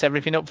can set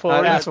everything up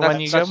for him for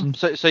when you come.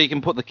 So you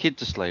can put the kid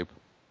to sleep.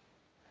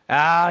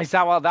 Is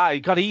that what that?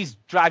 God, he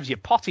drives you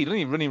potty, doesn't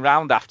he? Running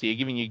around after you,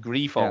 giving you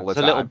grief all the time. It's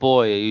a little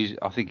boy.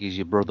 I think he's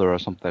your brother or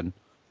something.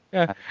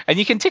 Yeah, and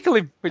you can tickle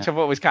him, which I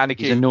thought was kind of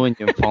cute. He's annoying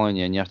you and following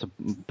you, and you have to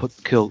put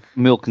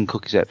milk and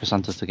cookies out for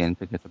Santa to get him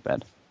to go to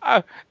bed.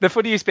 The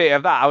funniest bit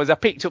of that I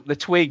picked up the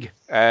twig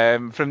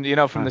from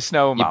the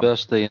snowman. You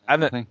burst the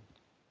thing.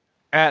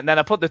 And then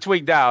I put the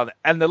twig down,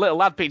 and the little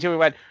lad picked it up and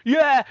went,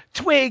 "Yeah,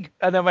 twig!"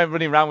 And then went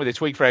running around with the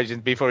twig for ages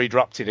before he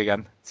dropped it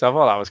again. So I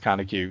thought that was kind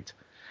of cute.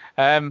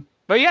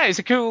 But yeah, it's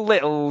a cool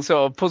little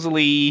sort of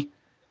puzzly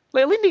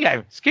little indie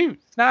game. It's cute.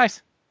 It's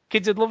nice.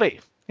 Kids would love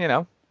it,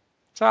 So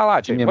I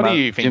like it. What do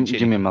you think,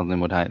 Jimmy and Madeline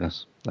would hate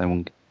this. They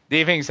won't. Do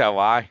you think so?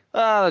 Why?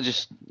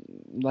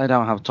 They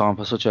don't have time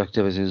for such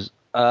activities.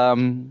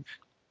 So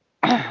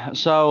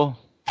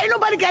Ain't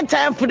nobody got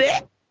time for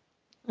that.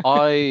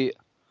 I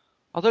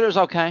thought it was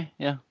okay.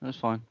 Yeah, it was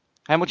fine.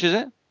 How much is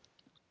it?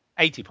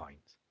 80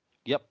 points.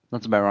 Yep,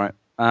 that's about right.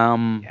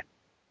 Yeah.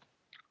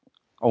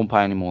 I won't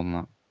pay any more than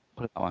that.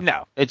 Put it that way.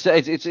 No. It's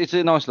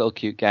a nice little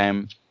cute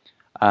game.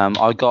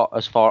 I got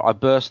as far. I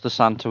burst the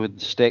Santa with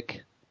the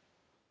stick.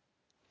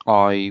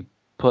 I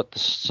put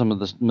some of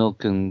the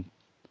milk and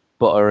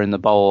butter in the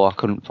bowl. I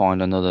couldn't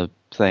find another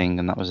thing,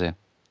 and that was it.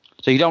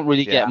 So you don't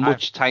really get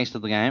much taste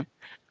of the game.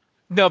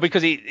 No,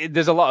 because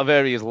there's a lot of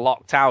areas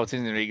locked out,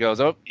 isn't there? He goes,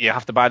 you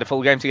have to buy the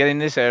full game to get in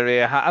this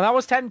area. And I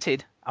was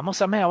tempted. I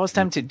must admit, I was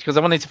tempted because I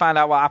wanted to find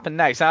out what happened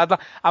next.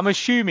 I'm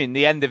assuming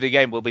the end of the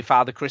game will be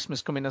Father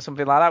Christmas coming or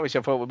something like that, which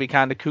I thought would be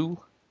kind of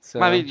cool.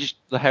 So, maybe just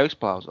the house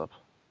blows up.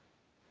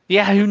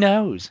 Yeah, who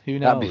knows?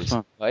 That'd be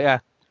fun. But yeah.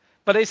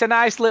 But it's a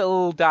nice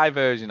little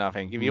diversion, I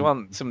think. If you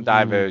want some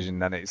diversion,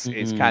 then it's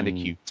kind of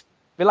cute.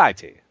 We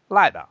liked it. I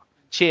like that.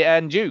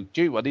 And Jew,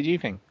 what did you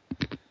think?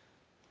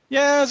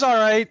 Yeah, it was all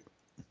right.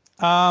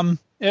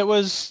 It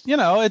was,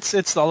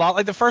 it's a lot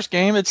like the first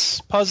game. It's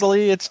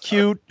puzzly, it's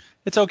cute,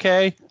 it's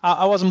okay.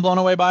 I wasn't blown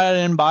away by it. I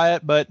didn't buy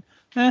it, but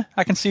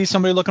I can see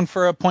somebody looking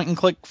for a point and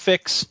click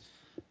fix.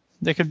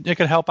 It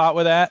could help out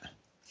with that.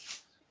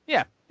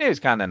 Yeah, it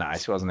was kind of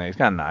nice, wasn't it? It was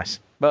kind of nice.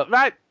 But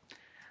right,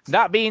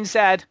 that being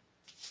said,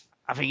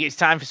 I think it's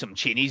time for some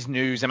Chinese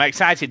news. I'm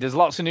excited. There's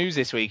lots of news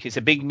this week. It's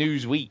a big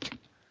news week.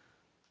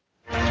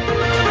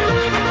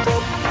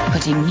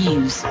 Putting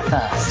news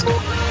first.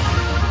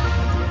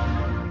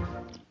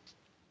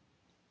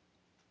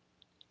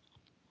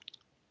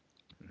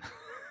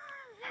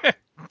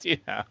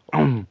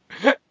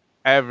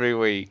 Every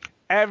week.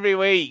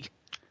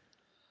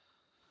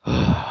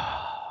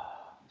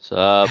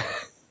 Sup?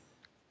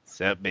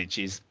 Sup,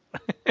 bitches.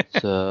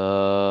 Sup?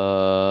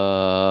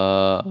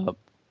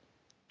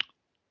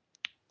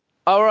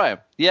 All right.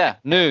 Yeah,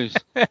 news.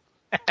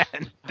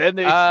 The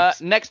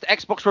news. Next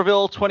Xbox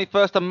reveal,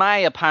 21st of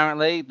May,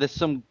 apparently. There's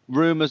some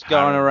rumors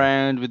going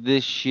around with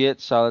this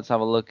shit, so let's have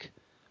a look.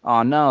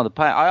 Oh, no,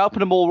 I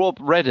opened them all up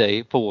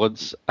ready for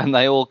once, and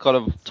they all kind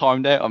of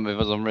timed out on me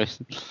for some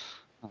reason.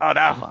 Oh,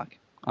 no. Fuck.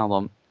 Hold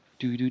on.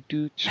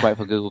 Just wait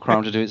for Google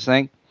Chrome to do its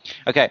thing.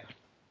 Okay.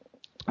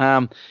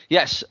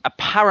 Yes,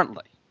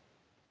 apparently,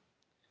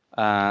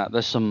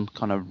 there's some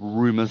kind of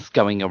rumors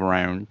going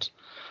around.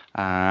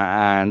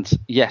 And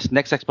yes,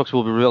 next Xbox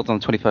will be revealed on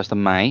the 21st of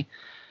May.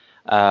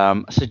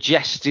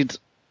 Suggested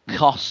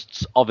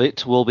costs of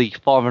it will be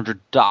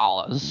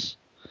 $500.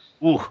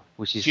 Ooh,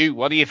 which is... Stu,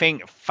 what do you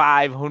think?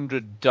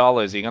 $500.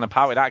 Are you going to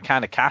part with that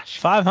kind of cash?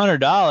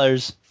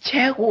 $500?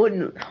 Chad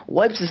Wooden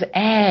wipes his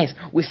ass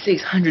with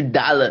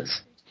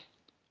 $600.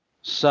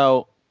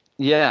 So,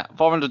 yeah,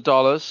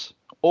 $500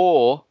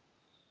 or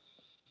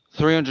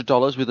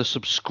 $300 with a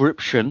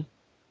subscription.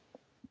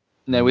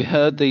 Now, we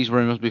heard these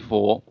rumors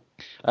before.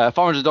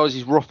 $500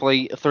 is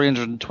roughly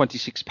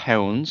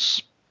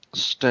 £326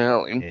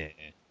 sterling. Yeah.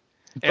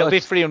 It'll be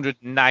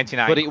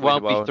 $399. But it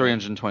won't be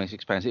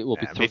 £326. It will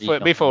be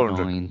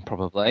 $399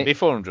 probably. It'll be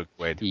 400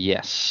 quid.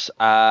 Yes.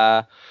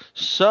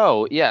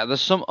 So yeah, there's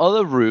some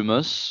other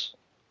rumours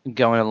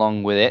going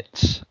along with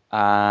it.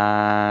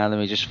 Let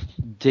me just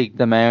dig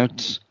them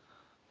out.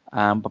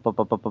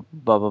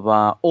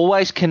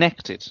 Always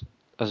Connected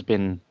has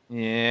been.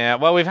 Yeah,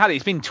 well,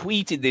 it's been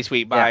tweeted this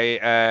week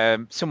by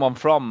someone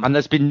from... And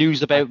there's been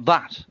news about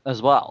that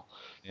as well.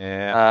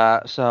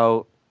 Yeah.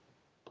 So,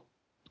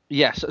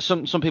 Yes,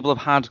 some people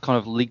have had kind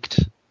of leaked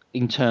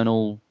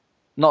internal,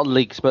 not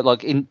leaks, but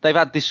like they've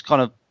had this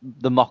kind of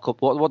the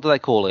mock-up. What do they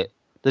call it?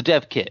 The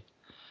dev kit.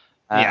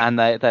 And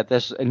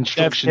there's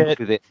instructions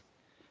with it.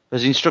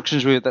 There's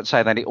instructions with it that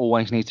say that it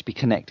always needs to be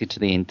connected to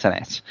the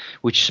internet,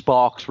 which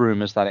sparks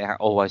rumours that it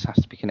always has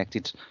to be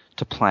connected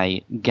to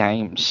play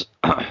games.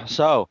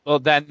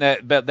 But then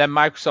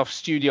Microsoft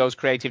Studios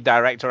creative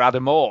director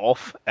Adam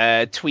Orff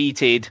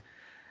tweeted,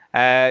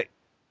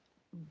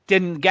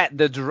 didn't get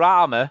the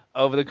drama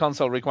over the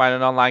console requiring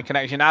an online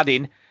connection,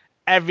 adding,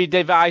 "Every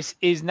device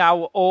is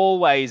now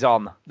always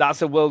on. That's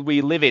the world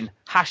we live in.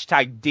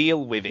 #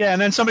 deal with it." Yeah,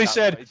 and then somebody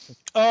said,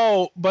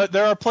 "Oh, but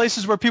there are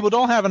places where people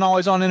don't have an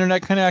always-on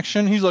internet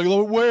connection." He's like,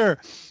 "Oh, where?"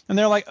 And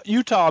they're like,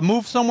 "Utah,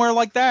 move somewhere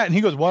like that." And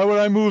he goes, "Why would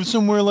I move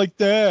somewhere like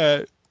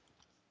that?"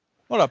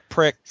 What a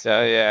prick.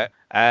 So, yeah.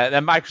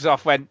 Then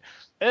Microsoft went,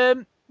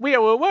 "We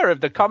are aware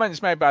of the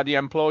comments made by the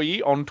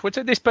employee on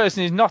Twitter. This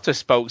person is not a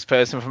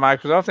spokesperson for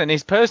Microsoft, and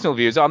his personal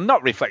views are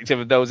not reflective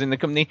of those in the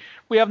company.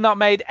 We have not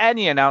made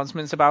any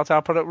announcements about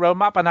our product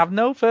roadmap and have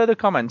no further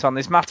comment on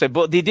this matter."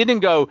 But they didn't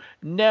go,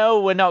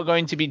 "No, we're not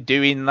going to be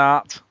doing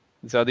that."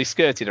 So they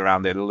skirted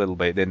around it a little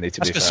bit, didn't they?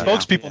 That's because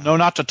spokespeople know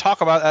not to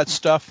talk about that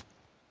stuff.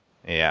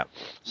 Yeah.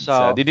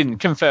 So they didn't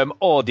confirm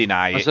or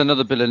deny it. There's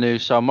another bit of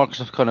news. So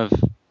Microsoft kind of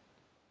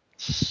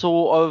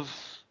sort of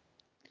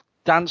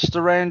danced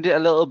around it a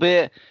little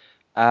bit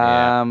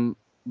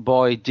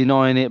by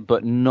denying it,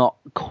 but not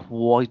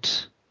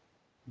quite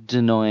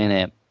denying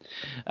it.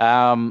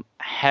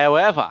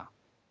 However,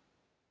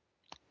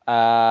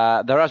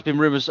 there has been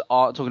rumours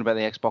talking about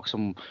the Xbox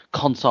and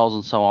consoles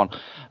and so on.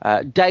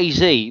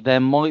 DayZ, there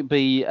might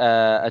be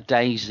a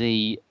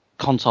DayZ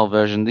console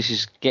version. This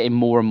is getting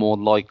more and more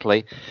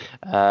likely.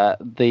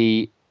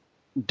 The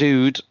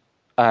dude,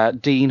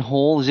 Dean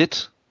Hall, is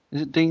it?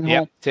 Is it Dean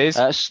Hall? It is.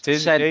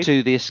 Said indeed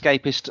to The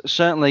Escapist,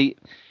 certainly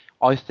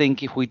I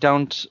think if we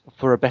don't,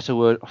 for a better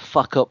word,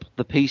 fuck up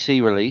the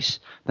PC release,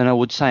 then I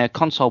would say a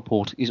console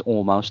port is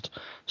almost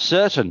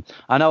certain.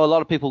 I know a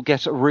lot of people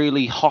get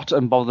really hot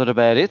and bothered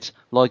about it.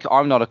 Like,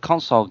 I'm not a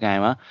console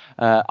gamer,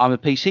 I'm a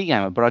PC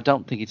gamer, but I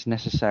don't think it's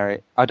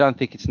necessary.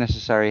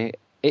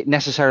 It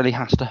necessarily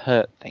has to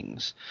hurt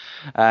things.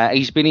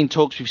 He's been in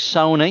talks with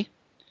Sony,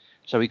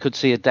 so we could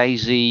see a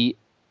DayZ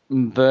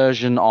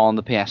version on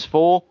the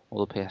PS4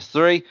 or the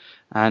PS3,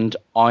 and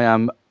I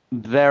am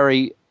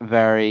very,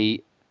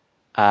 very...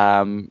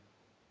 I'd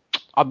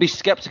be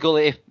skeptical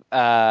if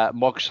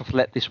Microsoft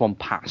let this one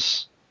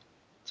pass.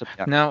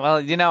 No,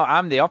 well,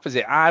 I'm the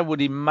opposite. I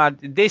would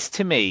imagine this,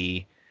 to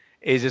me,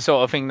 is the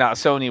sort of thing that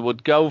Sony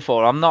would go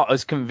for. I'm not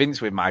as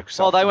convinced with Microsoft.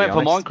 Well, they went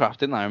for Minecraft,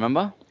 didn't they?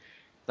 Remember?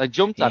 They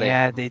jumped at it.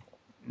 Yeah,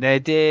 they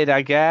did,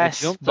 I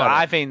guess. But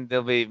I think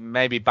they'll be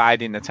maybe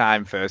biding the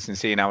time first and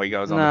seeing how it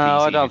goes on the PC. No,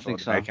 I don't think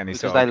so.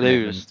 Because they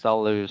lose.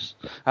 They'll lose.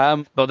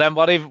 But then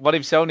what if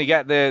Sony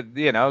get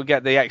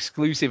the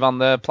exclusive on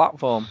the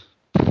platform?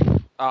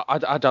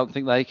 I don't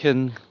think they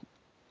can.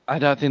 I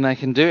don't think they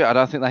can do it.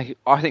 I think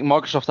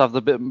Microsoft have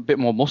a bit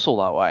more muscle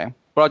that way.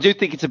 But I do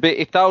think it's a bit.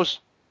 If those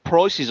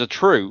prices are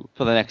true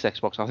for the next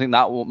Xbox, I think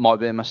that might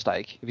be a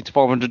mistake. If it's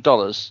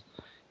 $500.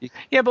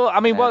 Yeah, but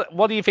I mean,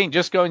 what do you think?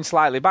 Just going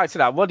slightly back to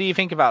that, what do you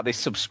think about this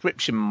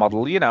subscription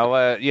model?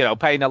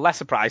 Paying a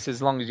lesser price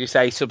as long as you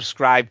say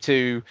subscribe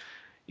to,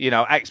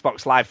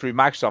 Xbox Live through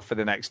Microsoft for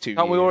the next 2 years.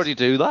 Can't we already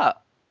do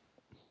that?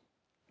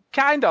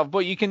 Kind of,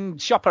 but you can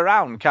shop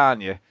around,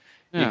 can't you?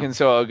 Yeah. You can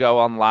sort of go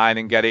online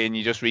and get it, and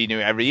you just renew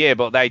it every year.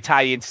 But they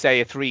tie into,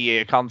 say, a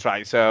 3-year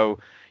contract, so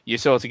you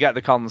sort of get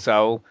the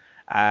console.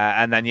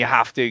 And then you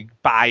have to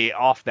buy it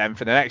off them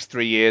for the next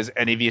 3 years.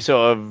 And if you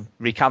sort of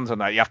recant on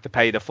that, you have to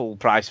pay the full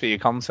price for your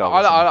console.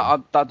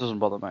 That doesn't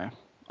bother me.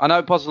 I know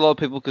it bothers a lot of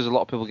people because a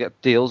lot of people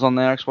get deals on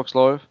their Xbox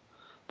Live,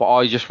 but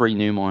I just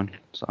renew mine,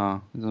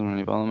 so it doesn't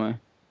really bother me.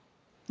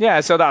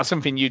 Yeah, so that's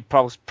something you'd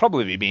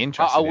probably be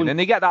interested in. And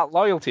they get that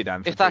loyalty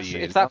then for 3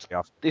 years.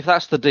 If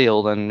that's the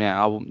deal, then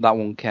yeah, that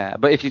won't care.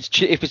 But if it's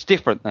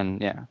different, then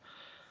yeah.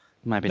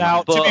 Maybe now,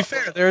 not. But to be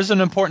fair, there is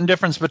an important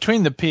difference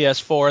between the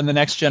PS4 and the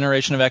next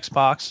generation of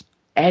Xbox.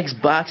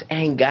 Xbox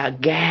ain't got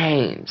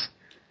games.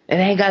 It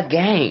ain't got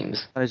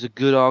games. That is a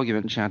good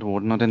argument, Chad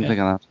Warden. I didn't think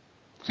of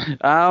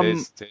that. It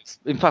is.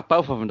 In fact,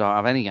 both of them don't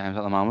have any games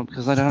at the moment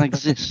because they don't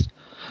exist.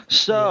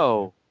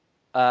 So,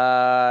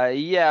 I'll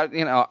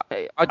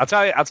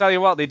tell you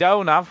what, they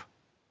don't have.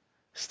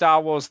 Star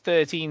Wars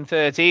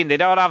 1313. They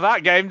don't have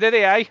that game, do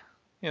they? Eh?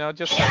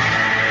 Just.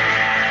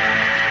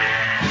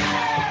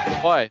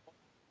 Why?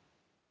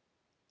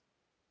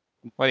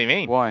 What do you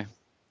mean? Why?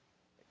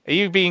 Are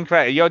you being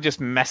crazy? You're just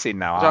messing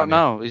now, I don't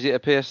know. Is it a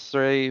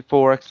PS3,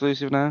 4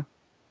 exclusive now?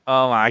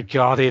 Oh my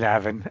God in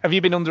heaven. Have you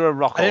been under a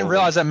rock? I didn't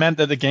realize that meant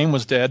that the game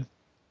was dead.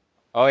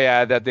 Oh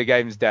yeah, that the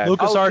game's dead.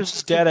 LucasArts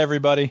is dead,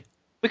 everybody.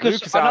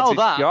 Because I know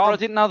that, but I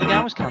didn't know the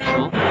game was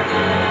cancelled.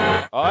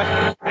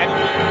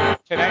 Anything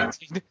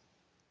connected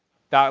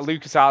that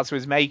LucasArts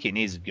was making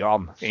is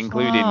gone,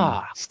 including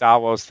Star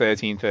Wars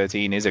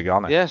 1313 is a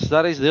goner. Yes,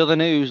 that is the other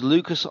news.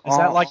 LucasArts. Is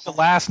that like the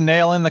last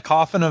nail in the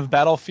coffin of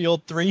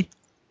Battlefield 3?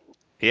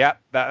 Yeah,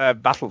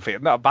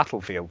 Battlefield, not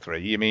Battlefield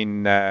 3. You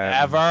mean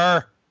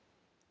Ever.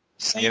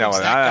 Same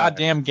exact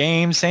goddamn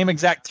game, same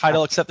exact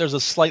title, except there's a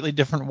slightly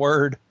different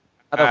word.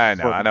 I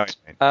know what you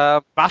mean.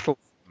 Battlefield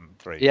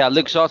 3. Yeah,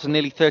 LucasArts, a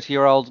nearly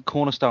 30-year-old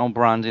cornerstone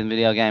brand in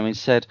video gaming,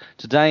 said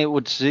today it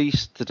would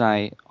cease.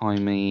 Today, I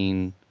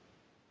mean,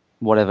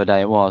 whatever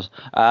day it was.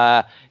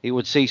 It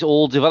would cease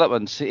all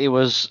developments. It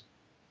was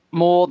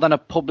more than a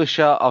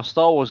publisher of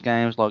Star Wars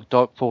games like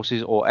Dark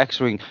Forces or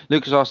X-Wing.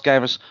 LucasArts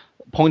gave us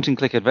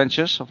point-and-click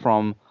adventures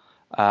from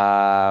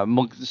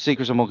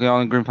Secrets of Monkey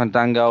Island, Grim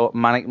Fandango,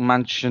 Manic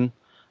Mansion,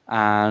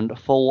 and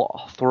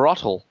Full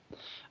Throttle.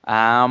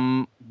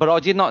 But I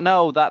did not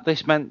know that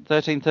this meant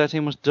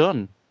 1313 was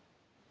done.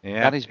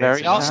 Yeah, that is very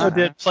sad. They also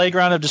did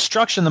Playground of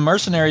Destruction, the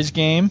Mercenaries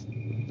game.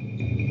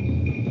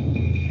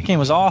 That game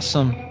was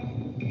awesome.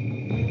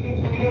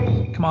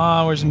 Come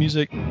on, where's the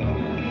music?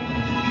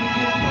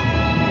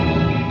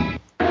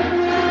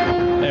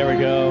 There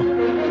we go.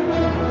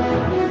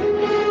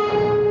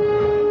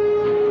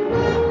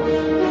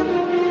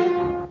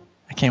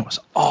 That game was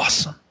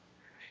awesome.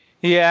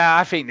 Yeah,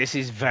 I think this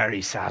is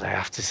very sad, I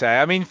have to say.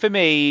 I mean, for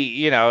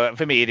me,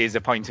 it is the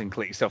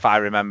point-and-click stuff I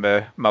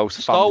remember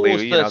most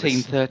fondly. Star Wars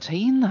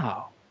 1313,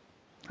 though.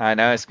 I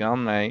know, it's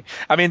gone, mate.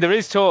 I mean, there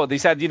is talk. They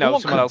said, someone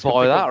else could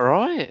buy that,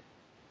 right?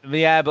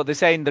 Yeah, but they're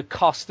saying the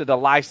cost of the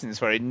license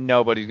for it,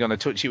 nobody's going to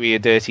touch you with a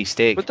dirty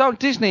stick. But don't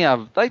Disney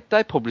have...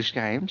 They publish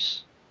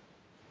games.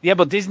 Yeah,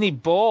 but Disney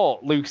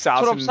bought LucasArts.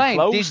 That's what I'm saying.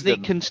 Closed Disney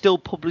them. can still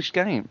publish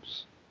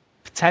games.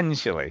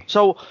 Potentially.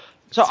 So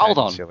hold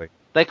on.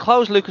 They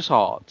closed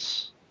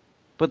LucasArts,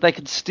 but they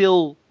could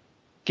still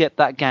get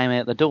that game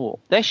out the door.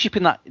 They're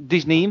shipping that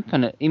Disney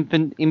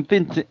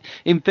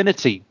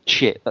Infinity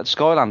shit, that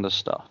Skylanders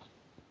stuff.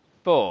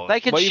 But they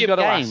could ship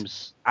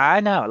games. I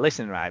know,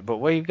 listen, right, but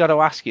what you've got to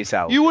ask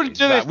yourself... You wouldn't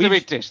do this to me,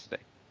 Disney.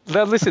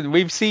 Listen,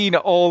 we've seen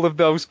all of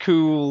those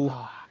cool...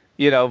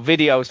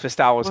 videos for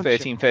Star Wars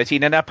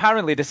 1313, and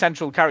apparently the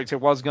central character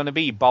was going to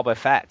be Boba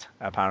Fett,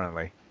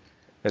 apparently.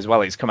 As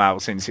well, it's come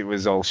out since it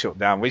was all shut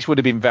down, which would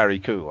have been very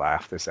cool, I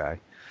have to say.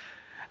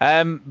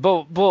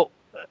 But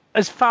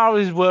as far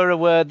as we're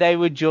aware, they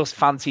were just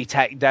fancy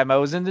tech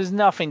demos, and there's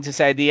nothing to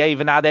say they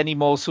even had any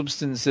more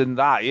substance than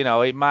that.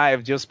 It might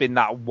have just been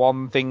that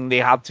one thing they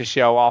had to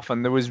show off,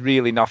 and there was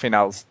really nothing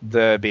else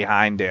there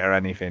behind it or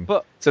anything.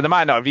 So there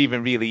might not have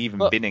even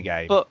been a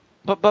game. But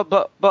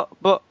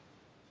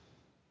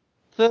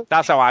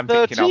that's how I'm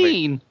 13. thinking of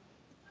it.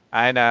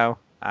 I know,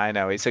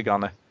 it's a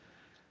goner.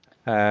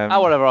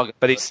 Whatever.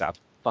 But it's sad.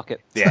 Fuck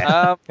it.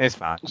 Yeah, it's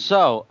fine.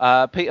 So,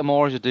 Peter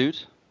Moore is a dude.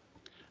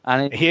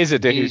 And he is a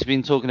dude. He's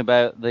been talking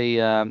about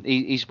the...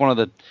 he's one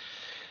of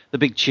the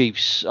big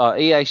chiefs.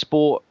 EA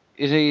Sport,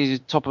 he's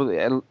top of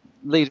the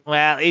lead.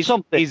 Well, he's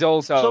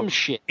also... Some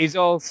shit. He's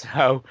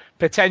also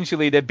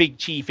potentially the big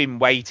chief in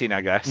waiting,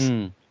 I guess.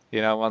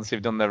 Once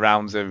they've done the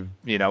rounds of,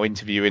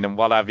 interviewing and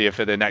what have you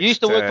for the next... He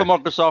used to work for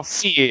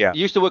Microsoft. Yeah. He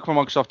used to work for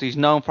Microsoft. He's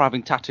known for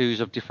having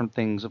tattoos of different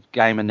things, of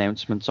game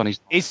announcements on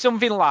his... It's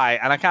something like,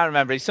 and I can't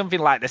remember, it's something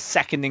like the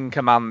second in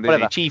command,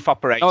 the chief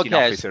operating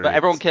officer. But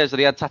everyone cares that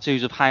he had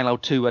tattoos of Halo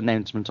 2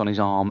 announcements on his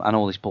arm and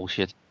all this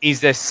bullshit. He's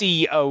the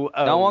COO.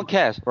 No one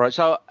cares. Right,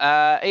 so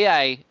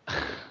EA...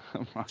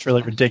 It's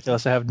really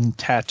ridiculous to have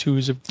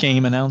tattoos of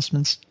game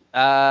announcements.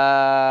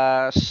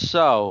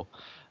 So...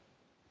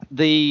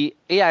 The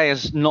EA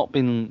has not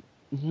been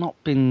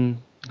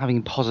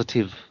having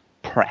positive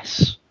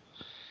press.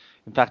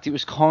 In fact, it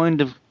was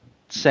kind of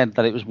said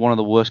that it was one of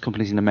the worst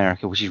companies in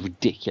America, which is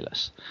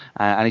ridiculous.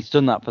 And it's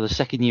done that for the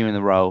second year in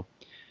a row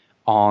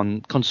on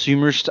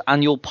Consumerist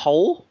annual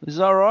poll. Is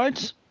that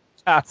right?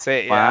 That's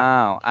it, yeah.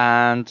 Wow.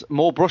 And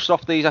Moore brushed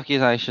off these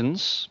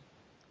accusations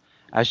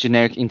as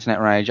generic internet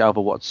rage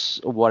over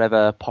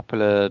whatever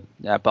popular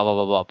blah, blah,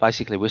 blah, blah.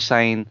 Basically, we're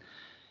saying...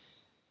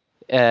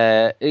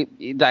 that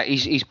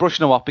he's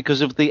brushing them off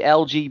because of the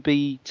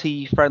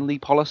LGBT-friendly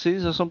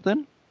policies or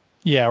something?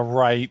 Yeah,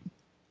 right.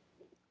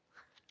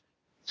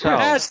 So,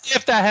 as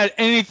if that had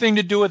anything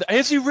to do with it.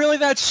 Is he really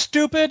that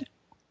stupid?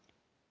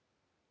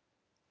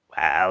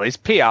 Well, it's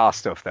PR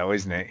stuff, though,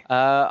 isn't it?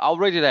 I'll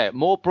read it out.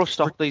 More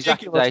brushed off these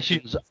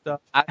accusations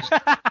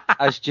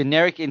as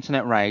generic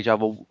internet rage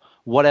over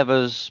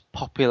whatever's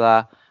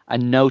popular,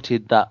 and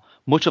noted that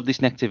much of this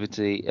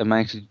negativity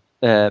amounted...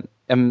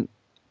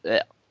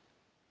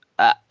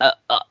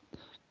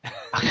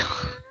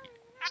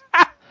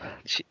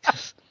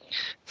 Jesus.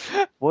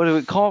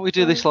 Can't we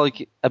do this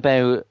like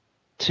about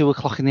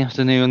 2:00 in the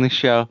afternoon on this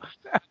show?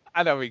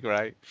 That'd be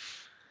great.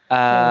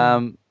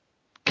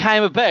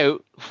 Came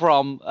about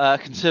from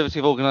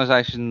conservative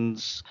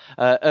organisations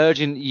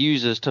urging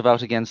users to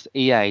vote against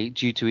EA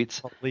due to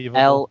its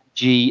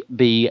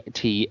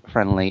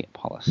LGBT-friendly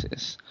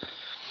policies.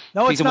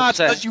 No, it's not,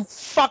 because you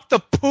fucked the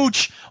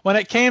pooch when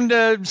it came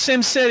to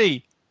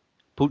SimCity.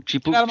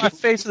 Poochie. Get out of my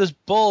face with this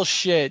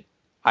bullshit.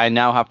 I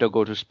now have to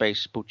go to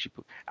space. Poochie.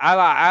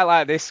 I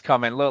like this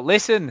comment. Look,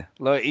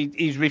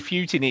 he's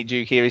refuting it,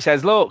 Duke, here. He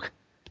says, look,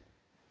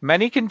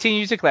 many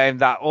continue to claim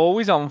that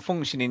always-on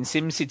function in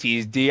SimCity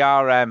is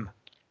DRM.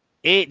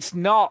 It's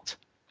not.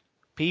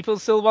 People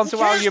still want to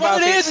Here's argue what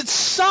about it is. It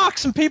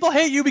sucks, and people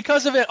hate you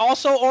because of it.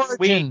 Also,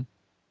 Origin.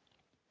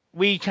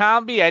 We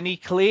can't be any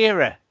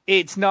clearer.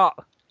 It's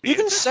not. You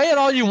can say it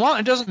all you want.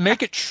 It doesn't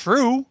make it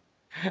true.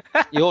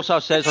 He also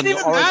says on It your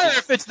doesn't even matter Origin.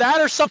 if it's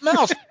that or something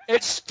else.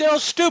 It's still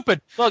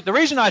stupid. Look, the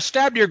reason I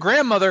stabbed your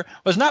grandmother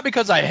was not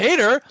because I hate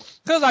her,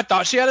 because I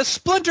thought she had a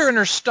splinter in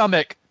her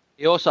stomach.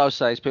 He also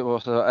says, people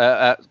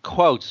also,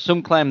 quote,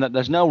 some claim that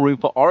there's no room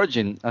for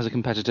Origin as a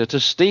competitor to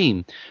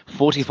Steam.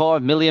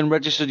 45 million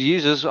registered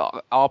users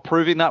are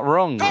proving that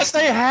wrong. Because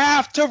they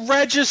have to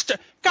register.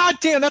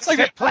 God damn, that's like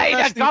They play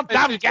the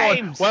goddamn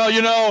games. Well,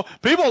 you know,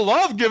 people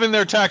love giving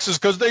their taxes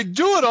because they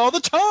do it all the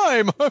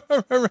time.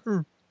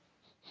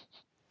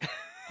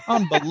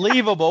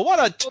 Unbelievable.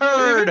 What a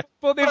turd.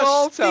 But they've what a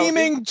also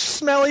steaming,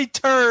 smelly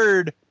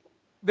turd.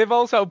 They've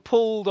also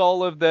pulled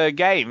all of the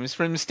games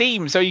from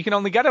Steam, so you can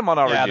only get them on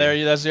Origin.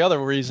 Yeah, that's the other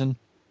reason.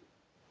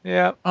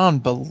 Yeah.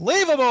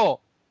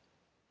 Unbelievable.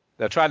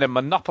 They're trying to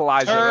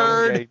monopolize their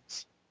own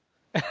games.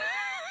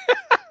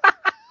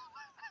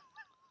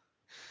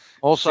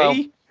 Also,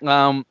 See?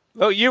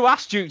 Look, you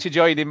asked Duke to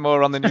join in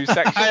more on the news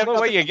section. Look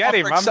where you get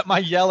him, man. Except my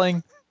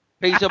yelling.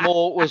 Peter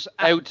Moore was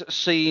out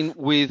seen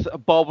with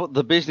Bob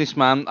the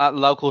businessman at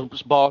local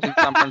bars in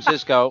San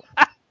Francisco.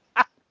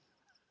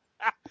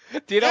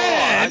 Do you know what?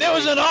 And it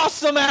was an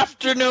awesome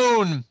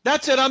afternoon.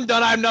 That's it. I'm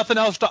done. I have nothing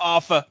else to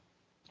offer.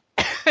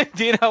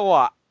 Do you know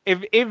what?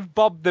 If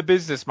Bob the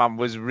businessman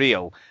was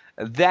real,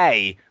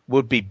 they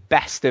would be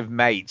best of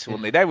mates,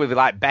 wouldn't they? They would be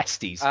like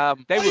besties.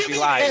 They would be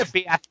like...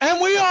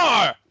 And we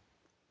are!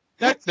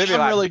 I'm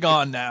like, really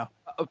gone now.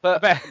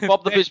 But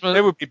Bob the businessman,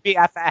 they would be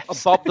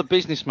BFFs. Bob the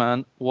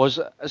businessman was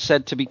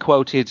said to be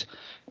quoted,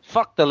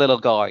 "Fuck the little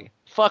guy.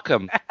 Fuck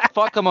him.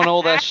 Fuck him on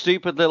all their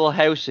stupid little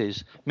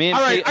houses." Me and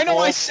all right, Peter I know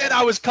Moore, I said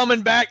I was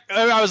coming back.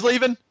 I was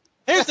leaving.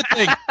 Here's the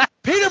thing.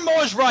 Peter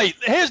Moore's right.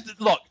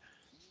 Look.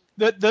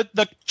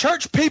 The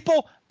church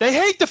people, they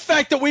hate the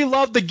fact that we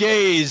love the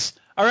gays.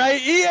 All right,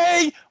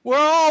 EA, we're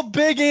all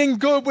big and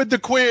good with the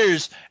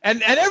queers,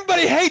 and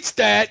everybody hates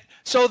that,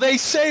 so they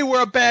say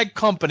we're a bad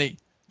company.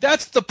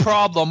 That's the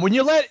problem. When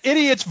you let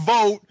idiots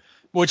vote,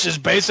 which is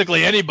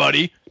basically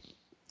anybody,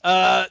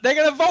 they're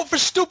gonna vote for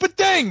stupid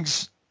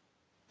things.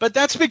 But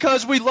that's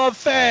because we love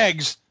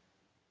fags.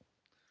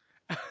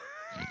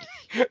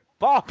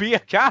 Bob, you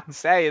can't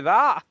say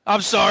that.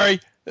 I'm sorry.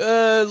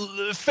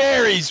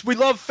 Fairies. We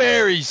love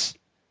fairies.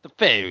 the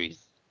fairies.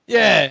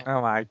 Yeah.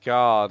 Oh my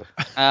God.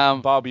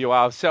 Um, Bob, you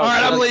are so All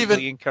right, I'm politically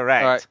leaving.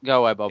 incorrect. all right,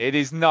 go away, Bob. It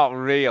is not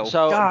real.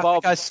 So God,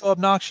 Bob, that guy's so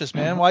obnoxious,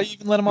 man. Why you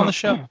even let him on the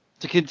show?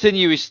 to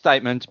continue his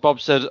statement, Bob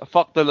said,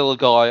 "Fuck the little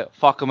guy.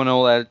 Fuck him and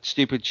all their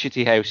stupid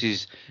shitty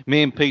houses.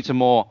 Me and Peter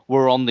Moore,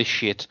 we're on this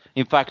shit.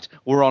 In fact,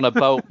 we're on a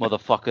boat,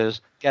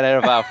 motherfuckers. Get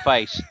out of our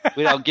face.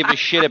 We don't give a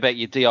shit about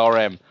your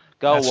DRM.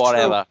 Go That's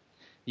whatever.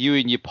 You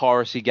and your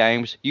piracy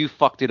games, you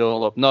fucked it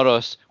all up, not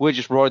us. We're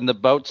just riding the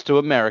boats to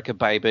America,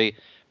 baby.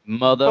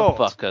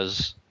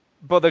 Motherfuckers."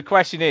 But the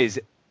question is,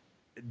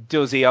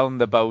 does he own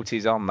the boat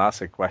he's on?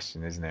 That's a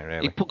question, isn't it,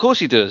 really? Of course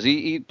he does.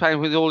 He paying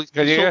with all his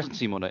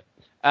consultancy money.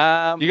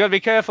 You got to be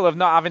careful of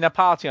not having a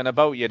party on a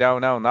boat you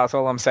don't own. That's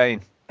all I'm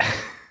saying.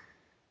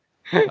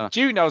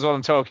 Jude knows what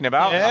I'm talking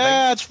about.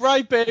 Yeah, that's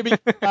right, baby.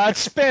 It's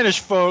Spanish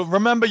for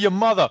remember your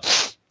mother.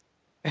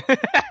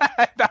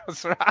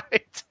 That's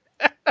right.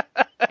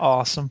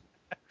 Awesome.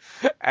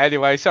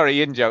 Anyway,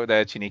 sorry, in-joke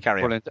there, Chinny.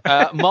 Carry on.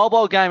 Brilliant.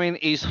 Mobile gaming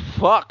is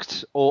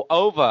fucked or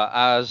over,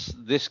 as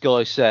this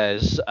guy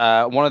says.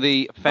 One of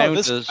the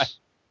founders,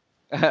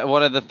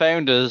 one of the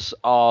founders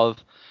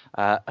of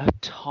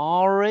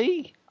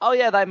Atari. Oh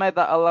yeah, they made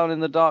that Alone in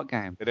the Dark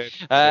game. They did.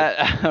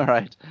 All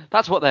right,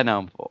 that's what they're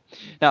known for.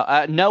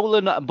 Now,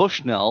 Nolan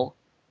Bushnell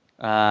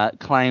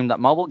claimed that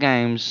mobile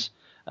games,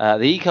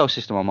 the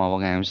ecosystem of mobile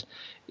games,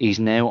 is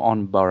now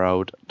on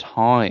borrowed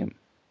time.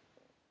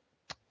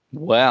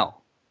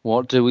 Well,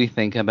 what do we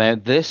think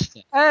about this?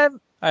 I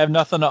have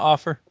nothing to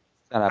offer.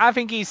 I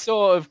think he's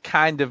sort of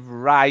kind of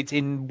right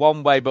in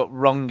one way, but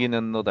wrong in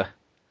another.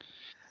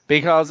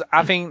 Because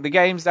I think the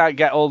games that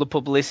get all the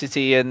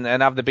publicity and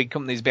have the big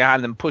companies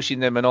behind them pushing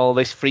them and all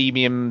this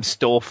freemium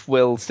stuff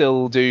will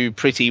still do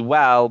pretty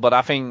well. But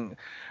I think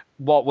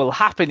what will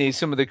happen is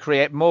some of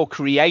the more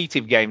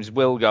creative games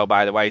will go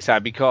by the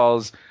wayside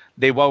because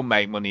they won't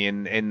make money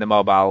in the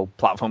mobile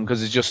platform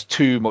because there's just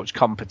too much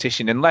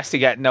competition. Unless they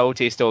get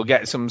noticed or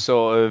get some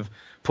sort of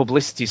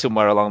publicity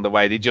somewhere along the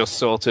way, they just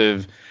sort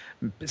of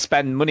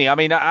spend money. I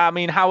mean,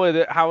 how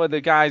are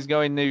the guys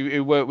going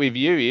who work with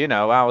you? You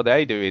know, how are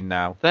they doing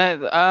now? They're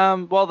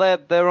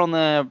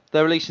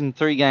releasing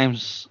 3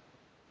 games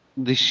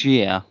this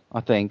year,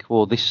 I think,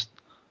 or this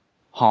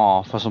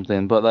half or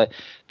something. But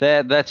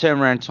their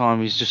turnaround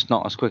time is just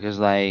not as quick as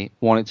they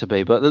want it to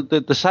be. But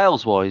the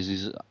sales wise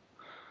is,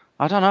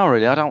 I don't know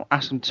really. I don't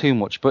ask them too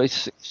much, but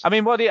it's.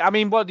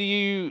 What do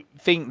you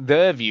think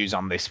their views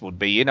on this would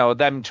be? You know,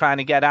 them trying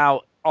to get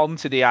out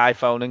onto the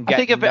iPhone and get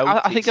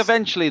noticed? I think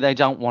eventually they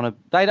don't want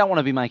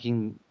to be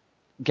making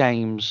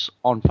games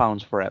on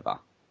phones forever.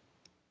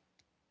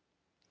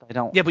 I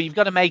don't. Yeah, but you've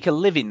got to make a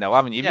living, though,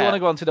 haven't you? If you want to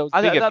go onto those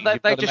bigger things,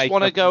 you've got to just make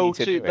want to enough money go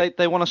to to. do it.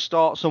 They want to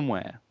start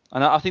somewhere,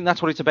 and I think that's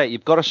what it's about.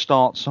 You've got to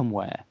start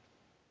somewhere.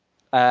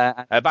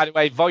 By the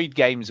way, Void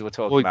Games we're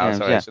talking Void about. Games,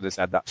 Sorry, yeah. I should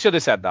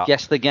have said that.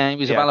 Yes, the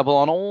game is available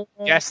on all.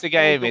 Yes, the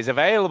game is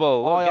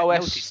available.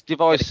 iOS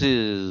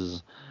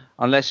devices,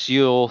 unless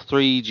you're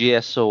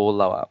 3GS or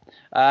lower.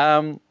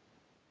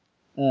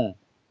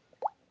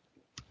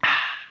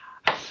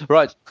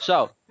 Right,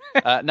 so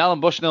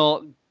Nolan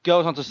Bushnell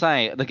goes on to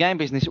say the game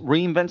business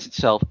reinvents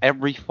itself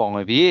every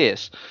 5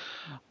 years.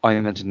 I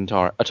invented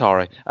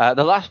Atari.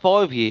 The last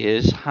 5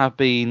 years have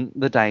been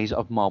the days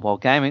of mobile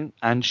gaming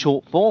and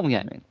short-form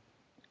gaming,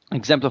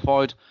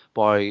 exemplified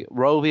by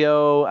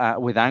Rovio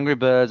with Angry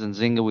Birds and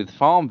Zynga with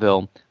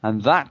Farmville,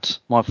 and that,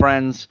 my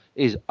friends,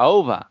 is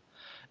over.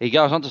 He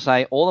goes on to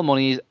say, all the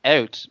money is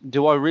out.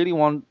 Do I really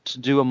want to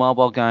do a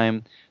mobile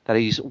game that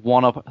is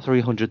one of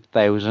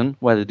 300,000,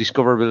 where the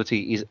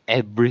discoverability is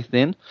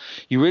everything?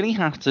 You really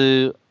have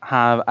to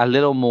have a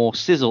little more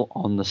sizzle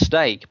on the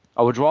steak.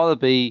 I would rather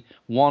be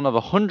one of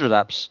 100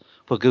 apps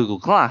for Google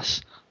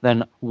Glass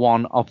than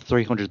one of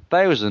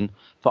 300,000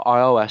 for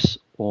iOS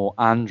or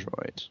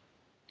Android.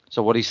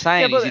 So what he's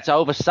saying is it's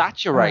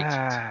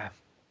oversaturated.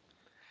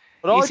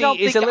 But I don't think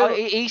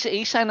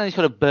he's saying that he's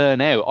going to burn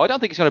out. I don't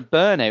think it's going to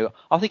burn out.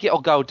 I think it'll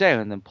go down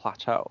and then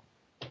plateau.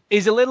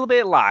 It's a little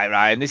bit like,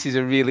 right, and this is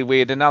a really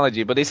weird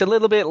analogy, but it's a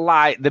little bit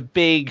like the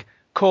big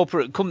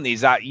corporate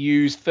companies that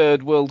use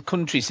third world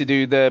countries to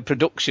do the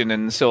production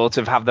and sort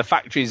of have the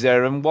factories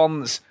there, and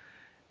once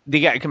they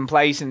get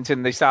complacent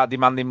and they start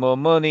demanding more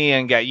money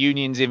and get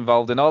unions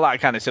involved and all that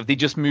kind of stuff, they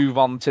just move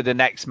on to the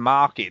next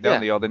market, don't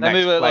they? Or the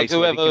next place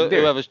where they can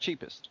do whoever's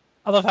cheapest.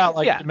 I love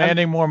how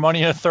demanding more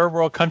money in a third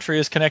world country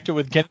is connected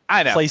with getting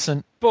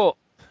complacent. But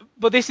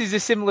this is a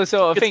similar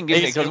sort of thing,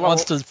 isn't it? Because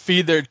wants to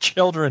feed their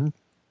children.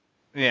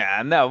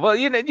 Yeah, no. Well,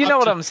 you know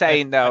what I'm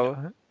saying,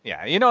 though.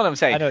 Yeah, you know what I'm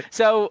saying.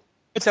 So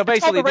basically,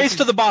 it's all the race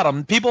to the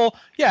bottom. People,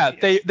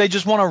 they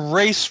just want to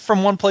race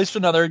from one place to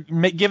another,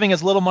 giving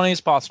as little money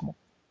as possible.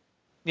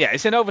 Yeah,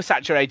 it's an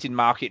oversaturated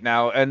market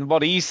now, and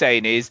what he's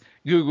saying is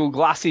Google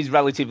Glass is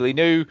relatively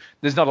new.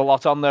 There's not a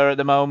lot on there at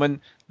the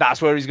moment.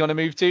 That's where he's going to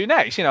move to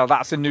next. You know,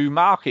 that's a new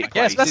marketplace.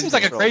 Yes, that seems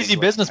like a crazy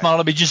business model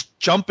to be just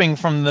jumping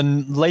from the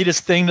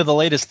latest thing to the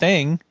latest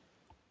thing.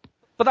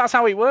 But that's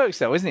how it works,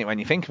 though, isn't it, when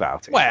you think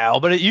about it? Well,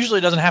 but it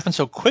usually doesn't happen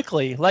so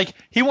quickly. Like,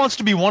 he wants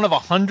to be one of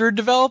 100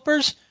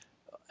 developers.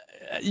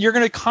 You're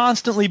going to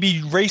constantly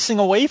be racing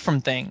away from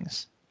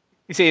things.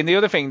 You see, and the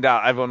other thing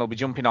that everyone will be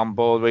jumping on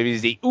board with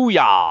is the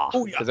Ouya.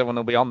 Because everyone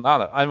will be on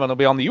that. Everyone will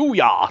be on the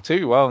Ouya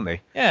too, won't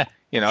they? Yeah.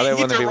 You know, they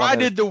want to be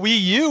derided the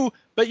Wii U,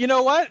 but you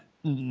know what?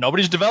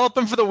 Nobody's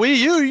developing for the Wii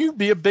U. You'd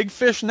be a big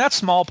fish in that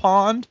small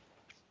pond.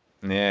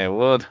 Yeah, it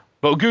would.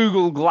 But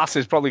Google Glass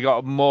has probably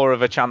got more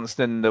of a chance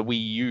than the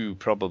Wii U,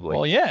 probably.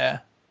 Well, yeah.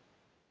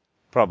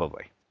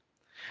 Probably.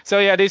 So,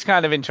 yeah, it is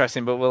kind of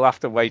interesting, but we'll have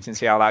to wait and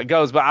see how that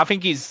goes. But I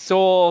think he's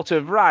sort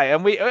of right.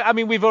 And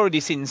we've already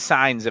seen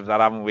signs of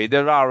that, haven't we?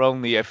 There are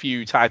only a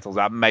few titles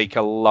that make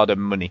a lot of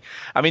money.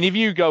 I mean, if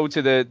you go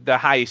to the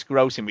highest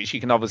grossing, which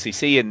you can obviously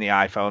see in the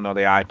iPhone or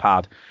the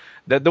iPad,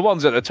 the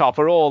ones at the top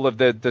are all of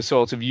the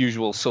sort of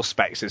usual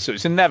suspects as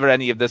such. And never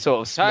any of the sort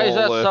of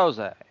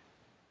smaller,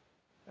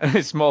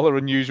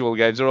 unusual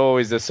games are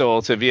always the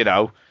sort of, you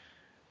know,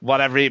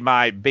 whatever it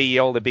might be,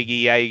 all the big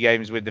EA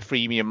games with the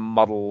freemium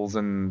models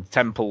and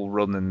Temple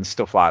Run and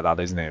stuff like that,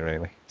 isn't it,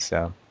 really?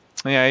 So,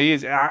 yeah, he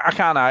is. I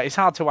can't. It's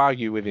hard to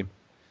argue with him.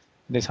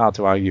 It's hard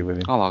to argue with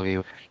him. I'll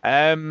argue.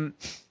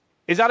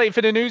 Is that it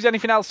for the news?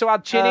 Anything else to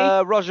add,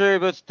 Chinny? Roger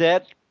Ebert's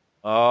dead.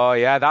 Oh,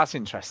 yeah, that's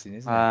interesting,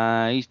 isn't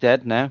it? He's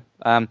dead now.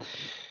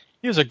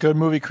 He was a good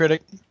movie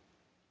critic.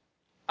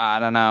 I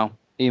don't know.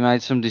 He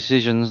made some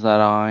decisions that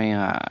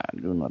I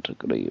do not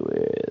agree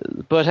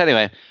with. But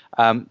anyway,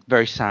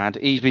 very sad.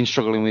 He's been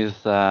struggling with,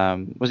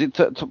 was it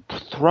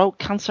throat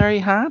cancer he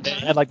had?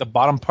 He had like the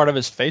bottom part of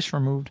his face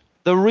removed.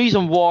 The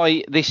reason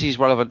why this is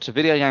relevant to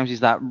video games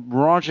is that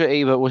Roger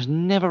Ebert was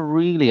never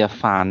really a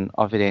fan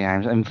of video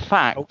games. In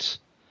fact,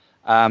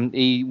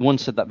 he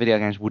once said that video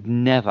games would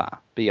never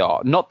be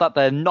art. Not that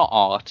they're not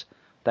art,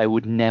 they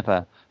would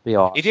never be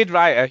art. He did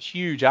write a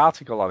huge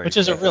article on it. Which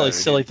is a really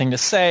silly thing to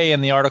say,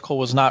 and the article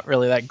was not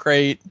really that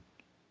great.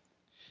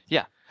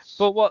 Yeah.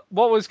 But what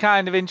was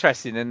kind of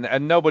interesting,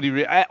 and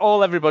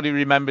all everybody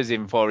remembers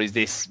him for is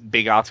this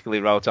big article he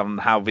wrote on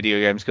how video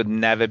games could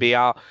never be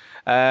art.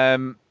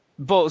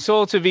 But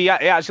sort of he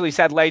actually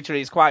said later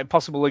it's quite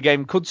possible a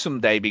game could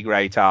someday be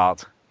great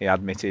art, he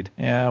admitted.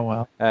 Yeah,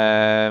 well.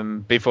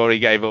 Before he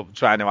gave up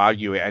trying to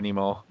argue it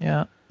anymore.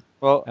 Yeah.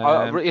 Well,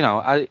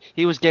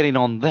 he was getting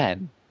on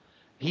then.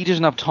 He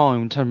doesn't have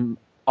time to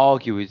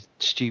argue with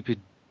stupid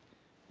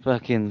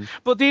fucking...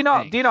 But do you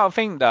not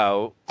think,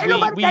 though...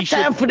 we should...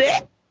 time for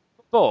that.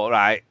 But,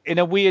 right, in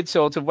a weird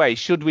sort of way,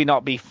 should we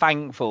not be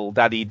thankful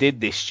that he did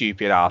this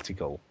stupid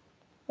article?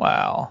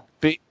 Wow.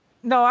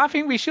 No, I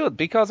think we should,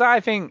 because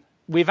I think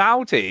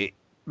without it,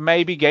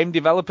 maybe game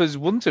developers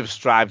wouldn't have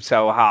strived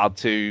so hard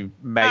to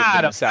make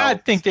themselves... I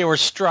think they were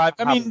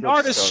striving. I mean,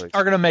 artists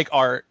are going to make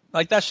art.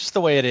 Like, that's just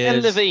the way it is.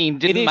 And Levine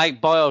didn't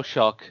make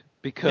BioShock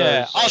because...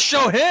 Yeah, I'll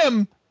show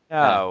him!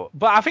 No,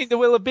 but I think there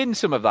will have been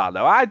some of that,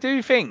 though. I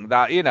do think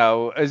that,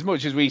 as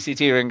much as we sit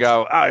here and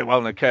go, oh, it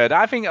won't have occurred,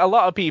 I think a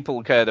lot of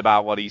people cared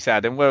about what he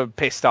said and were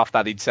pissed off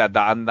that he'd said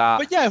that and that.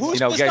 But yeah, who's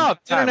pissed off?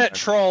 Internet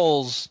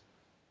trolls.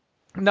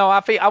 No,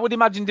 I would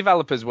imagine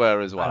developers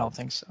were as well. I don't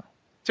think so.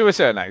 To a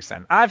certain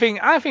extent. I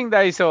think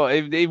they thought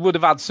it would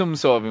have had some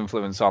sort of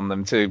influence on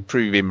them to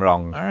prove him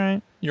wrong. All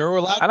right. You're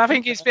allowed. And I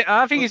think it's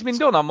been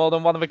done on more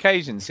than one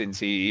occasion since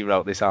he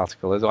wrote this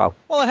article as well.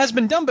 Well, it has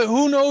been done, but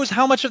who knows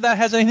how much of that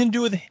has anything to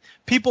do with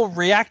people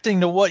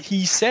reacting to what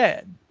he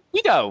said?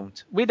 We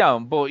don't,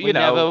 but We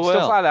never will.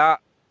 Stuff like that.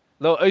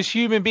 Look, as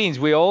human beings,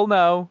 we all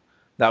know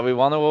that we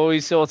want to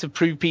always sort of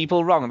prove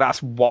people wrong.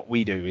 That's what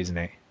we do, isn't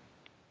it?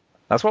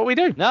 That's what we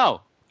do.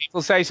 No.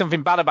 People say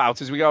something bad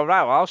about us, we go,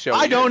 right, well, I'll show you.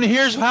 I don't.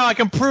 Here's how I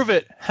can prove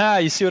it. Ha,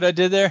 you see what I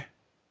did there?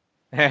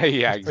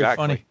 Yeah, exactly.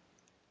 Funny.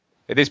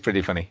 It is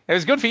pretty funny. It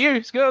was good for you.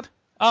 It's good.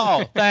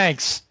 Oh,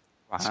 thanks.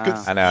 Wow. It's good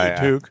for I know, you,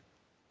 yeah. Duke.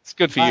 It's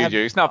good for you,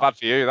 Duke. It's not bad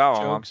for you, that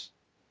Jokes.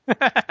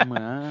 one.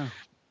 Wow.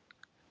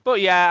 But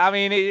yeah, I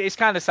mean, it's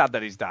kind of sad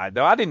that he's died,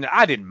 though. I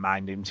didn't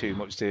mind him too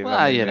much, to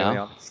Well, be really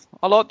honest.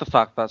 I like the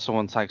fact that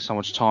someone takes so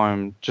much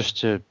time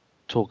just to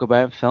talk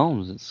about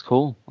films. It's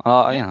cool.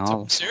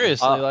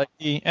 Seriously,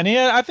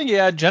 I think he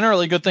had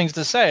generally good things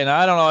to say, and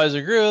I don't always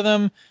agree with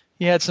him.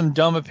 He had some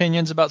dumb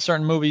opinions about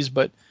certain movies,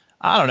 but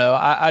I don't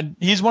know.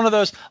 He's one of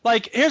those.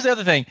 Like, here's the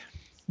other thing: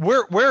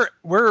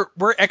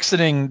 we're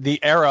exiting the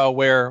era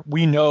where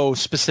we know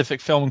specific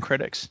film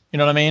critics. You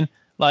know what I mean?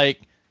 Like,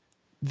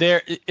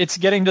 it's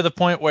getting to the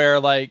point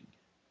where, like,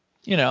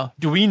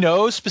 do we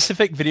know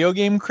specific video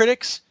game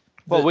critics?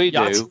 Well, we do,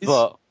 Yahtzees?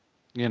 but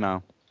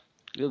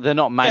they're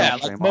not mainstream.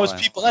 Yeah, like most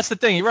people. That's the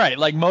thing, right?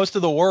 Like, most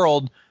of the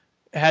world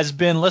has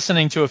been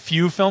listening to a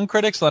few film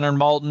critics: Leonard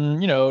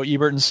Maltin,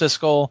 Ebert and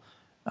Siskel,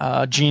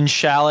 Gene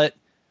Shalit.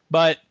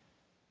 But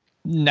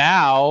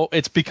now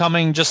it's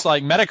becoming just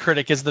like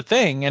Metacritic is the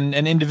thing, and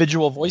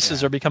individual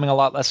voices are becoming a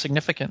lot less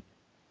significant.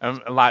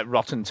 Like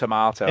Rotten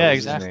Tomatoes, yeah,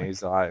 exactly. Isn't he?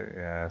 He's like,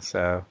 yeah,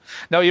 so...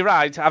 No, you're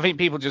right. I think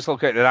people just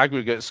look at the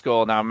aggregate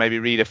score now and maybe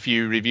read a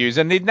few reviews.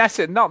 And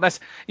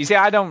you see,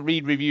 I don't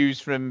read reviews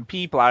from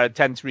people. I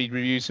tend to read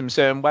reviews from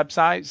certain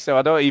websites, so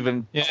I don't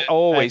even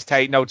always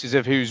take notice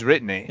of who's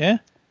written it.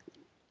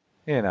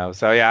 Yeah.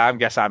 So yeah, I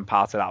guess I'm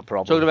part of that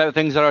problem. Talking about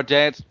things that are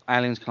dead,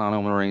 Aliens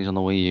Colonial Marines on the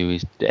Wii U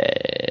is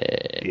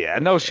dead. Yeah,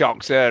 no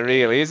shocks there,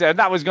 really, is there?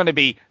 That was going to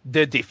be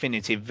the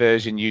definitive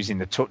version using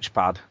the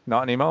touchpad.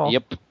 Not anymore.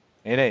 Yep.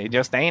 It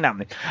just ain't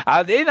happening.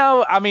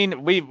 I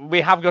mean,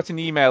 we have got an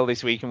email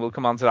this week, and we'll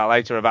come on to that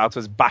later, about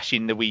us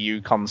bashing the Wii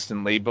U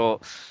constantly,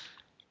 but,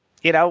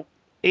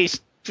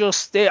 it's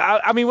just...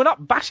 I mean, we're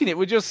not bashing it,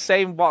 we're just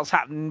saying what's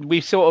happened,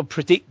 we sort of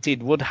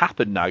predicted would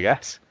happen, I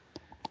guess.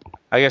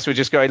 We're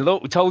just going,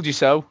 look, we told you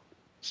so,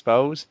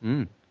 suppose.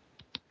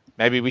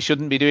 Maybe we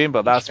shouldn't be doing,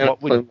 but that's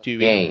what we're doing.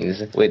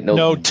 Games with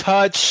No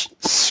touch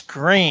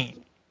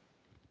screen.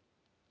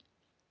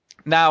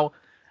 Now...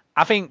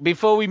 I think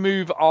before we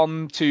move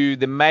on to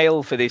the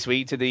mail for this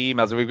week, to the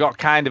emails, we've got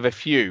kind of a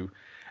few,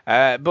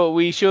 but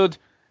we should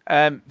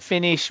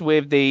finish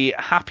with the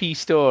happy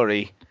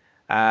story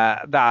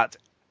that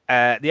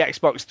the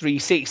Xbox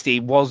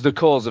 360 was the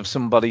cause of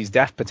somebody's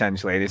death,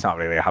 potentially. And it's not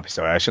really a happy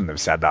story. I shouldn't have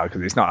said that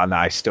because it's not a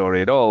nice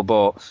story at all,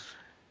 but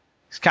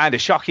it's kind of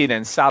shocking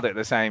and sad at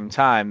the same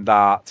time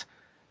that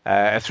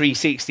a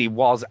 360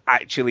 was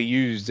actually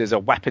used as a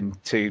weapon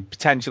to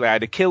potentially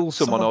either kill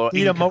someone or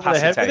beat him over the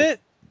head with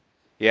it?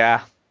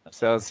 Yeah,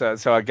 so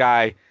a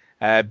guy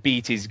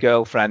beat his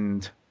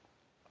girlfriend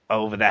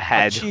over the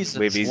head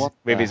with his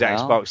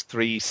Xbox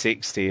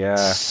 360. Yeah,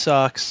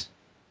 sucks.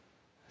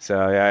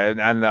 So yeah,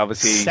 and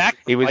obviously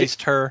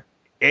sacrificed her.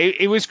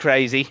 It was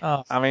crazy.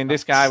 Oh, I mean,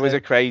 this guy was a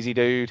crazy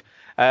dude.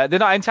 They're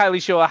not entirely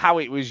sure how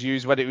it was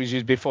used, whether it was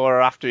used before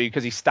or after,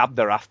 because he stabbed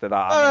her after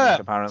that, I think,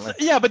 apparently.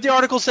 Yeah, but the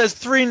article says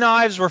 3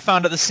 knives were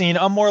found at the scene,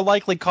 a more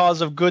likely cause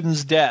of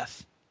Gooden's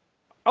death.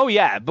 Oh,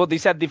 yeah, but they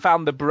said they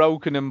found the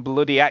broken and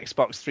bloody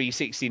Xbox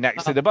 360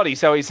 next to the body,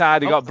 so it's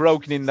either got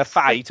broken in the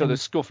fight or the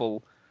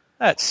scuffle,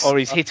 or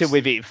he's hit her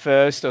with it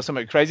first or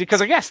something crazy. Because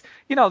I guess,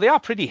 they are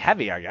pretty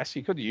heavy, I guess.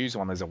 You could use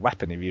one as a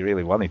weapon if you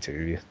really wanted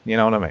to, you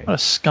know what I mean? What a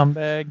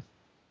scumbag.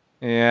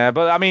 Yeah,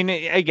 but I mean,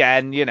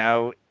 again,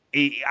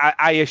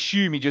 I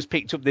assume he just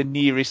picked up the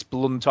nearest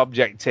blunt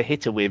object to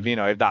hit her with,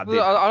 if that did.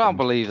 I don't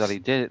believe that he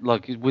did.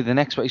 Like, with an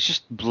Xbox, it's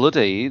just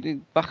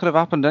bloody. That could have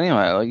happened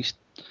anyway. Like,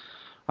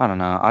 I don't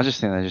know. I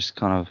just think they're just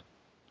kind of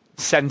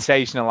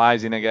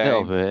sensationalizing again. A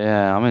little bit,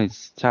 yeah. I mean,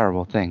 it's a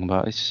terrible thing,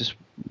 but it's just,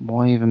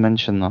 why even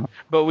mention that?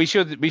 But we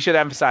should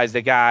emphasize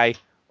the guy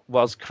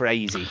was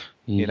crazy.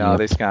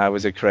 This guy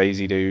was a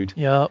crazy dude.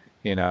 Yep.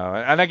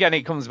 And again,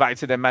 it comes back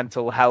to the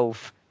mental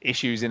health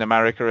issues in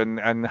America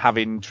and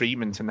having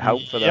treatment and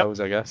help for those,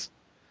 I guess.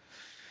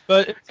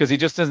 But because it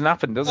just doesn't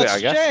happen, does it? I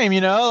guess. That's a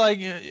shame, Like,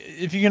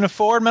 if you can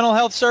afford mental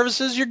health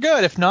services, you're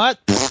good. If not,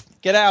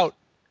 get out.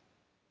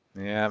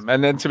 Yeah,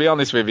 and then to be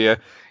honest with you,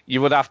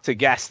 you would have to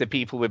guess that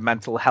people with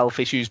mental health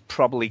issues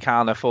probably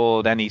can't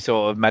afford any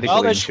sort of medical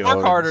Well, they should insurance.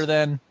 work harder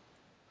then.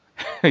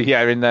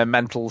 Yeah, in their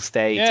mental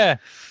state. Yeah.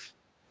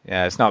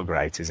 Yeah, it's not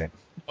great, is it?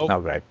 Nope.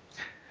 Not great.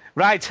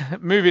 Right,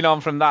 moving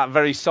on from that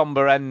very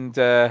somber end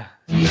there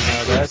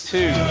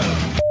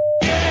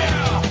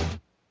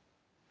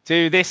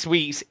to this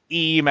week's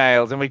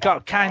emails, and we've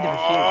got kind of a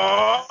few.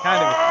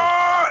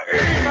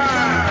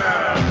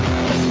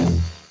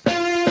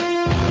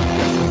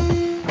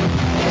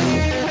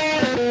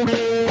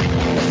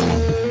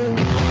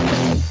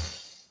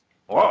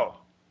 Whoa,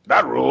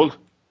 that ruled.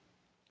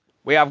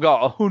 We have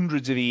got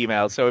hundreds of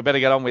emails, so we better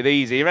get on with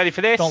these. Are you ready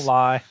for this? Don't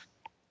lie.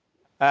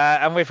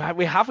 And we've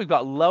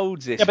got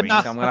loads this but week.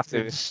 not So I'm gonna have to.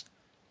 hundreds.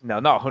 No,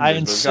 not hundreds. I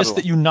insist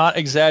that you not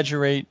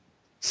exaggerate.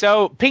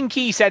 So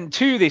Pinky sent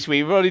 2 this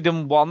week. We've already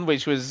done 1,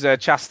 which was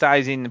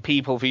chastising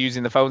people for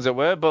using the phones at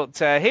work. But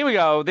here we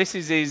go. This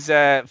is his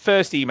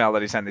first email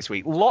that he sent this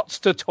week. Lots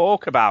to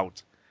talk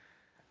about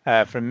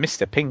from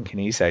Mr. Pink,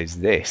 and he says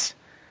this.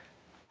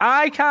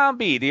 I can't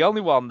be the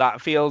only one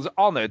that feels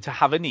honoured to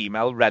have an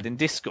email read and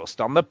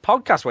discussed on the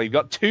podcast. Well, you've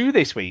got 2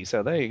 this week,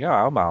 so there you go.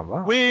 How about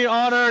that? We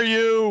honor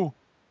you.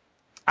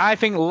 I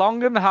think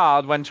long and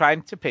hard when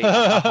trying to pick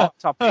a hot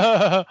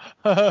topic.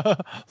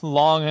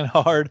 Long and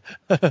hard.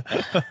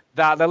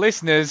 That the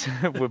listeners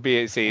would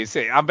be at sea.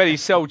 I bet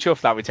he's so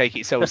chuffed that we take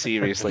it so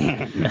seriously.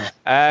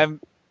 That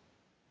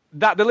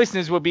the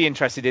listeners would be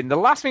interested in. The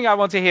last thing I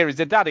want to hear is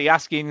the daddy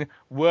asking,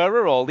 where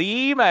are all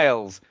the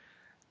emails?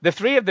 The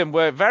 3 of them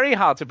worked very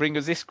hard to bring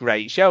us this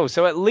great show.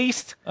 So at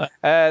least,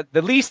 the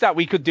least that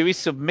we could do is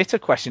submit a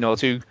question or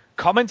 2,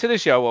 comment to the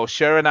show, or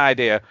share an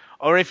idea.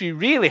 Or if you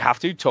really have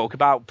to, talk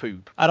about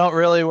poop. I don't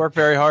really work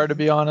very hard, to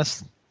be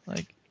honest.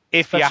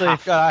 Especially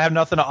if I have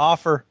nothing to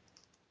offer.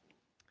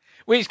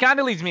 Which kind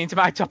of leads me into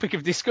my topic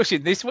of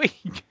discussion this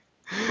week.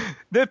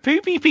 The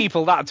poopy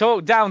people that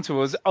talk down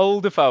to us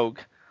older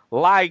folk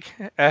that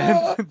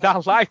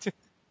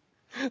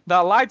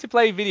like to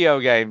play video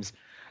games.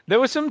 There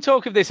was some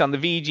talk of this on the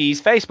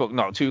VG's Facebook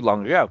not too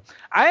long ago.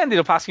 I ended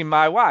up asking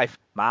my wife,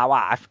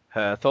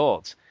 her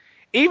thoughts.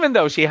 Even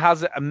though she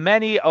has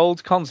many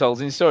old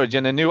consoles in storage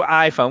and a new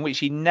iPhone, which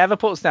she never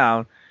puts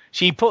down,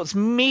 she puts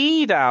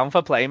me down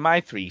for playing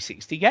my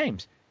 360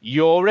 games.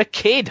 You're a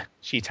kid,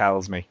 she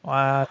tells me.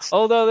 What?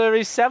 Although there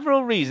is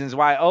several reasons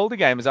why older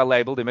gamers are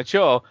labelled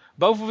immature,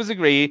 both of us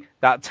agree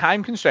that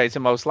time constraints are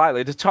most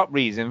likely the top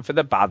reason for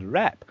the bad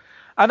rep.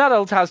 An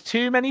adult has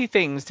too many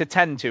things to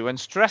tend to and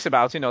stress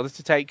about in order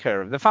to take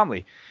care of the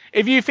family.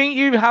 If you think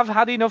you have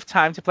had enough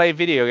time to play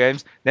video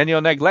games, then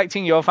you're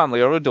neglecting your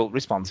family or adult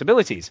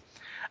responsibilities.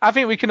 I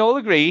think we can all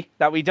agree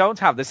that we don't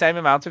have the same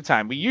amount of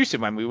time we used to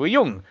when we were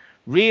young.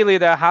 Really,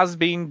 there has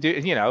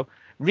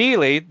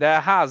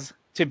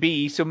to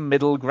be some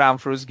middle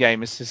ground for us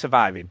gamers to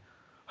survive in.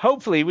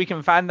 Hopefully, we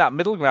can find that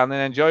middle ground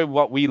and enjoy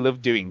what we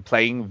love doing,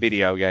 playing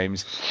video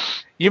games.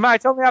 You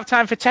might only have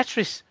time for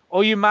Tetris,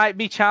 or you might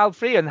be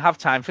child-free and have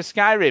time for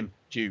Skyrim,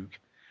 Duke.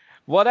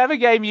 Whatever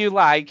game you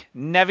like,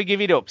 never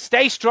give it up.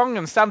 Stay strong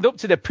and stand up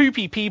to the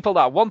poopy people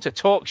that want to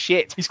talk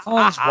shit. He's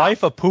calling his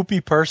wife a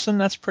poopy person?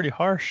 That's pretty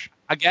harsh.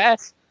 I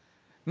guess.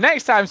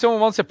 Next time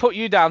someone wants to put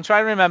you down, try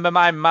and remember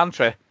my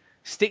mantra.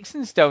 Sticks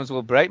and stones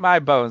will break my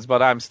bones,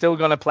 but I'm still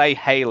going to play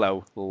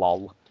Halo.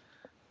 Lol.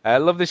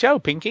 Love the show,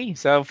 Pinky.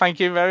 So thank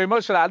you very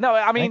much for that. No,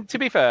 I mean, to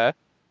be fair,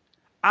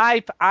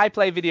 I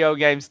play video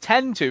games,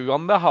 tend to,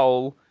 on the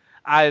whole,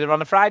 either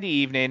on a Friday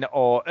evening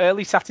or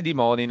early Saturday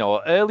morning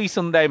or early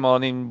Sunday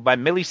morning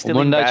when Millie's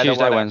still in bed. Monday,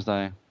 Tuesday,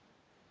 Wednesday.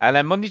 And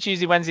then Monday,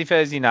 Tuesday, Wednesday,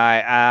 Thursday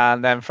night,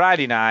 and then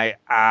Friday night,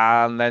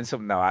 and then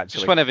something. No, actually.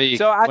 Just whenever you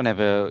can.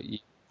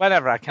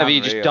 Whenever I can. Whenever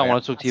you just really. don't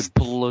want to talk to your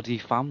bloody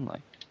family.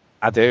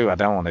 I do. I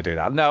don't want to do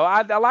that. No,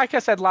 like I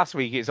said last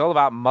week, it's all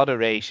about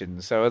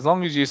moderation. So as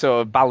long as you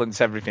sort of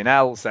balance everything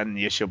else, then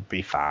you should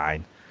be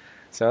fine.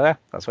 So yeah,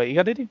 that's what you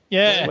got to do.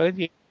 Yeah.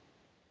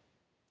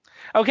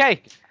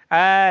 Okay.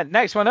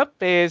 Next one up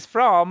is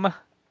from...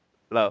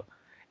 Look.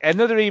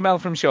 Another email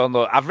from Sean.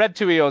 Look, I've read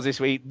 2 of yours this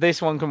week.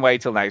 This one can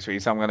wait till next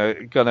week, so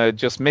I'm gonna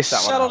just miss that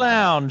one. Settle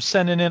down,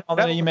 sending in all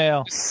that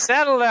email.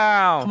 Settle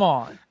down. Come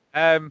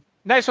on.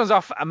 Next one's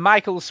off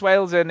Michael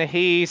Swales, and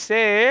he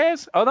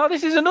says... Oh, no,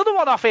 this is another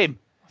one off him.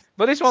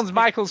 But this one's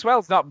Michael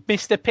Swales, not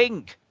Mr.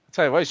 Pink. I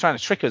tell you what, he's trying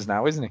to trick us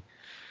now, isn't he?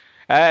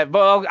 But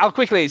I'll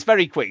quickly... It's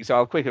very quick, so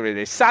I'll quickly read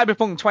this.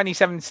 Cyberpunk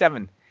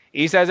 2077.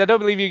 He says, I don't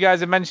believe you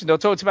guys have mentioned or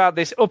talked about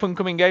this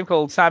up-and-coming game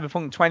called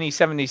Cyberpunk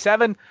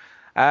 2077.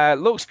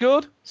 Looks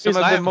good.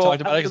 I haven't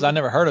talked about it because I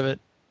never heard of it.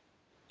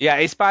 Yeah,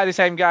 it's by the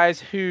same guys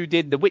who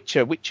did The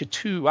Witcher, Witcher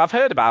 2. I've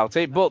heard about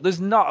it, but there's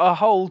not a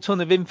whole ton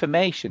of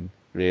information,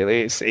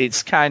 really.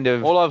 It's kind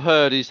of... All I've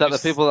heard is that the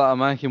people that are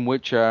making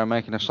Witcher are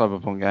making a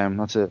Cyberpunk game.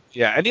 That's it.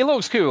 Yeah, and it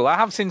looks cool. I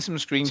have seen some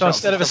screenshots. So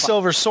instead of a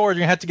silver sword,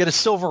 you're going to have to get a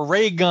silver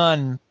ray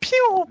gun.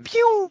 Pew,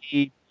 pew.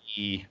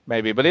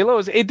 Maybe, but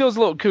it does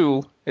look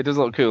cool. It does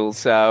look cool.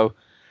 So,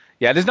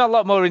 yeah, there's not a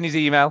lot more in his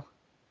email.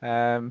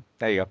 There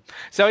you go.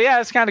 So, yeah,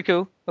 it's kind of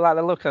cool. I like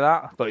the look of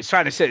that. But he's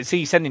trying to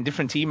see sending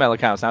different email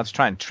accounts now to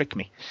try and trick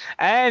me.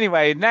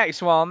 Anyway,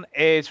 next one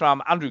is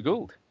from Andrew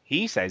Gould.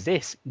 he says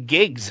this,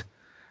 gigs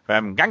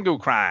from Gangu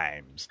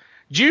Crimes.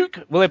 Duke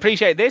will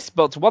appreciate this,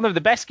 but one of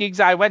the best gigs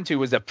I went to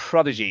was a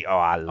Prodigy. Oh,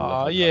 I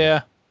love it.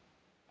 Yeah.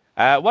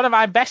 One of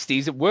my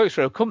besties works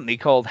for a company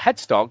called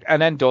Headstock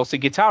and endorsed a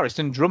guitarist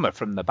and drummer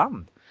from the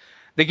band.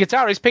 The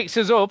guitarist picks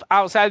us up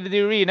outside of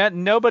the arena.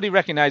 Nobody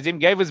recognized him,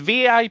 gave us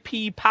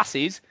VIP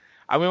passes,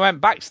 and we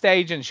went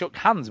backstage and shook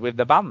hands with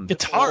the band.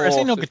 Guitarist?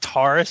 Ain't no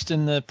guitarist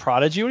in the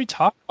Prodigy. What are you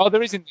talking? Oh,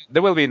 there isn't.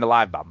 There will be in the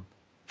live band.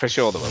 For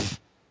sure there will.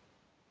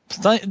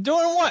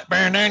 Doing what?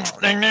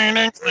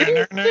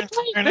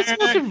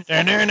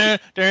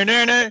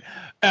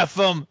 F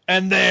them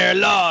and their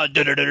law.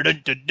 They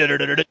play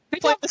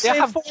the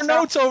same four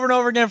notes over and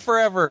over again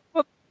forever.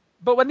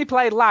 But when they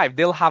play live,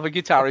 they'll have a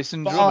guitarist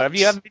and drummer. Have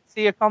you ever been to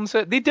see a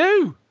concert? They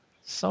do.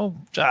 So,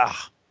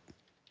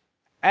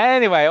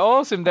 Anyway,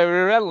 awesome. They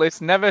were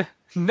relentless, never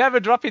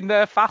dropping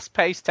their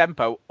fast-paced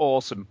tempo.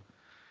 Awesome.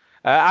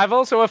 I've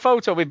also a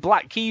photo with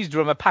Black Keys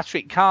drummer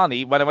Patrick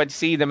Carney when I went to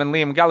see them and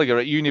Liam Gallagher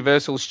at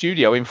Universal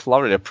Studio in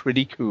Florida.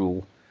 Pretty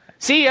cool.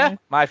 See ya,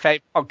 my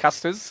favourite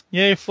podcasters.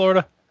 Yay,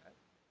 Florida.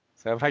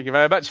 So thank you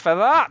very much for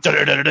that.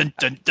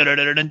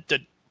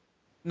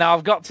 Now,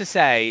 I've got to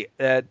say,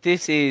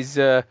 this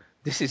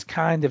is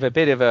kind of a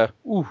bit of a...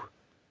 Ooh.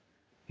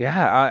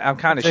 Yeah, I'm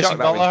kind of shocked.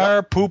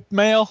 Gallagher, poop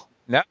mail?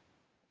 No.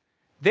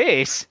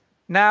 This,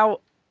 now...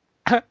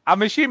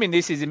 I'm assuming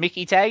this is a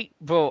Mickey take,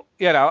 but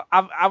you know,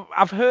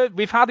 I've heard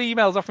we've had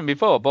emails off him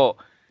before. But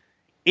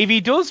if he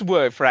does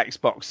work for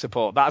Xbox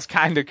support, that's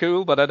kind of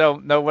cool. But I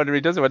don't know whether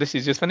he does or whether this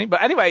is just funny.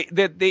 But anyway,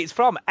 it's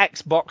from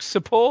Xbox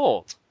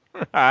support,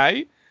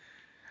 right?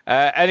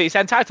 And it's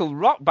entitled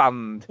Rock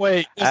Band.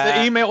 Wait, is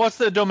the email? What's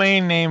the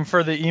domain name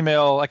for the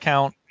email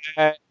account?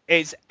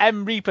 It's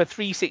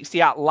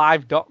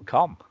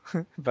mreaper360@live.com,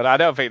 but I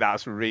don't think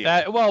that's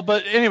real.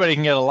 But anybody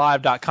can get a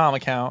live.com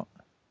account.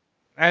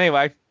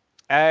 Anyway.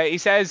 He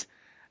says,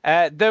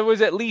 there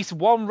was at least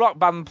one Rock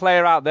Band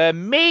player out there,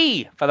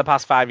 me, for the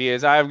past 5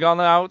 years. I have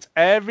gone out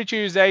every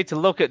Tuesday to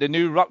look at the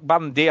new Rock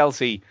Band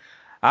DLC.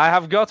 I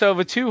have got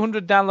over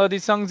 200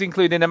 downloaded songs,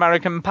 including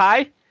American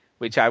Pie,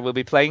 which I will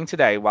be playing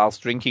today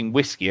whilst drinking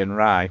whiskey and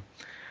rye.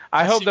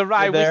 I hope the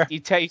rye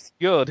whiskey tastes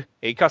good.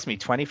 It cost me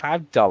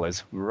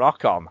 $25.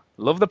 Rock on.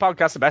 Love the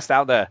podcast, the best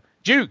out there.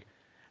 Duke,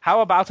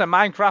 how about a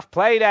Minecraft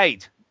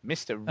Playdate?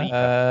 Mr.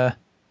 Reaper.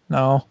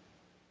 No.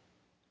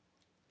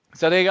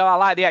 So there you go. I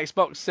like the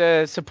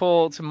Xbox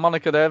support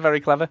moniker there.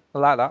 Very clever. I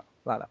like that.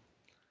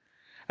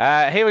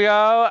 Here we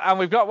go. And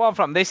we've got one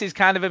from... This is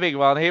kind of a big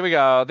one. Here we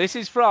go. This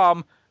is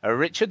from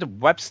Richard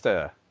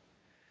Webster.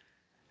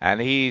 And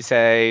he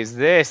says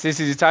this. This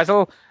is his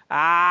title.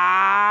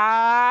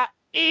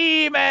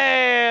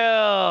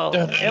 Email.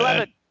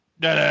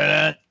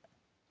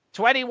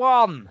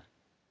 11:21.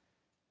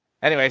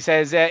 Anyway, it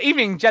says,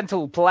 evening,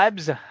 gentle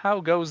plebs. How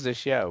goes the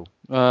show?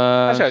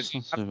 Yeah, I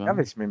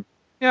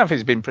think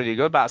it's been pretty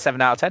good. About 7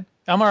 out of 10.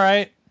 I'm all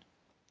right.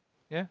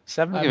 Yeah,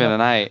 7. I'll give it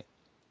an 8.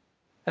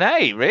 An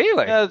 8,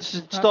 really? Yeah, it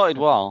started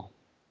well.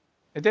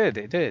 It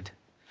did.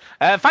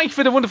 Thank you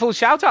for the wonderful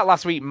shout-out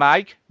last week,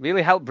 Mike.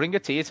 Really helped bring a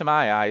tear to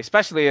my eye,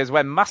 especially as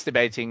when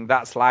masturbating,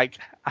 that's like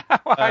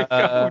how I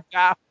go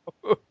down.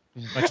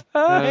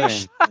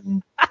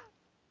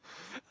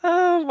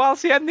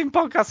 Whilst the ending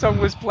podcast song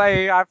was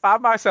playing, I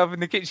found myself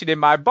in the kitchen in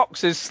my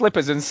boxers,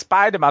 slippers, and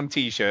Spider-Man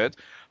t-shirt,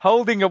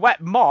 holding a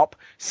wet mop,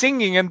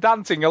 singing and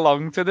dancing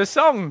along to the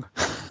song.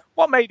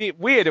 What made it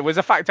weirder was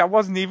the fact I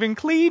wasn't even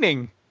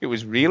cleaning. It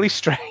was really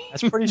strange.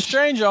 That's pretty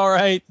strange, all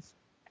right.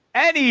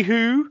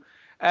 Anywho,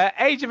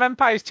 Age of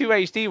Empires 2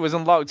 HD was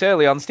unlocked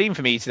early on Steam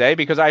for me today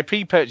because I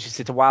pre-purchased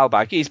it a while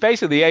back. It's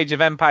basically the Age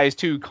of Empires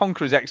 2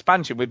 Conqueror's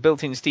expansion with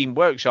built-in Steam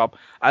Workshop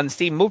and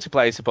Steam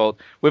multiplayer support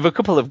with a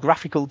couple of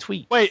graphical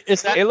tweaks. Wait,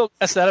 is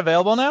that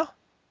available now?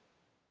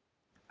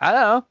 I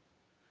don't know.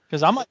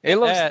 Because I'm like, it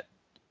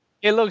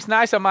looks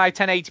nice on my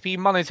 1080p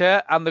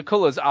monitor, and the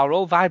colours are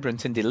all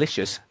vibrant and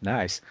delicious.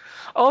 Nice.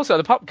 Also,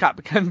 the pop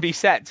cap can be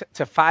set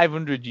to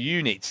 500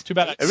 units. Too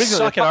bad I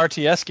suck at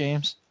RTS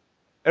games.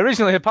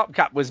 Originally, the pop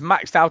cap was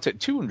maxed out at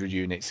 200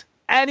 units.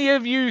 Any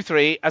of you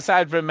three,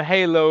 aside from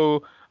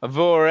Halo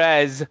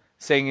Vorez,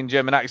 saying in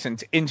German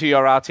accent, into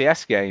your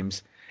RTS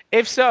games?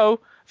 If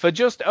so, for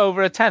just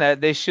over a tenner,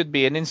 this should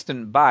be an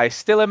instant buy.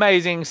 Still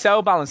amazing,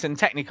 so balanced and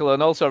technical,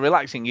 and also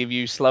relaxing if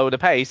you slow the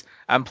pace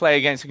and play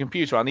against a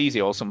computer on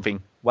easy or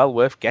something. Well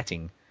worth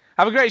getting.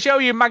 Have a great show,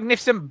 you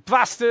magnificent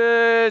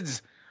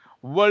bastards!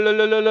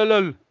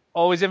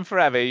 Always and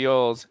forever,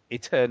 yours,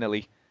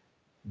 eternally.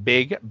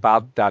 Big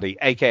Bad Daddy,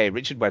 a.k.a.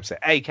 Richard Webster,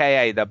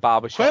 a.k.a. the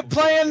Barbershop. Quit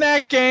playing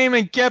that game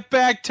and get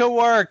back to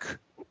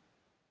work.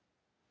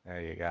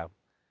 There you go.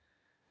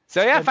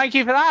 So, yeah, thank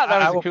you for that. That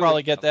was I will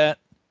probably get that.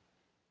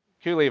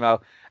 Cool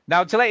email.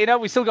 Now, to let you know,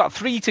 we've still got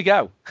 3 to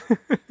go.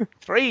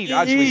 3, Jeez.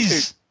 actually 2.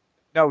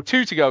 No,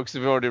 2 to go because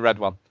we've already read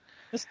one.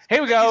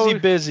 Here we go.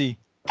 Busy.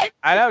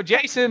 I know,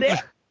 Jason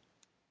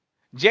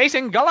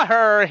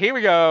Gallagher. Here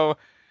we go.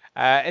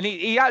 And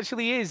he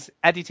actually is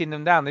editing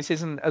them down. This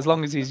isn't as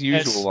long as his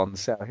usual ones.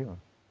 So, here.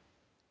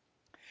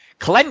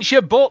 Clench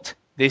your butt.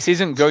 This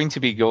isn't going to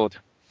be good.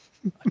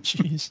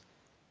 Jeez.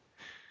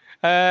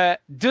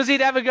 Does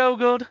it ever go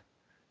good?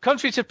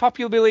 Contrary to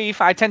popular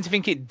belief, I tend to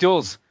think it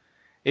does.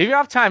 If you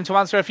have time to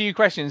answer a few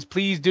questions,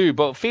 please do,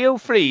 but feel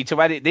free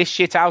to edit this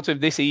shit out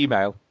of this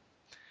email.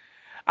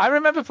 I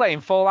remember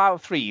playing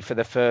Fallout 3 for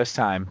the first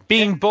time.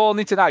 Being born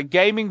into that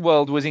gaming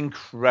world was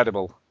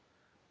incredible.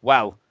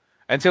 Well,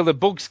 until the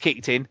bugs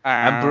kicked in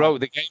and broke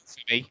the game for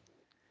me.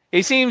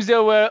 It seems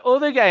there were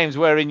other games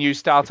wherein you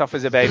start off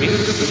as a baby.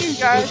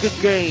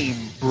 Game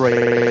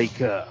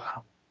breaker.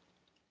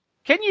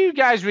 Can you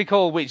guys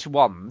recall which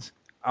ones?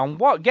 And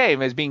what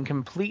game has been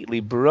completely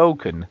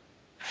broken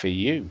for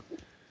you?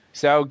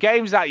 So,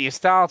 games that you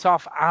start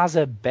off as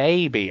a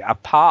baby,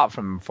 apart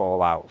from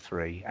Fallout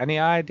 3. Any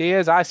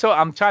ideas?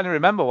 I'm trying to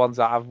remember ones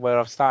where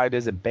I've started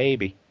as a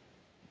baby.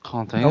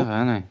 Can't think of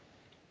any.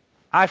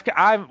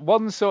 I've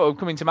one sort of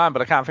coming to mind,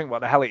 but I can't think what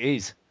the hell it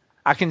is.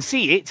 I can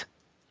see it,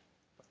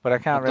 but I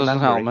can't remember.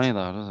 Doesn't help me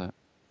though, does it?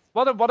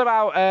 What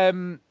about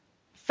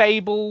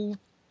Fable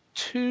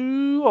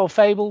 2 or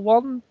Fable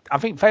 1? I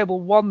think Fable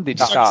 1 did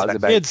start as a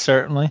baby. Kid,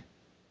 certainly.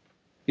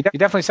 You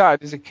definitely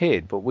started as a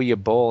kid, but were you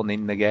born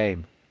in the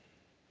game?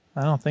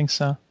 I don't think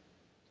so. I'm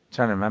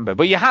trying to remember.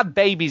 But you had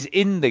babies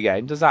in the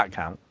game. Does that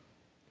count?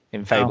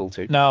 In Fable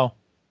 2? No.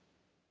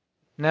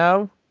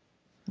 No?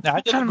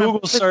 I did a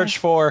Google search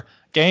for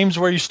games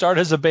where you start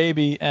as a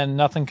baby and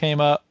nothing came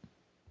up.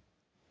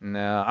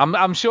 No.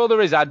 I'm sure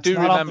there is. I do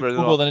remember. On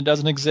Google, then it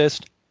doesn't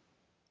exist.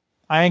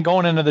 I ain't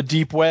going into the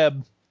deep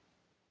web.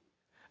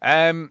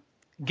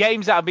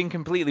 Games that have been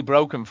completely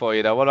broken for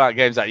you, though. What about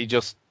games that you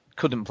just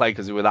couldn't play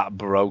because they were that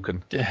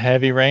broken?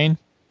 Heavy Rain?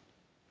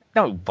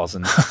 No, it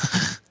wasn't.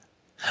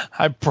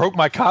 I broke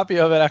my copy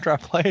of it after I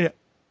played it.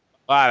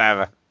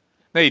 Whatever.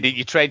 No, you didn't.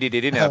 You traded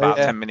it in about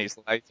 10 minutes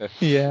later.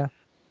 Yeah.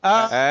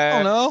 I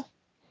don't know.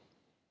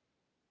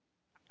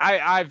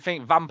 I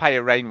think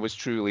Vampire Rain was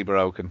truly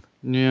broken.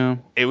 Yeah.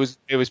 It was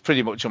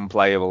pretty much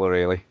unplayable,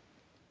 really.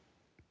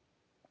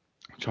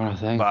 I'm trying to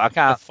think. But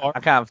I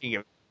can't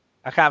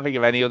think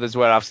of any others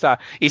where I've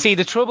started. You see,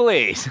 the trouble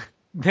is,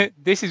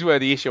 this is where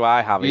the issue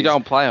I have is. You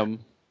don't play them.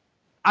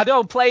 I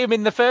don't play them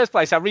in the first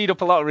place. I read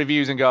up a lot of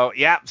reviews and go,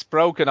 yeah, it's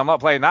broken. I'm not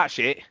playing that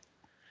shit.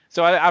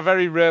 So I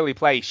very rarely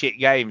play shit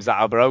games that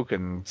are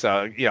broken.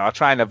 So, I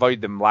try and avoid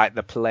them like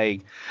the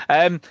plague.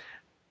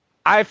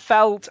 I'll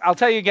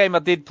tell you a game I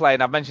did play,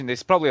 and I've mentioned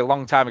this probably a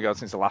long time ago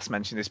since I last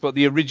mentioned this, but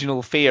the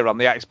original Fear on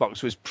the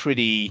Xbox was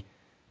pretty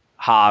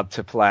hard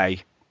to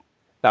play.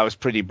 That was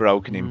pretty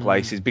broken in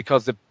places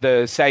because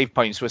the save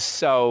points were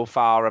so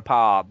far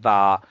apart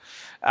that...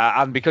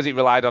 and because it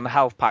relied on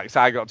health packs,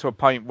 I got to a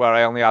point where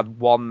I only had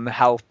one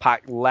health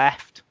pack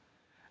left,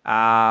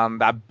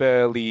 and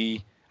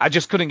I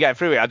just couldn't get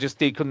through it. I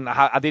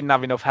didn't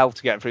have enough health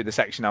to get through the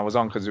section I was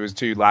on because there was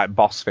two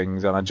boss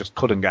things, and I just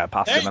couldn't get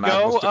past them.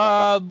 There you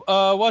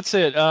go. What's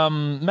it?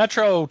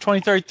 Metro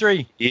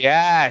 2033.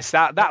 Yes,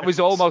 that was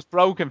almost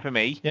broken for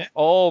me. Yeah.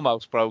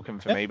 Almost broken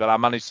for me, but I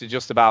managed to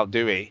just about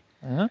do it.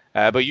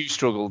 Uh-huh. But you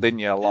struggled, didn't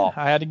you, a lot?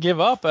 I had to give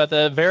up at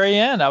the very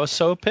end. I was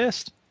so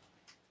pissed.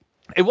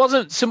 It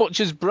wasn't so much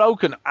as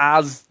broken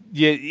as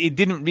it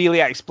didn't really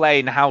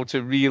explain how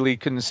to really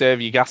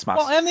conserve your gas mask.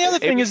 Well, and the other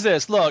thing is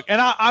this. Look, and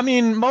I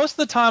mean, most of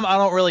the time I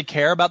don't really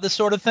care about this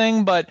sort of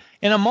thing, but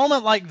in a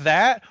moment like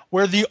that,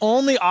 where the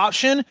only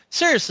option,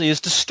 seriously,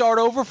 is to start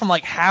over from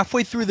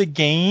halfway through the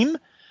game,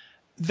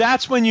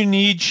 that's when you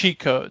need cheat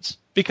codes.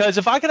 Because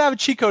if I could have a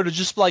cheat code to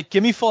just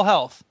give me full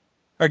health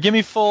or give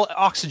me full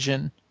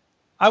oxygen,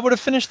 I would have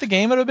finished the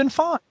game. It would have been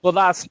fine. Well,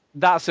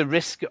 that's a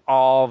risk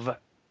of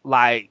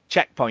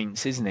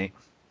checkpoints, isn't it?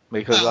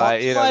 Because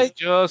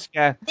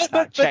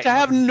but to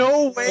have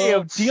no way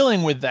of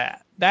dealing with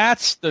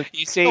that's the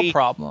real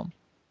problem.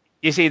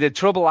 You see, the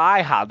trouble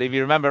I had, if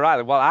you remember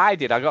rightly, what I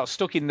did, I got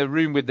stuck in the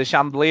room with the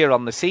chandelier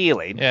on the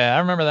ceiling. Yeah, I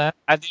remember that.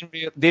 I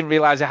didn't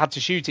realize I had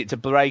to shoot it to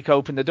break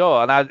open the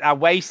door, and I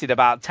wasted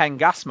about 10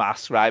 gas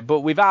masks, right?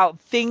 But without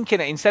thinking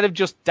it, instead of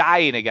just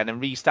dying again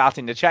and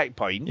restarting the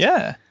checkpoint,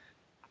 yeah,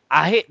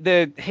 I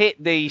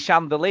hit the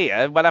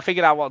chandelier. When I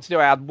figured out what to do,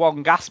 I had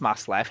one gas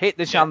mask left. Hit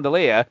the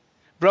chandelier,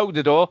 broke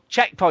the door,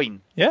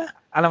 checkpoint. Yeah.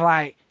 And I'm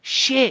like,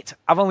 shit,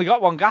 I've only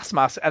got one gas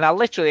mask, and I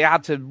literally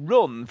had to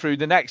run through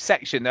the next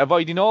section,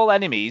 avoiding all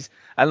enemies.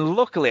 And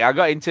luckily, I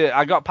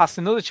got past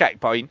another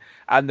checkpoint,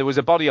 and there was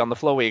a body on the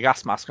floor with a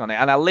gas mask on it,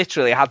 and I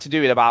literally had to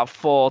do it about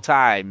 4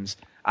 times,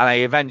 and I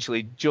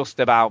eventually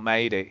just about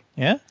made it.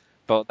 Yeah.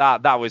 But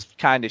that was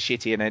kind of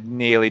shitty, and it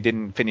nearly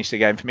didn't finish the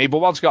game for me. But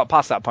once I got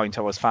past that point,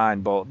 I was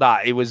fine. But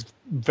it was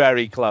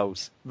very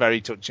close, very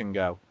touch and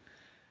go.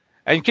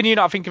 And can you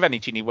not think of any,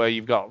 Ginny, where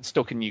you've got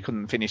stuck and you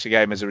couldn't finish a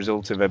game as a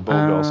result of a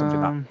bug or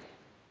something like that?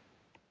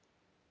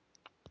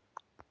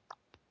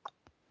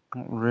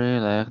 Not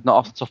really. Not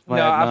off the top of my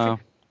head,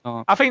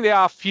 no. I think they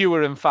are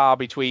fewer and far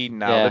between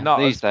now. Yeah, they're not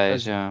these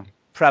days,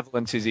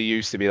 prevalent as they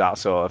used to be, that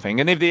sort of thing.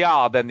 And if they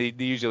are, then they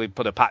usually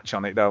put a patch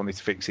on it, don't they,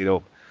 to fix it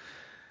up.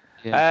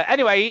 Yeah.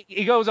 Anyway,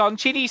 he goes on.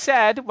 Chidi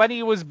said when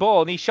he was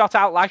born, he shot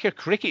out like a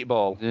cricket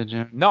ball. Did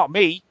you? Not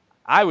me.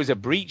 I was a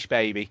breech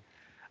baby.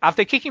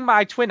 After kicking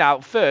my twin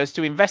out first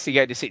to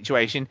investigate the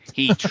situation,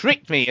 he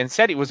tricked me and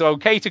said it was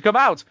okay to come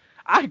out.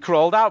 I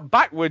crawled out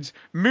backwards,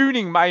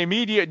 mooning my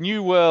immediate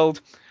new world.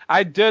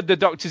 I dared the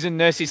doctors and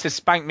nurses to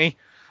spank me.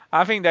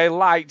 I think they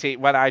liked it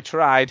when I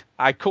tried.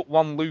 I cut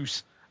one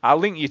loose. I'll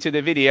link you to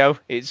the video.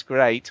 It's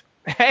great.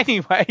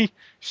 Anyway,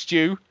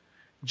 Stu,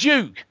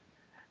 Duke,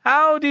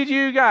 how did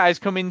you guys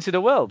come into the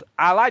world?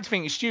 I like to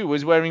think Stu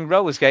was wearing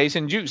roller skates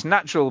and Duke's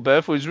natural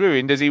birth was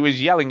ruined as he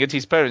was yelling at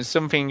his parents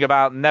something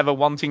about never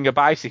wanting a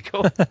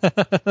bicycle.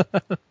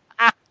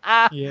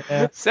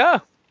 Yeah.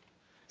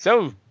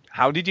 So,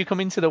 how did you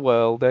come into the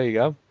world? There you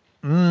go.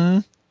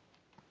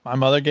 My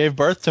mother gave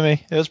birth to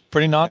me. It was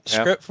pretty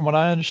nondescript from what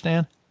I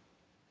understand.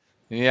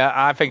 Yeah,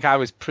 I think I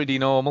was pretty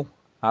normal.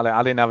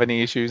 I didn't have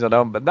any issues, I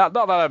don't, but not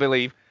that I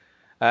believe.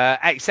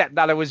 Except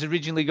that I was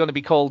originally going to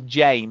be called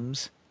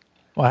James.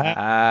 What?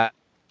 Yeah,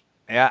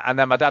 and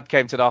then my dad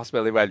came to the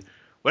hospital. He went,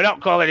 "We're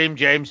not calling him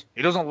James.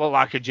 He doesn't look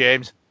like a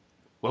James.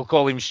 We'll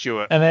call him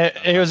Stuart." And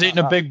he was eating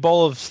a big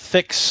bowl of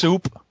thick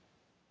soup.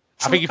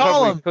 I think he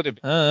probably could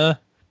have been.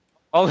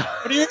 What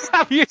do you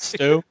have you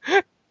Stu?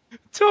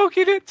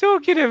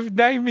 Talking of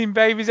naming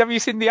babies, have you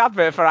seen the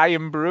advert for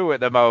Iron Brew at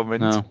the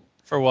moment? No.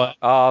 For what?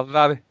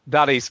 Oh,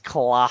 that is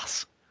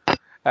class.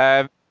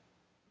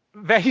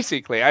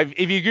 Basically,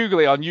 if you Google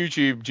it on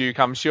YouTube, Duke,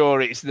 I'm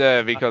sure it's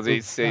there because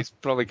it's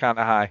probably kind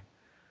of high.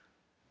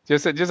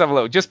 Just have a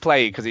look. Just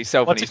play it because it's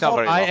so funny. What's it called?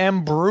 I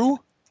Am Brew?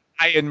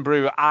 Iron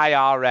Brew,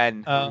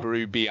 IRN,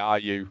 Brew,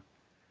 BRU.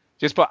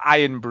 Just put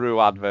Iron Brew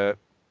advert.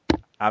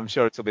 I'm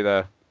sure it'll be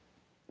there.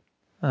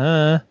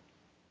 Is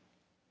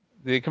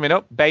it coming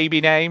up?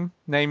 Baby name?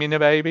 Naming a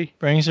baby?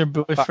 Brings her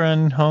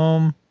boyfriend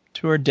home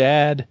to her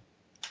dad.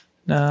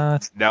 No,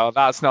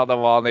 that's not the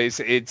one. It's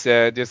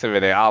just a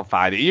minute. I'll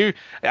find it.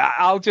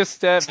 I'll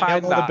just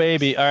find that. The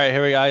baby. All right,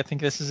 here we go. I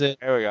think this is it.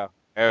 Here we go.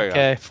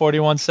 Okay,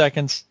 41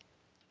 seconds.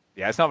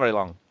 Yeah, it's not very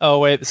long. Oh,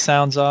 wait, the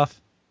sound's off.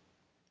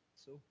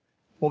 So,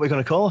 what are we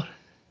going to call her?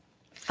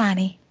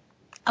 Fanny.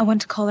 I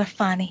want to call her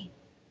Fanny.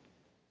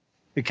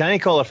 We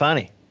can't call her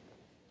Fanny.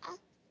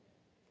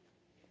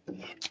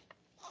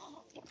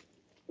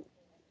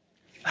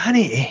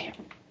 Fanny,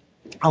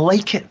 I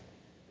like it.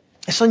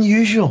 It's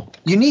unusual,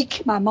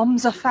 unique. My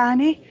mum's a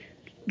Fanny.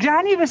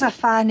 Granny was a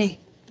Fanny.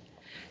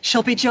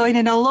 She'll be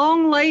joining a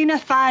long line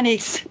of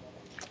Fannies.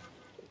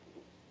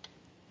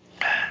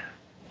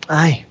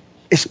 Aye,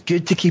 it's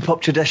good to keep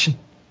up tradition.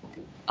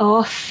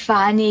 Oh,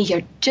 Fanny,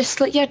 you're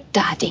just like your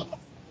daddy.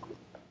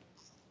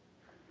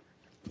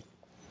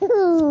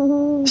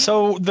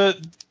 So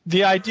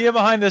the idea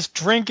behind this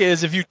drink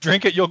is if you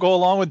drink it, you'll go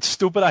along with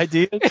stupid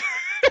ideas?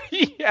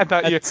 Yeah,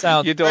 that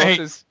sounds your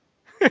daughter's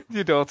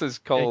your daughter's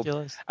called.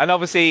 Ridiculous. And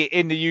obviously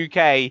in the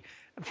UK,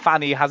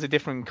 Fanny has a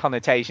different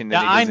connotation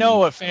than Yeah, I know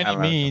what Fanny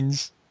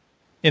means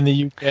in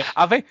the UK.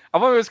 I thought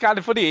it was kind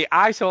of funny.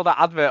 I saw that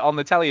advert on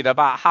the telly at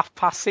about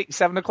 6:30,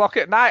 7 o'clock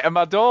at night, and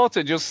my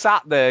daughter just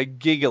sat there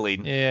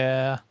giggling.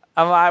 Yeah.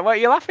 I'm like, what are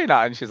you laughing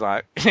at? And she's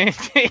like,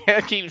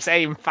 I keep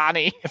saying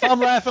Fanny. If I'm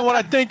laughing what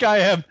I think I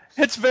am,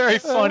 it's very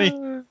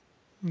funny.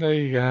 There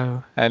you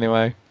go.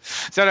 Anyway.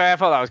 So I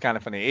thought that was kind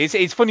of funny.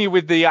 It's funny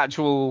with the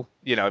actual,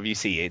 if you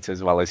see it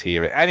as well as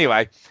hear it.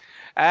 Anyway,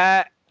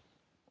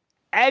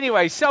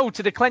 so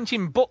to the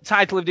clenching butt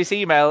title of this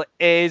email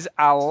is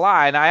a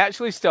line I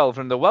actually stole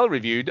from the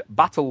well-reviewed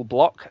Battle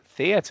Block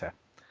Theatre.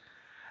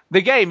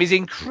 The game is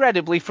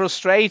incredibly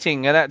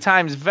frustrating and at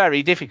times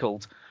very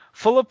difficult.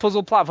 Full of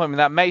puzzle platforming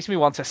that makes me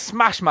want to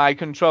smash my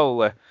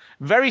controller.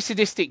 Very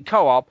sadistic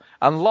co-op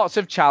and lots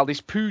of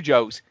childish poo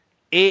jokes.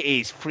 It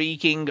is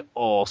freaking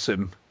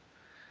awesome.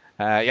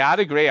 Yeah, I'd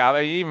agree.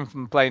 Even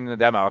from playing the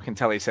demo, I can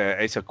tell it's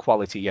a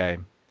quality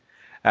game.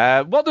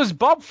 What does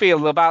Bob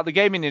feel about the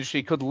gaming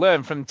industry could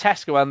learn from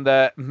Tesco and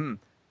the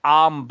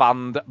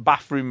armband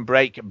bathroom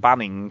break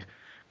banning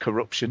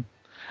corruption?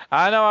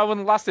 I know I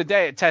wouldn't last a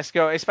day at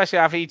Tesco, especially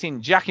after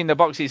eating Jack in the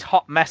Box's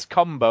hot mess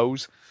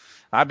combos.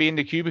 I'd be in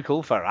the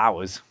cubicle for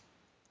hours.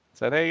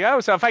 So there you go.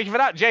 So thank you for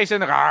that,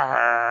 Jason.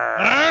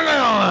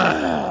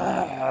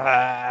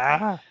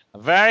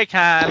 Very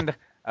kind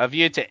of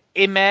you to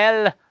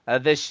email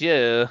the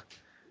show.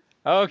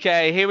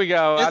 Okay, here we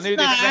go. It's this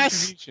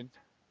retribution.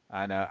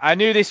 I know. I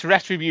knew this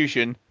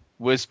retribution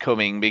was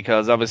coming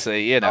because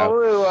obviously,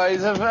 Oh,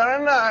 it's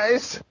very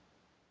nice.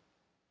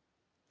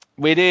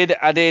 we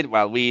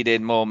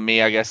did more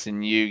me, I guess,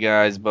 than you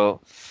guys, but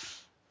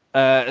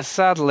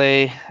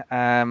sadly,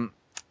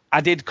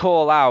 I did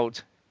call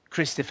out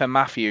Christopher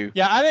Matthew.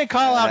 Yeah, I didn't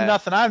call out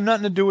nothing. I have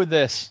nothing to do with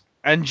this.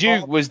 And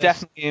Duke was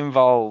definitely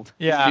involved.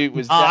 Yeah, Duke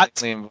was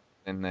definitely involved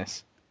in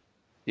this.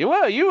 You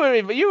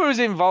were as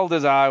involved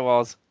as I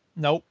was.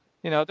 Nope.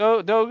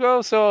 Don't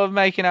go sort of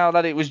making out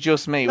that it was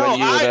just me when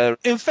you were there.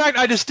 In fact,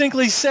 I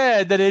distinctly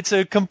said that it's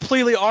a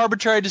completely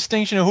arbitrary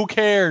distinction of who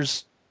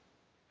cares.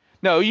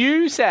 No,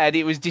 you said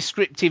it was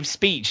descriptive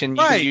speech and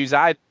you could use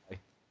either.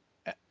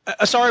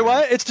 Sorry,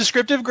 what? It's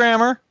descriptive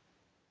grammar.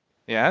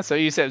 Yeah, so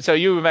you said so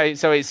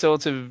it's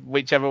sort of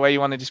whichever way you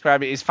want to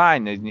describe it is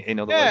fine. In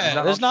other words,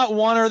 Yeah, there's not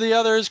one or the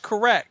other is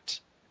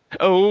correct.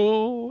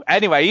 Oh,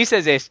 anyway, he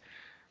says this: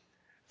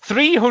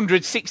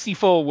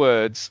 364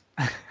 words,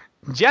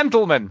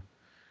 gentlemen.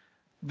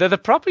 The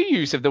proper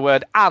use of the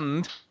word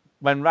and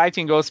when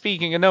writing or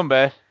speaking a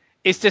number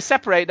is to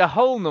separate the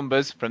whole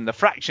numbers from the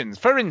fractions.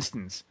 For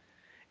instance,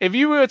 if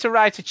you were to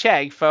write a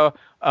check for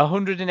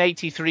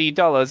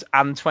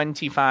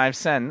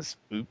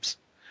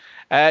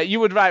 $183.25, you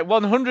would write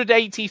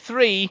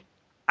 183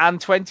 and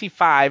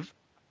 25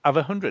 of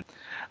 100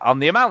 on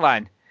the amount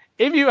line.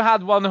 If you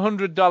had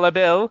 $100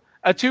 bill,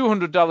 a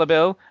 $200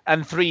 bill,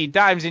 and 3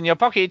 dimes in your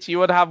pocket, you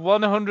would have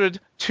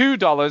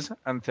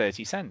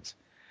 $102.30.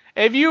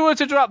 If you were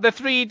to drop the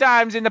 3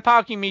 dimes in the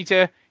parking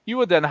meter, you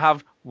would then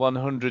have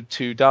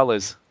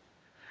 $102.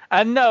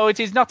 And no, it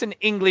is not an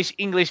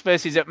English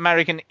versus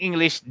American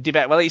English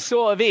debate. Well, it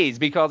sort of is,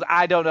 because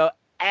I don't know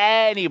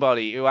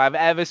anybody who I've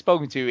ever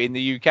spoken to in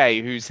the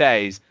UK who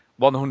says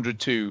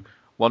 102,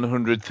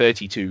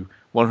 132,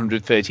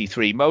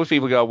 133. Most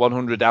people go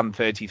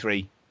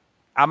 133.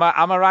 Am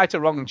I right or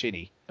wrong,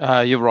 Chinny?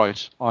 You're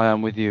right. I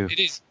am with you. It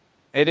is.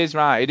 It is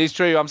right. It is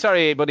true. I'm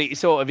sorry, but it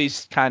sort of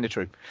is kind of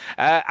true.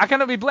 I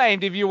cannot be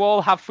blamed if you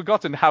all have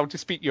forgotten how to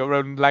speak your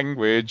own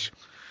language.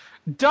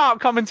 Dark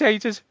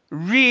commentators,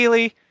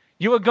 really?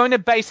 You are going to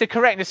base the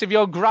correctness of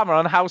your grammar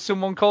on how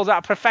someone calls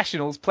out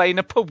professionals playing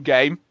a pub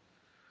game?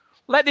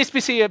 Let this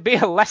be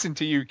a lesson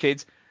to you,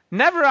 kids.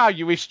 Never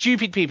argue with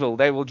stupid people.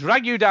 They will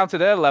drag you down to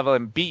their level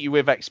and beat you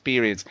with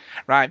experience.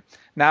 Right.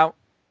 Now,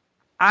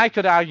 I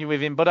could argue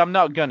with him, but I'm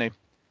not going to.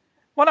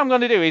 What I'm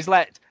going to do is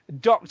let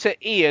Dr.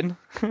 Ian,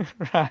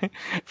 right,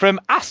 from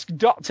Ask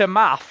Dr.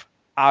 Math,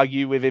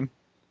 argue with him.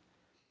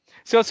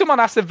 So someone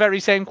asked the very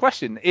same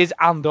question, is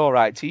and all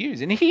right to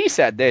use? And he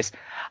said this,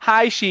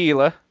 hi,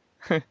 Sheila.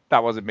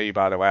 That wasn't me,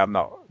 by the way. I'm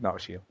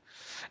not Sheila.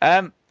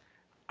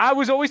 I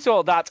was always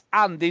taught that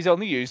and is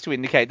only used to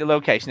indicate the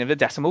location of the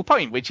decimal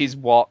point, which is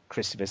what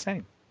Christopher's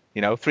saying.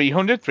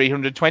 300,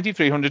 320,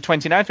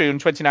 329,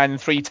 329 and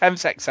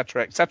 3/10,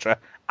 etc., etc.,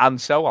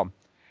 and so on.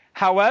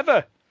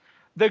 However,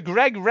 the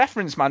Gregg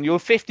Reference Manual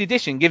 5th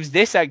edition gives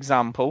this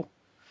example,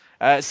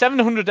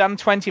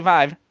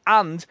 725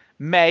 and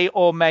may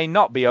or may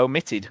not be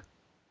omitted.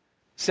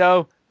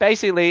 So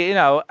basically,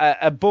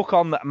 a book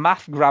on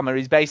math grammar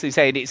is basically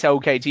saying it's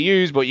okay to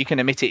use, but you can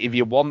omit it if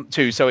you want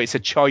to. So it's a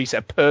choice,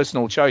 a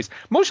personal choice.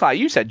 Much like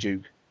you said,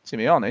 Duke, to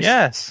be honest.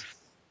 Yes.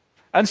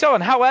 And so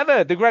on.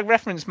 However, the Gregg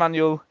Reference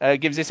Manual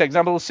gives this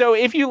example. So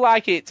if you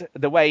like it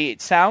the way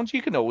it sounds,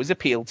 you can always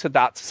appeal to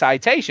that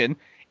citation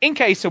in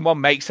case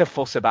someone makes a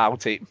fuss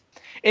about it.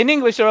 In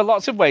English, there are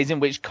lots of ways in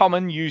which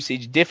common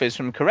usage differs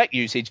from correct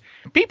usage.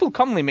 People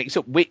commonly mix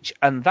up which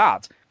and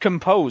that,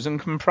 compose and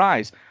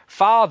comprise,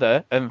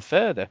 farther and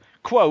further,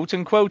 quote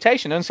and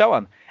quotation, and so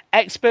on.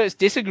 Experts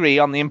disagree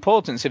on the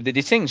importance of the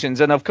distinctions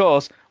and, of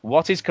course,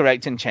 what is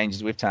correct and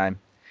changes with time.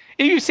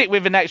 If you sit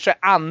with an extra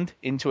and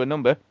into a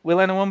number, will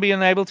anyone be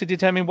unable to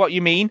determine what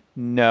you mean?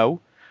 No.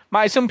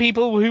 Might some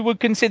people who would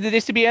consider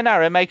this to be an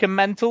error make a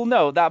mental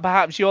note that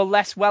perhaps you're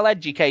less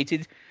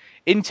well-educated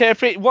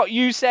interpret what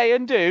you say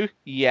and do?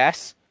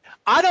 Yes.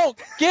 I don't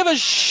give a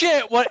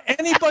shit what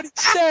anybody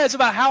says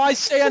about how I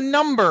say a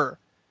number.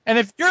 And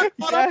if you're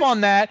caught up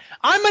on that,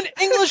 I'm an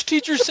English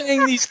teacher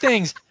saying these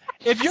things.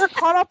 If you're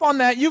caught up on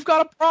that, you've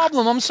got a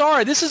problem. I'm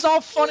sorry. This is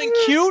all fun and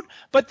cute,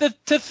 but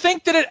to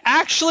think that it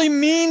actually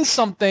means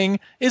something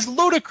is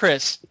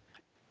ludicrous.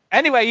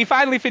 Anyway, you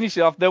finally finished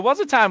it off. There was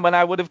a time when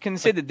I would have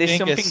considered this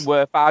something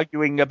worth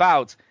arguing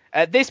about.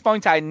 At this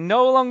point, I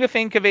no longer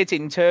think of it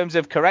in terms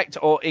of correct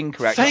or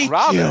incorrect. Thank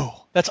you.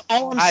 That's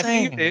all I'm saying. I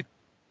think of it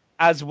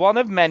as one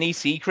of many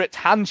secret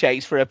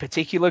handshakes for a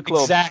particular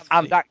club. Exactly.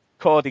 And act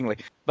accordingly.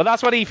 But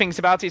that's what he thinks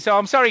about it. So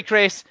I'm sorry,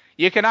 Chris.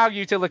 You can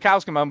argue till the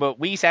cows come home, but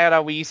we say it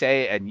how we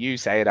say it, and you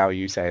say it how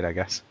you say it, I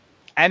guess.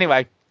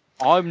 Anyway.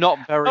 I'm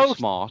not very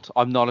smart.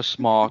 I'm not as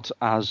smart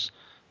as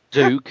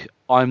Duke.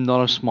 I'm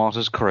not as smart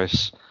as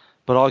Chris.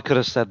 But I could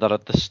have said that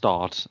at the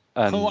start.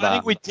 And I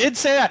think we did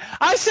say that.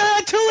 I said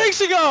that 2 weeks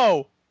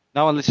ago!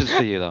 No one listens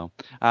to you, though.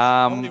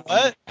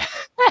 What?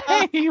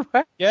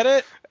 Get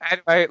it?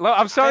 Anyway, look,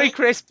 I'm sorry,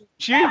 Chris.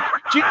 You're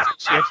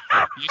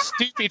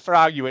stupid for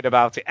arguing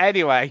about it.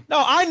 Anyway.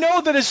 No, I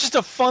know that it's just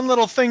a fun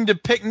little thing to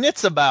pick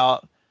nits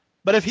about.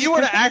 But if he were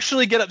to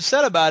actually get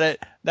upset about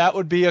it, that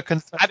would be a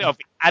concern.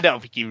 I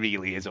don't think he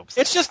really is upset.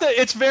 It's just that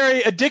it's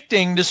very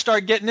addicting to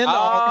start getting into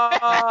all.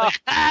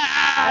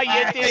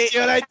 You did it.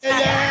 What I did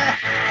there.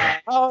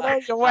 Oh, no,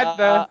 you went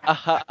there.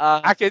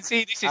 I can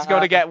see this is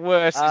going to get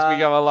worse as we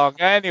go along.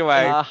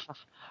 Anyway.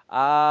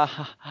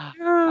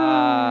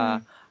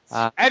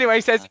 Anyway,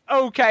 he says,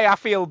 okay, I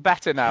feel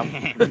better now.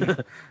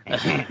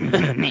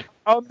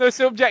 On the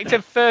subject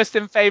of first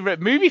and favourite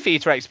movie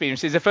theatre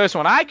experiences, the first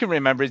one I can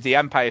remember is The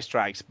Empire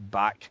Strikes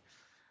Back.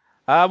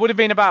 I would have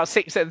been about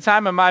 6 at the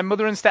time, and my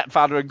mother and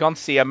stepfather had gone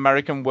to see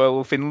American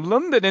Werewolf in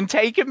London and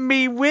taken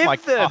me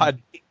with them.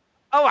 God.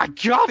 Oh, my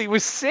God, it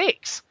was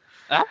 6.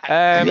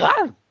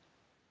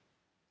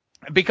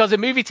 Because a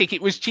movie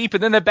ticket was cheaper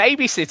than a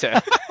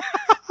babysitter.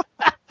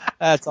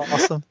 That's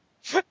awesome.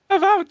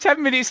 About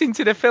 10 minutes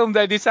into the film,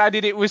 they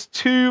decided it was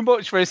too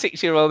much for a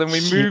 6-year-old, and we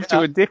moved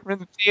to a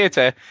different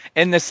theatre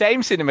in the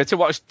same cinema to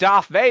watch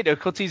Darth Vader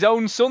cut his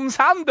own son's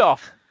hand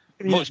off.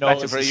 Much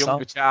better for a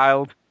younger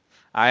child.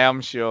 I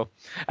am sure.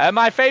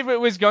 My favourite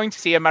was going to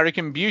see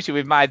American Beauty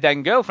with my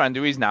then girlfriend,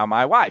 who is now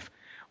my wife.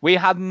 We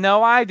had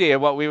no idea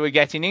what we were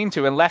getting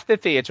into and left the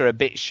theatre a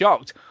bit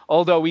shocked,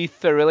 although we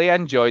thoroughly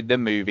enjoyed the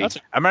movie.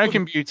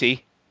 American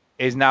Beauty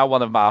is now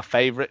one of my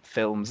favourite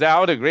films. I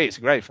would agree, it's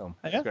a great film.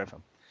 Yeah. It's a great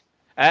film.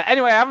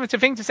 Anyway, I have a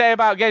thing to say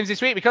about games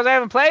this week because I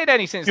haven't played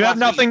any since You have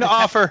nothing to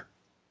offer.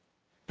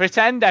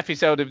 Pretend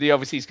episode of the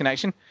Overseas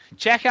Connection.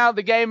 Check out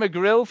the Gamer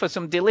Grill for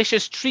some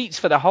delicious treats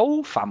for the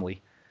whole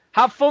family.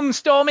 Have fun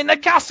storming the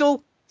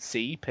castle.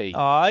 CP.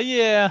 Oh,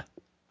 yeah.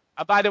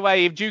 By the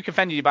way, if Duke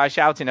offended you by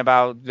shouting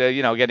about,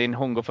 getting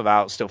hung up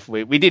about stuff,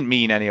 we didn't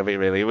mean any of it,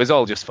 really. It was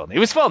all just fun. It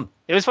was fun.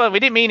 We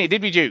didn't mean it,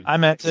 did we, Duke? I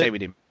meant Say it. we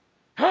didn't.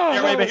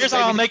 Here's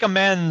how I'll make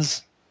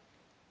amends.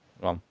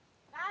 Well.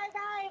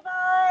 Bye-bye,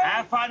 boys.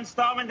 Have fun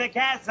storming the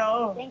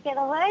castle. Think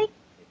it'll work?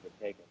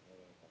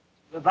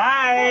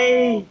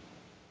 Goodbye.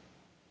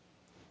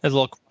 There's a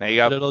little. There you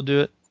go. It'll do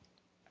it.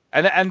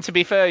 And to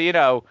be fair,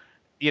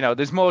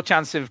 there's more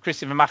chance of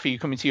Christopher Matthew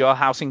coming to your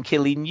house and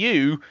killing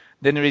you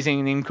than there is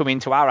in him coming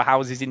to our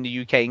houses in the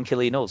UK and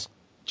killing us.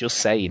 Just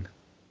saying.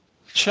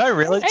 Should I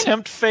really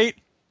tempt fate?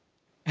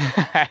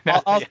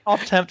 I'll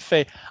tempt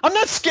fate. I'm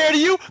not scared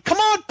of you. Come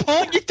on,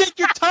 punk. You think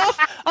you're tough?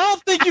 I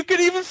don't think you could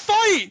even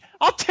fight.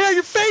 I'll tear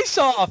your face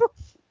off.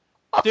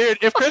 Dude,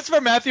 if Christopher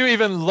Matthew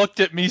even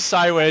looked at me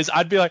sideways,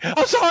 I'd be like,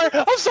 I'm sorry.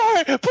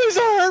 Please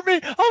don't hurt me.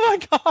 Oh,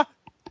 my God.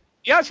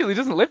 He actually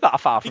doesn't live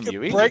that far from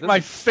you either. Break my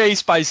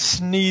face by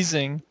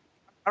sneezing.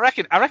 I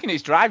reckon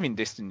it's driving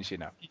distance,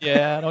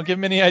 Yeah, don't give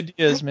him any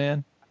ideas,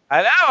 man.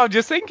 I know, I'm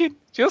just thinking.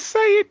 Just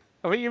saying.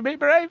 I mean, you're a bit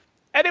brave.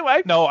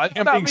 Anyway. No, I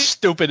think being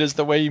stupid is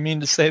the way you mean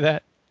to say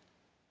that.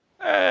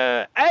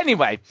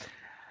 Anyway.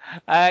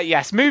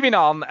 Yes, moving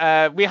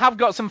on. We have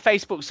got some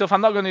Facebook stuff.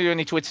 I'm not going to do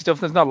any Twitter stuff.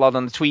 There's not a lot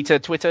on the Twitter I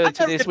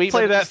to this week.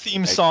 Play that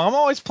theme song. I'm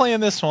always playing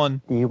this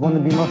one. Do you want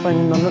to be my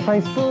friend on the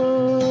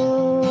Facebook?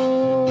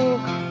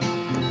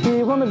 Do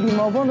you want to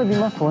be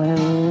my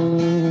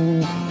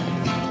friend?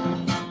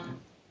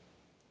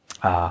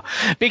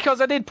 Because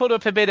I did put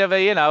up a bit of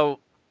a,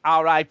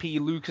 R.I.P.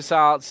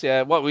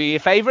 LucasArts. What were your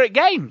favourite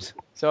games?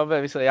 So I've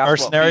obviously asked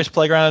Mercenaries,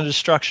 Playground of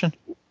Destruction.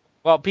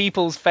 What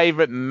people's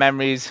favourite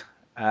memories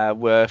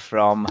were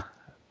from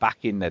back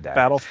in the day.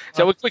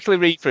 So we'll quickly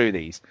read through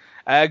these.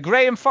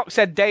 Graham Fox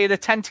said Day of the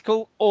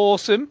Tentacle,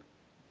 awesome.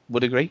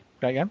 Would agree.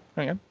 Great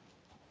game.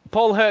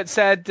 Paul Hurt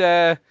said,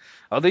 they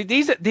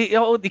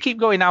keep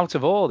going out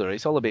of order.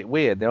 It's all a bit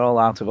weird. They're all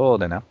out of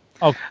order now.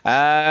 Oh.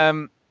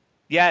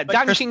 Yeah,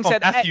 Dan King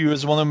said... Matthew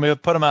is the one who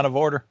put them out of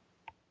order.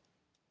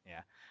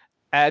 Yeah.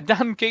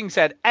 Dan King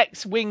said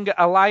X-Wing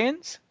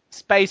Alliance,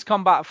 Space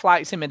Combat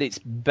Flight Sim at its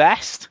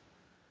best.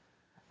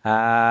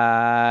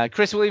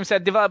 Chris Williams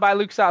said developed by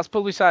LucasArts,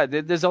 published by...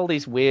 There's all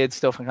these weird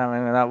stuff. I can't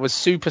remember. That was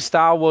Super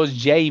Star Wars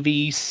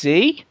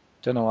JVC.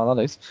 Don't know what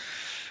that is.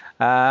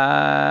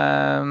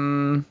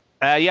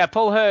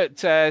 Paul Hurt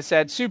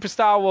said Super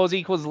Star Wars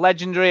equals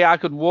legendary. I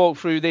could walk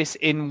through this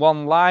in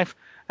one life.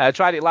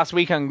 Tried it last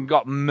week and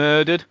got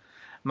murdered.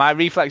 My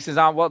reflexes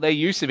aren't what they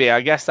used to be.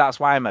 I guess that's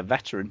why I'm a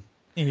veteran.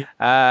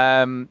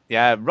 Yeah.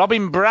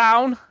 Robin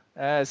Brown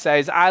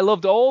says, I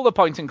loved all the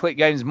point-and-click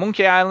games.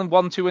 Monkey Island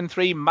 1, 2, and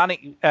 3,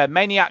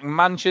 Maniac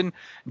Mansion,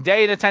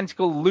 Day of the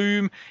Tentacle,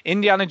 Loom,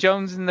 Indiana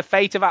Jones and the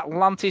Fate of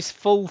Atlantis,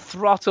 Full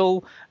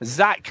Throttle,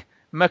 Zack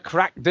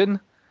McCracken,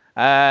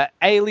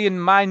 Alien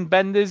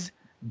Mindbenders,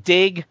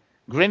 Dig,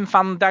 Grim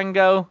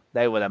Fandango.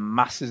 They were the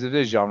masters of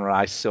the genre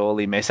I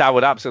sorely miss. I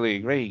would absolutely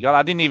agree. God,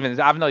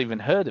 I've not even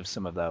heard of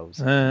some of those.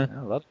 Dean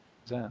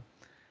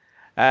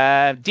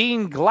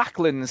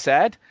Glackland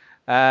said,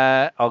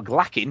 or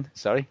Glackin,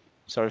 sorry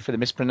for the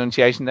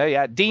mispronunciation there.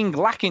 Yeah, Dean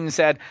Glackin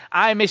said,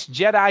 I miss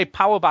Jedi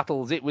power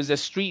battles. It was a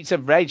Streets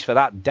of Rage for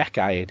that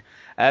decade.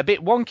 A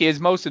bit wonky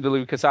as most of the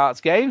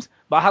LucasArts games,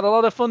 but I had a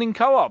lot of fun in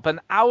co-op and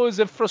hours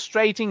of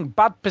frustrating,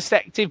 bad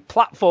perspective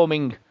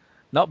platforming.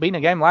 Not been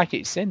a game like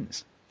it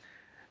since.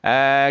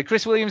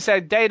 Chris Williams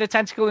said, Day of the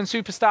Tentacle and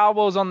Super Star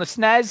Wars on the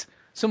SNES.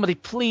 Somebody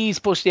please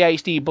push the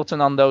HD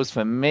button on those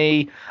for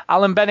me.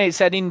 Alan Bennett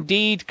said,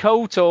 indeed,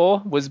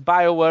 KOTOR was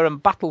BioWare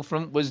and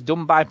Battlefront was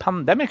done by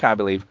Pandemic, I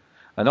believe.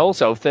 And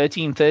also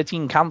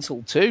 1313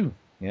 cancelled too.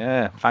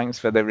 Yeah, thanks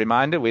for the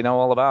reminder. We know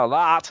all about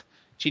that.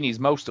 Ginny's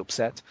most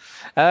upset.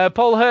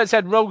 Paul Hurt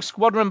said, Rogue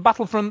Squadron,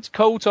 Battlefront,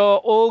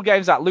 KOTOR, all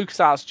games that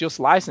LucasArts just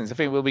licensed. I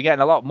think we'll be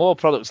getting a lot more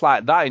products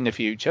like that in the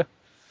future.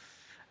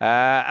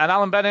 And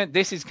Alan Bennett,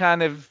 this is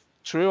kind of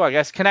true, I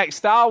guess. Connect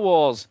Star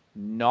Wars.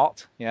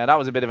 Not. Yeah, that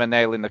was a bit of a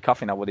nail in the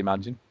coffin, I would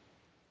imagine.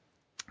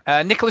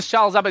 Nicholas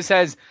Charles Abbott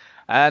says,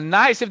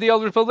 Knights of the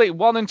Old Republic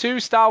 1 and 2,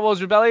 Star Wars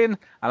Rebellion,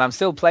 and I'm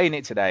still playing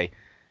it today.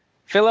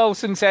 Phil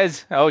Olsen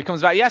says, he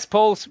comes back, yes,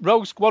 Paul,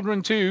 Rogue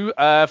Squadron 2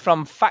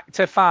 from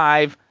Factor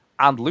 5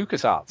 and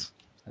LucasArts.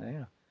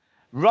 Yeah.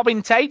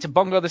 Robin Tate,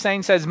 Bongo the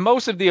Sane, says,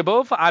 most of the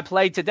above I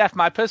played to death.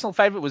 My personal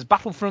favourite was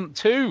Battlefront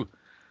 2.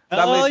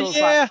 Sadly,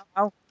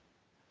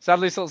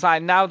 it looks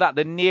like now that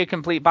the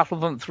near-complete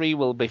Battlefront 3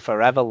 will be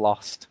forever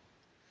lost.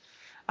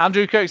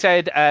 Andrew Kirk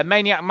said,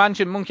 Maniac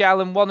Mansion, Monkey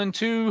Island 1 and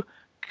 2,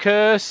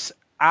 Curse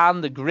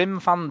and the Grim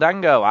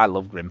Fandango. I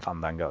love Grim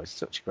Fandango. It's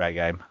such a great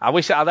game. I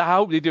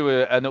hope they do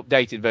an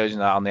updated version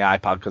of that on the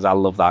iPad because I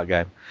love that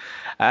game.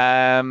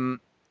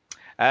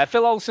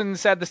 Phil Olsen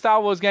said the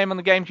Star Wars game on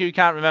the GameCube,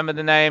 can't remember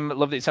the name,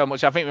 loved it so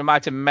much. I think we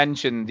might have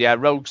mentioned,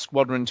 Rogue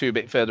Squadron 2 a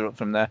bit further up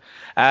from there.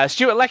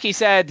 Stuart Leckie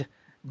said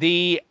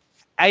the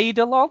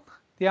Eidolon?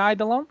 The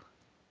Eidolon?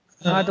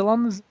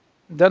 Eidolons?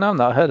 Don't know, I've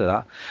not heard of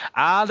that.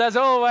 And as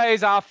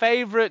always, our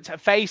favourite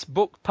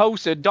Facebook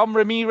poster, Dom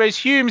Ramirez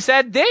Hume,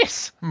 said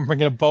this. I'm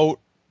bringing a boat.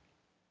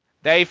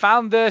 They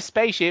found their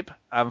spaceship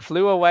and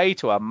flew away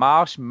to a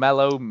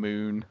marshmallow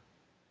moon.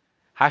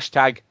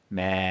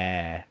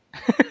 #meh.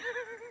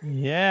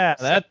 Yeah,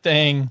 that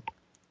thing.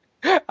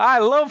 I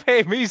love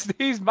him.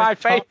 He's my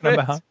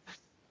favourite.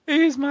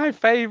 He's my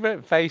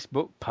favourite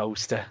Facebook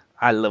poster.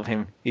 I love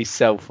him. He's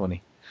so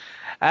funny.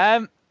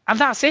 And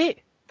that's it.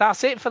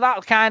 That's it for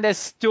that kind of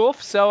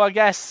stuff. So I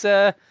guess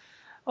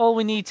all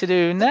we need to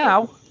do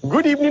now.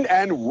 Good evening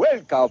and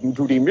welcome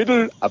to the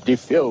middle of the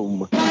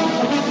film.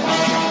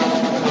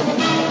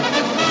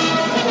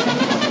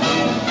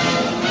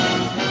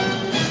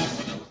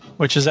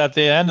 Which is at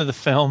the end of the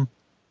film.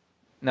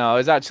 No,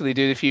 it's actually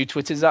do the few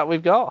Twitters that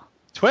we've got.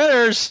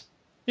 Twitters?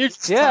 You're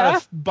just trying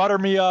to butter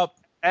me up.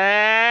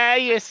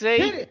 You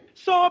see?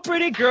 Saw a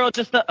pretty girl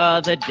just the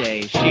other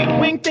day. She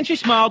winked and she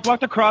smiled,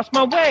 walked across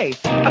my way.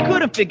 I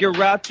couldn't figure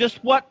out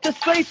just what to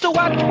say, so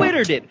I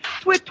twittered it.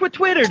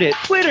 Twittered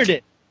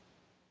it.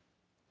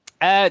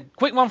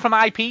 Quick one from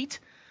iPete.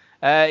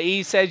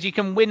 He says you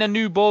can win a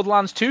new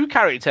Borderlands 2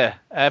 character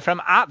from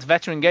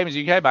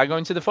 @VeteranGamersUK by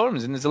going to the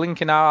forums, and there's a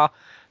link in our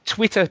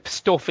Twitter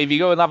stuff. If you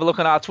go and have a look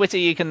on our Twitter,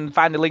 you can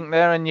find a link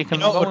there, and you can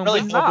go and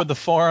win that. With the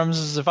forums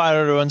is if I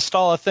were to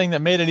install a thing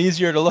that made it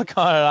easier to look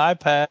on an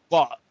iPad.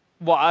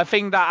 What a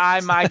thing that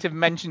I might have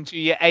mentioned to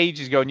you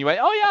ages ago, and you went,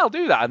 "Oh yeah, I'll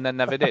do that," and then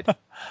never did.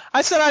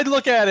 I said I'd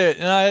look at it,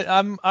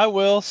 and I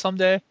will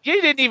someday.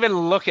 You didn't even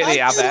look at it.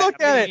 I didn't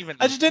look at it.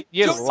 I just didn't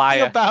do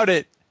anything about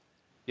it.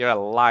 You're a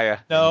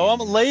liar. No, I'm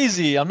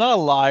lazy. I'm not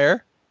a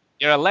liar.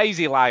 You're a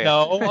lazy liar.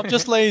 No, I'm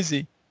just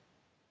lazy.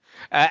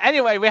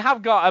 Anyway, we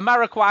have got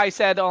Amaraquai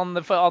said on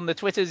the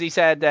Twitters. He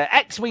said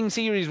X-Wing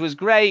series was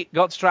great.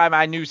 Got to try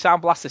my new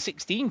Sound Blaster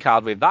 16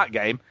 card with that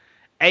game.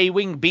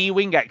 A-Wing,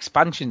 B-Wing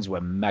expansions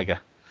were mega.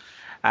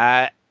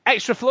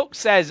 Extra Flux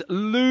says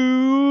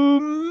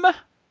Loom.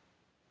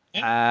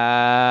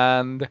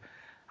 And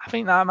I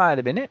think that might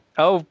have been it.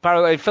 Oh,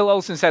 apparently Phil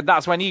Olsen said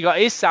that's when he got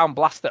his Sound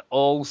Blaster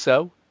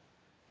also.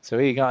 So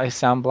he got his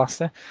Sound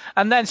Blaster.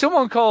 And then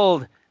someone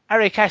called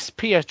Eric S.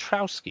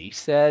 Piotrowski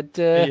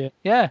said,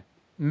 yeah,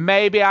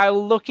 maybe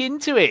I'll look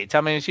into it.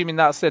 I'm assuming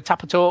that's the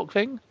Tapper Talk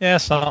thing? Yeah,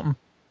 something.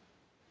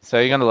 So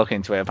you're going to look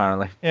into it,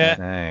 apparently.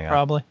 Yeah,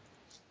 probably.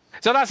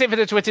 So that's it for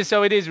the Twitter.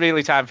 So it is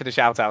really time for the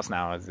shout-outs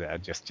now. I was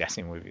just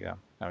jesting with you.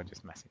 I was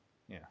just messing.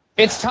 Yeah.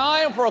 It's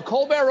time for a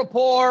Colbert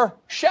Report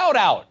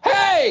shout-out.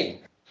 Hey!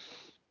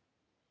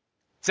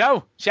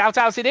 So,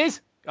 shout-outs it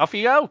is. Off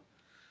you go.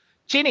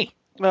 Chinny.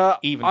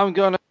 I'm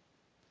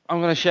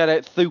gonna shout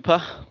out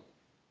Thupa.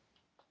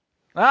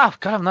 Oh,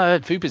 God, I've not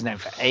heard Thupa's name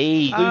for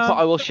ages. Thupa,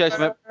 I will shout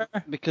him out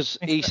because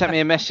he sent me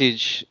a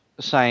message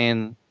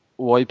saying,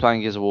 "What are you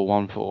playing Gears of War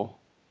 1 for?"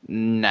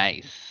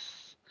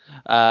 Nice.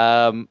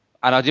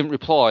 And I didn't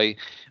reply,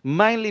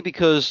 mainly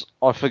because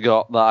I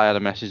forgot that I had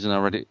a message and I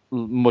read it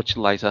much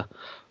later.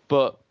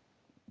 But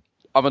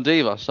I'm a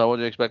diva, so what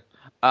do you expect?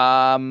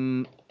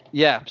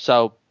 Yeah,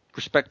 so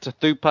respect to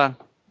Thupa.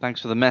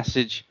 Thanks for the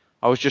message.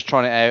 I was just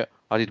trying it out.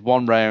 I did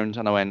one round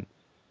and I went,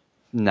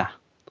 nah.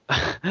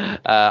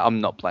 I'm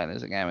not playing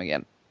this game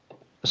again.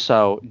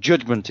 So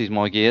Judgment is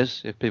my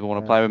Gears, if people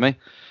want to play with me.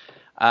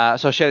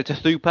 So shout out to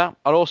Thupa.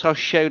 I'll also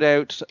shout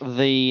out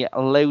the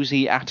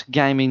Lousy at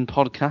Gaming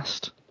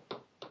podcast.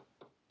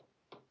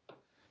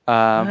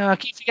 I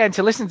keep forgetting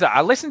to listen to that.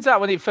 I listened to that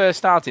when it first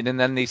started, and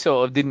then they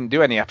sort of didn't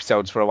do any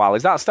episodes for a while.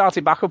 Is that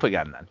started back up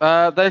again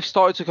then? They've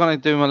started to kind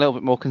of do them a little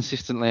bit more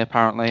consistently,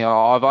 apparently.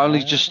 I've only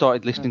just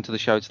started listening to the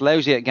show. It's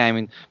Lousy at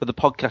Gaming, but the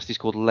podcast is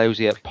called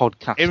Lousy at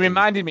Podcasting. It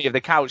reminded me of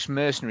the Couch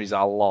Mercenaries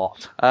a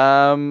lot.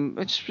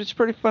 It's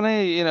pretty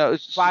funny, you know.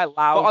 It's quite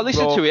loud. But I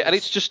listen to it, and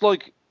it's just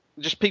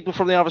people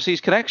from the Overseas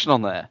Connection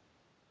on there.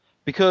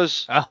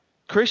 Because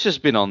Chris has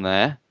been on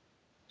there,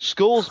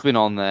 Skull's been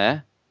on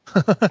there.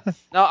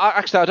 No,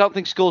 actually, I don't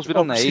think Skull's been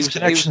on there.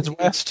 Connections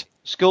West.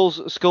 Skull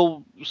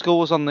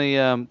was on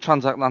the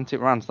Transatlantic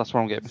Rants. That's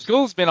what I'm getting.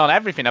 Skull's been on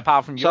everything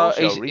apart from your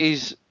show.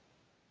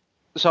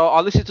 So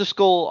I listened to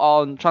Skull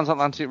on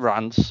Transatlantic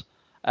Rants.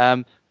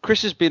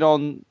 Chris has been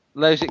on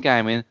Lousy at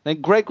Gaming.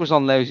 Then Greg was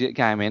on Lousy at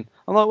Gaming.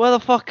 I'm like, where the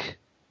fuck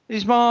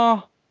is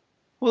What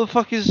the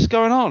fuck is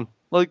going on?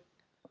 Like,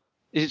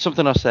 is it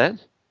something I said?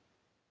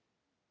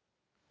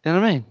 You know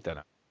what I mean? Don't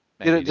know.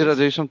 Did I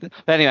do something?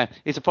 But anyway,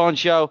 it's a fun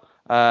show.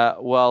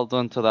 Well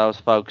done to those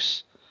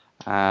folks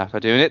for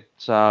doing it.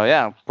 So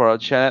yeah, for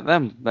shout out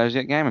them. Lousy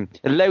at Gaming.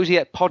 Lousy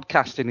at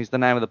Podcasting is the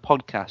name of the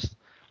podcast,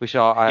 which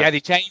they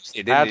changed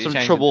it. I had some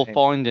trouble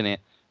finding it,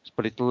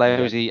 but it's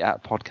Lousy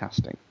at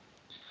Podcasting.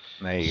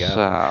 There you go.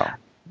 So,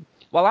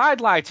 well,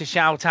 I'd like to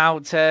shout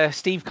out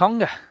Steve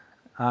Conger.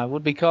 I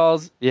would,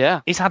 because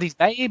Yeah. he's had his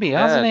baby,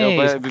 hasn't he?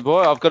 Baby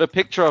boy. I've got a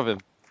picture of him.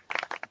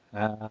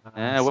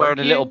 So wearing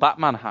a little cute.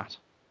 Batman hat.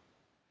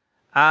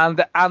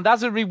 And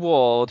as a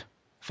reward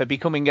for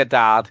becoming a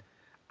dad,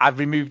 I've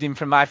removed him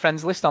from my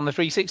friends list on the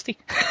 360.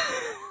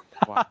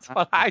 That's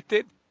what I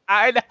did.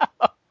 I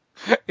know.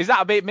 Is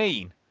that a bit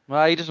mean?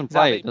 Well, he doesn't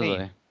play it, does he?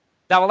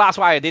 No, well, that's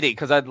why I did it,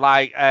 because I'd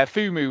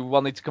Fumu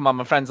wanted to come on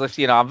my friends list.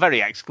 You know, I'm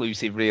very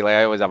exclusive, really.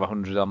 I always have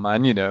 100 on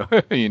mine, you know.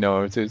 You know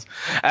how it is.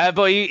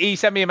 But he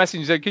sent me a message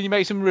and said, can you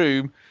make some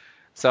room?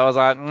 So I was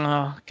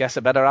like, guess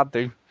I better add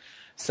do.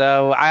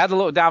 So I had a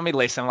look down my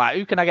list and I'm like,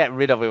 who can I get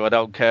rid of who I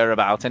don't care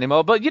about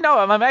anymore? But, you know,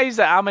 I'm amazed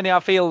at how many I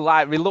feel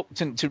like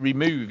reluctant to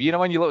remove. You know,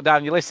 when you look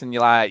down your list and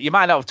you're like, you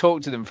might not have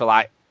talked to them for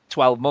like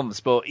 12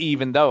 months, but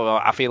even though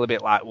I feel a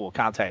bit like, well,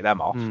 can't take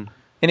them off.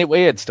 Isn't it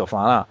weird, stuff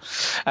like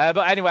that?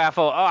 But anyway, I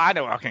thought, I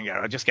know what I can get.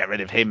 I'll just get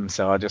rid of him.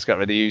 So I just got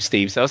rid of you,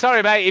 Steve. So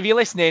sorry, mate, if you're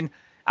listening,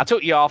 I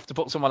took you off to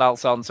put someone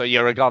else on, so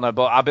you're a goner.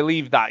 But I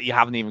believe that you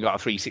haven't even got a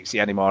 360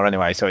 anymore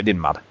anyway, so it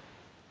didn't matter.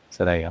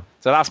 So there you go.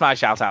 So that's my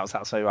shout-outs.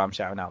 That's who I'm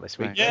shouting out this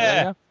week. Right.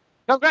 Yeah.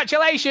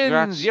 Congratulations!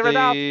 Congrats, You're a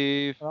dad.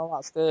 Steve. All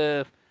that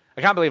stuff.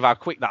 I can't believe how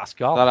quick that's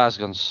gone. That has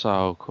gone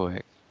so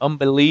quick.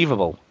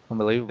 Unbelievable.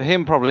 For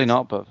him, probably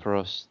not, but for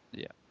us,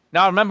 yeah.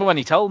 No, I remember when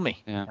he told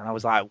me. Yeah. And I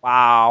was like,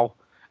 wow.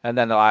 And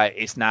then like,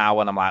 it's now,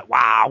 and I'm like,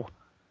 wow.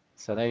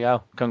 So there you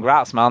go.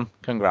 Congrats, man.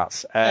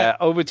 Congrats.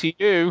 Over to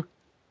you,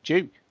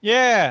 Duke.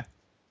 Yeah.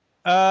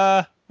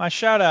 My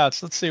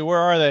shout-outs. Let's see. Where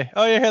are they?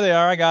 Oh, yeah, here they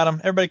are. I got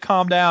them. Everybody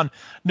calm down.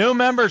 New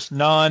members?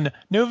 None.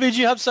 New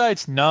VG Hub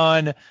sites?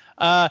 None.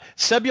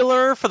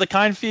 Cebular for the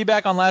kind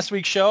feedback on last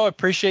week's show. I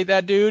appreciate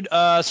that, dude.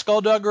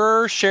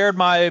 Skulldugger shared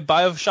my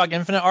Bioshock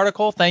Infinite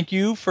article. Thank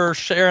you for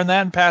sharing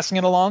that and passing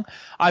it along.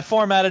 I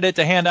formatted it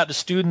to hand out to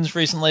students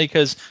recently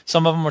because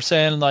some of them were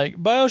saying, like,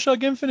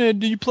 Bioshock Infinite,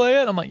 did you play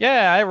it? I'm like,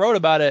 yeah, I wrote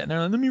about it. And they're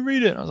like, let me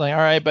read it. I was like, all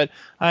right, but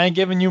I ain't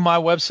giving you my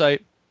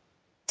website.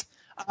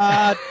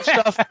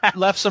 Stuff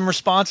left some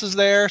responses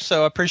there,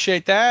 so I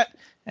appreciate that.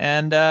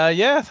 And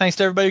yeah, thanks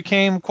to everybody who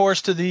came, of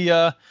course, to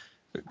the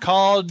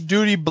Call of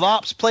Duty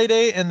Blops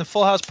Playdate and the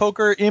Full House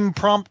Poker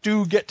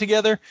impromptu get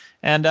together.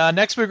 And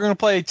next week we're going to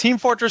play Team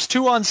Fortress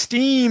 2 on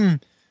Steam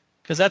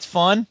because that's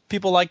fun.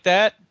 People like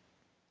that.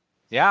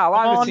 Yeah, I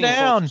like Come the on Team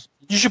down. Fortress.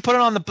 You should put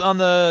it on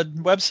the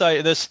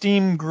website, the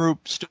Steam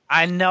group.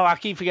 I know. I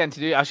keep forgetting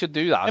to do it. I should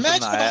do that.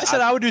 Imagine if I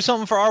said I would do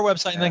something for our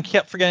website and then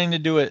kept forgetting to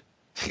do it.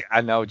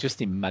 I know,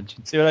 just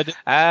imagine. See what I did?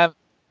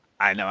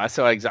 I know, I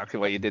saw exactly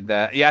what you did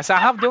there. Yes, I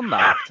have done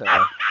that.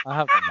 I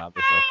have done that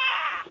before.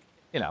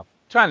 You know,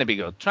 trying to be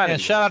good.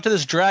 Shout out to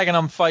this dragon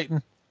I'm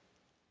fighting.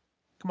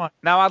 Come on.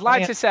 Now, I'd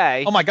like to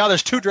say... Oh my god,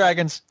 there's 2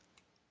 dragons.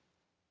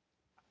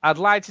 I'd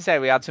like to say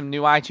we had some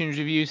new iTunes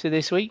reviews for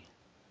this week.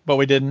 But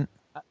we didn't.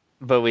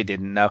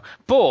 No.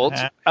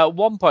 But at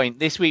one point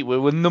this week, we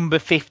were number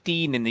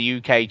 15 in the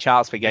UK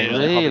charts for games.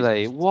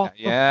 Really? What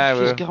the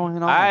fuck is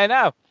going on? I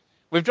know.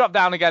 We've dropped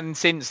down again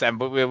since then,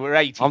 but we were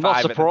 85. I'm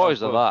not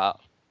surprised at that.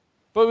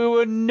 But we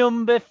were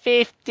number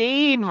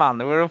 15, man.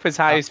 We were up as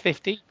high as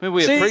 15. I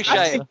mean,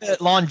 I think that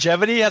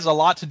longevity has a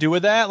lot to do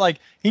with that. Like,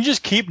 you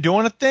just keep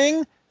doing a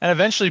thing, and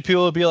eventually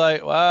people will be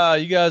like, wow,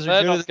 you guys are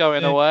They're good not at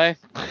going away.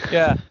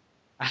 Yeah.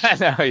 I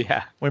know,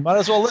 yeah. We might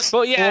as well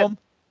listen to them.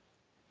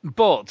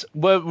 But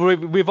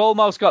we've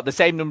almost got the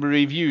same number of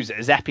reviews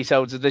as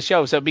episodes of the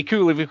show, so it'd be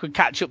cool if we could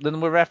catch up the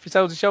number of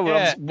episodes of the show.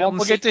 Yeah,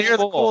 we'll get to hear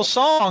the cool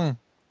song.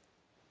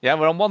 Yeah,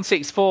 we're on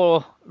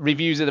 164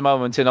 reviews at the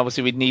moment, and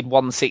obviously we'd need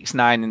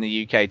 169 in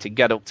the UK to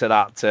get up to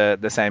that,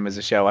 the same as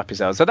the show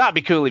episode. So that'd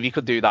be cool if you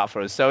could do that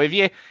for us. So if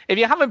you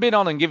haven't been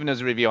on and given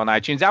us a review on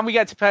iTunes, and we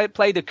get to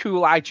play the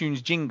cool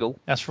iTunes jingle.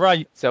 That's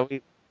right. So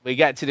we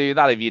get to do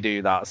that if you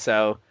do that.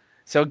 So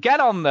get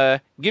on there,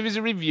 give us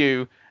a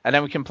review, and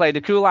then we can play the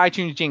cool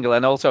iTunes jingle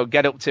and also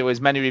get up to as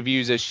many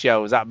reviews as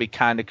shows. That'd be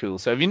kind of cool.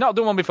 So if you've not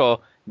done one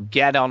before,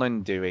 get on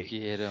and do it.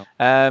 Get on.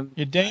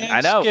 You're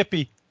damn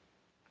Skippy.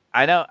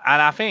 I know, and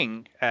I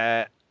think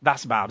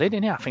that's about it,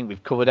 isn't it? I think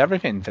we've covered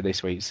everything for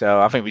this week, so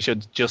I think we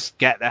should just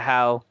get the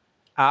hell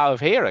out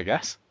of here, I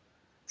guess.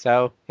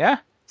 So, yeah,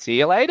 see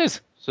you later.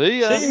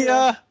 See ya. See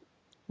ya.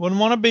 Wouldn't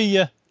want to be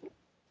ya.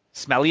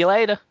 Smell you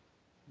later.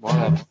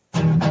 Whatever.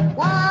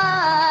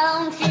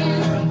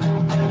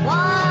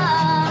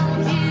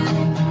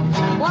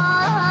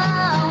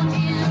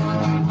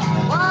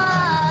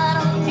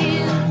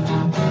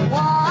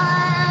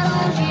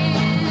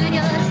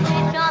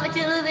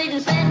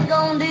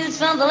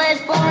 Something less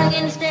boring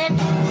instead.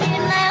 Sitting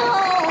at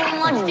home,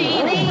 watch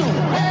TV,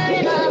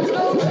 turn up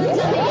slow moves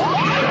to me.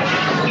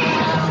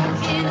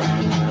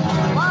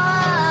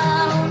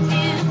 Why don't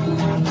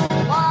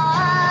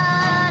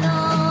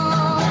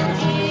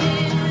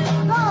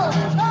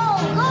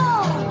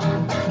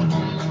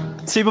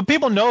you? See, but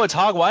people know it's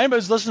Hogwild. Anybody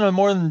who's listened to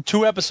more than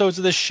 2 episodes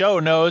of this show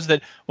knows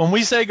that when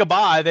we say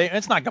goodbye,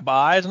 it's not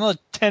goodbye. It's another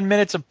 10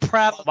 minutes of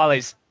prattle.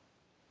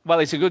 Well,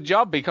 it's a good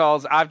job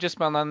because I've just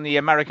been on the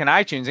American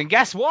iTunes, and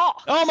guess what?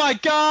 Oh, my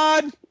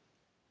God!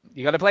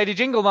 You got to play the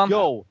jingle, man.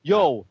 Yo.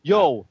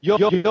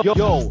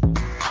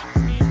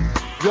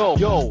 Yo,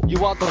 you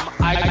want some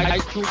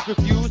iTunes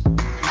reviews? You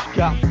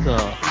got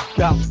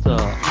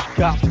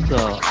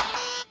to.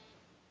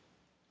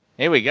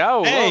 Here we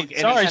go. Hey, Look,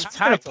 sorry,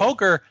 speaking of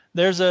poker,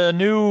 there's a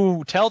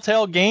new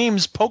Telltale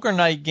Games poker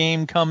night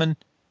game coming.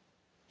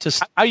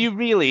 Are you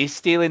really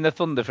stealing the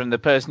thunder from the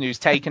person who's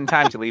taken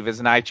time to leave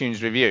us an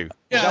iTunes review?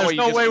 Yeah, there's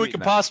no way we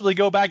could possibly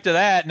go back to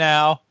that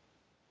now.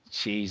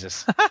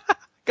 Jesus.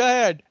 Go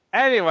ahead.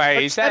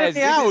 Anyway, he says...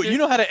 You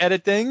know how to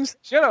edit things.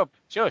 Shut up.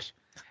 Shush.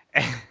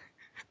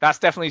 That's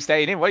definitely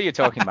staying in. What are you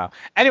talking about?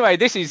 Anyway,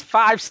 this is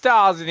 5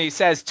 stars, and he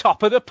says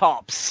top of the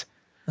pops.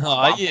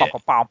 Oh, yeah. There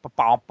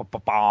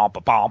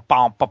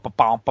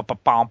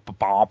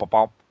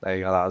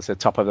you go. That was the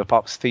Top of the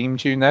Pops theme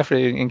tune there,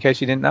 in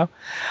case you didn't know.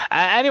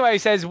 Anyway, he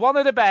says, one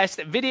of the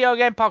best video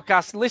game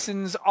podcasts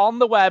listens on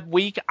the web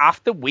week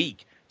after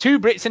week. 2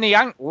 Brits and a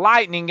Yank,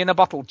 lightning in a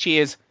bottle.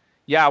 Cheers.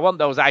 Yeah, I want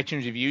those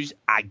iTunes reviews.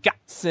 I got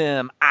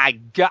some.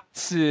 And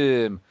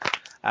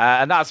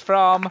that's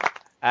from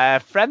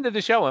a friend of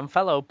the show and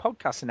fellow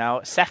podcaster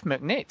now, Seth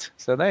McNitt.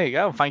 So there you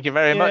go. Thank you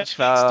very much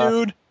for... Thanks,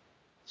 dude.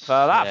 For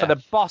that, for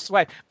the boss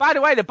wave. By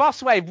the way, the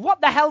boss wave,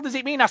 what the hell does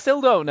it mean? I still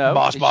don't know.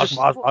 Boss wave.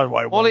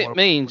 All it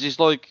means is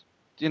like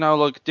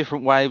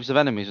different waves of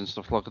enemies and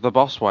stuff, like the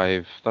boss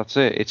wave. That's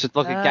it. It's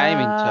like a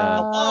gaming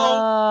term.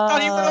 Oh,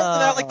 God, you went over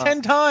that like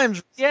 10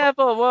 times. Yeah,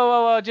 but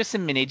whoa, just a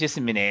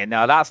minute.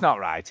 No, that's not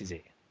right, is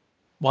it?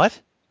 What?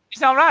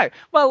 It's not right.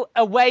 Well,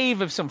 a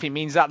wave of something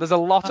means that there's a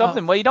lot of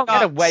them. Well, you don't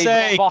get a wave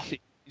of bosses.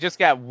 You just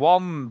get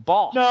one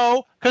boss.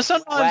 No, because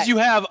sometimes you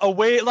have a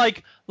wave,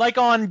 like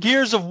on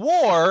Gears of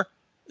War,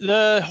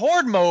 the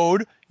Horde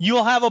mode,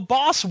 you'll have a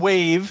boss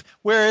wave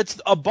where it's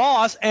a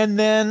boss and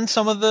then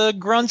some of the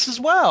grunts as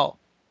well.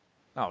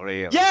 Not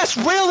really. Yes,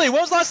 really.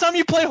 When was the last time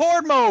you played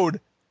Horde mode?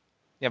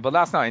 Yeah, but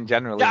that's not in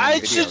general. Yeah,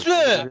 it's just,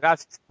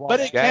 but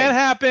it can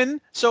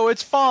happen, so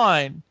it's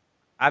fine.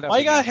 Why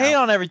you gotta hate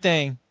on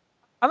everything?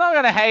 I'm not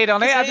gonna hate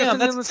on it. I just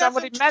didn't understand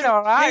what it meant.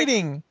 All right.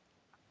 Hating.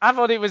 I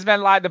thought it was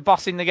meant like the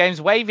boss in the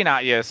game's waving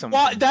at you or something.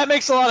 Well, that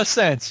makes a lot of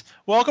sense.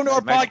 Welcome to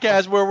our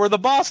podcast where we're the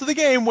boss of the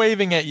game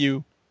waving at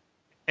you.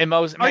 It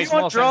makes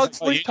more drugs?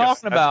 Sense. What are you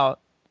talking about?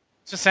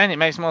 Just saying, it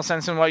makes more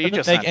sense than what you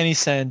just said. Doesn't make any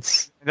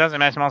sense. It doesn't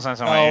make more sense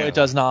than what No, it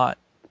does not.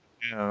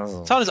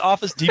 No. It's on his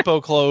Office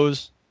Depot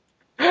clothes.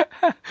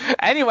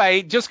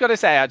 Anyway, just got to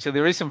say, actually,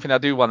 there is something I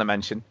do want to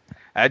mention.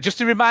 Just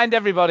to remind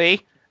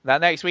everybody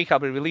that next week I'll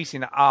be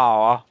releasing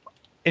our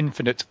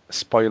Infinite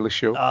Spoiler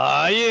Show.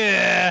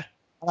 Yeah.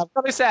 And I've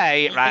got to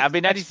say, right, I've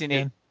been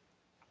editing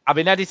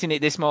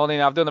it this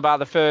morning. I've done about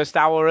the first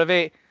hour of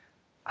it.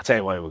 I tell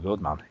you what, it was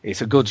good, man.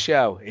 It's a good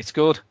show. It's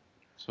good.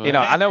 Sorry.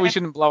 I know we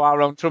shouldn't blow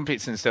our own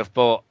trumpets and stuff,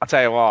 but I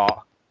tell you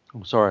what.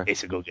 I'm sorry.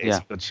 It's a good show, It's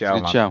a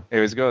good man. show. It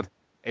was good.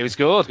 It was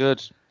good.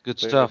 Good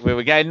stuff. We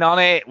were getting on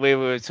it. We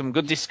were some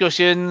good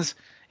discussions.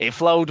 It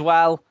flowed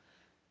well.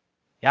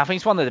 Yeah, I think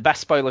it's one of the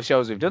best spoiler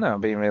shows we've done,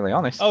 I'm being really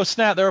honest. Oh,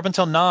 snap. They're up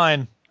until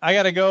 9. I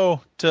got to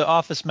go to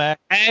Office Mac.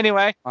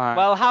 Anyway, right.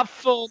 Well, have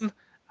fun.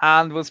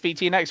 And we'll speak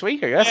to you next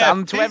week, I guess. Yeah,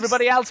 and to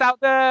everybody else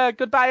out there,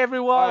 goodbye,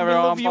 everyone. Bye,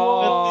 everyone. We love you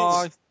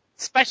all.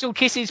 Special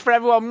kisses for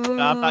everyone. Don't do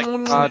that,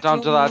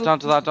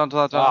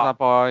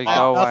 boy.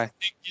 Go away.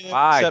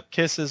 Bye. Except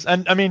kisses.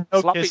 And I mean,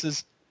 no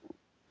kisses.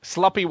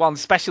 Sloppy one,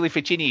 especially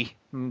for Chinny.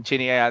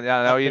 Chinny, I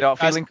know you're not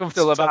feeling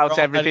comfortable about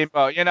everything,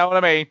 but you know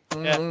what I mean.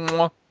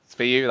 Yeah. It's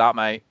for you, that,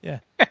 mate. Yeah.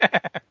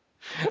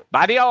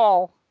 Bye,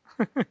 all.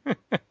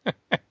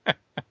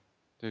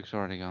 Duke's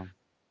already gone.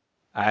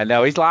 I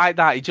know, he's like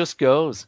that. He just goes.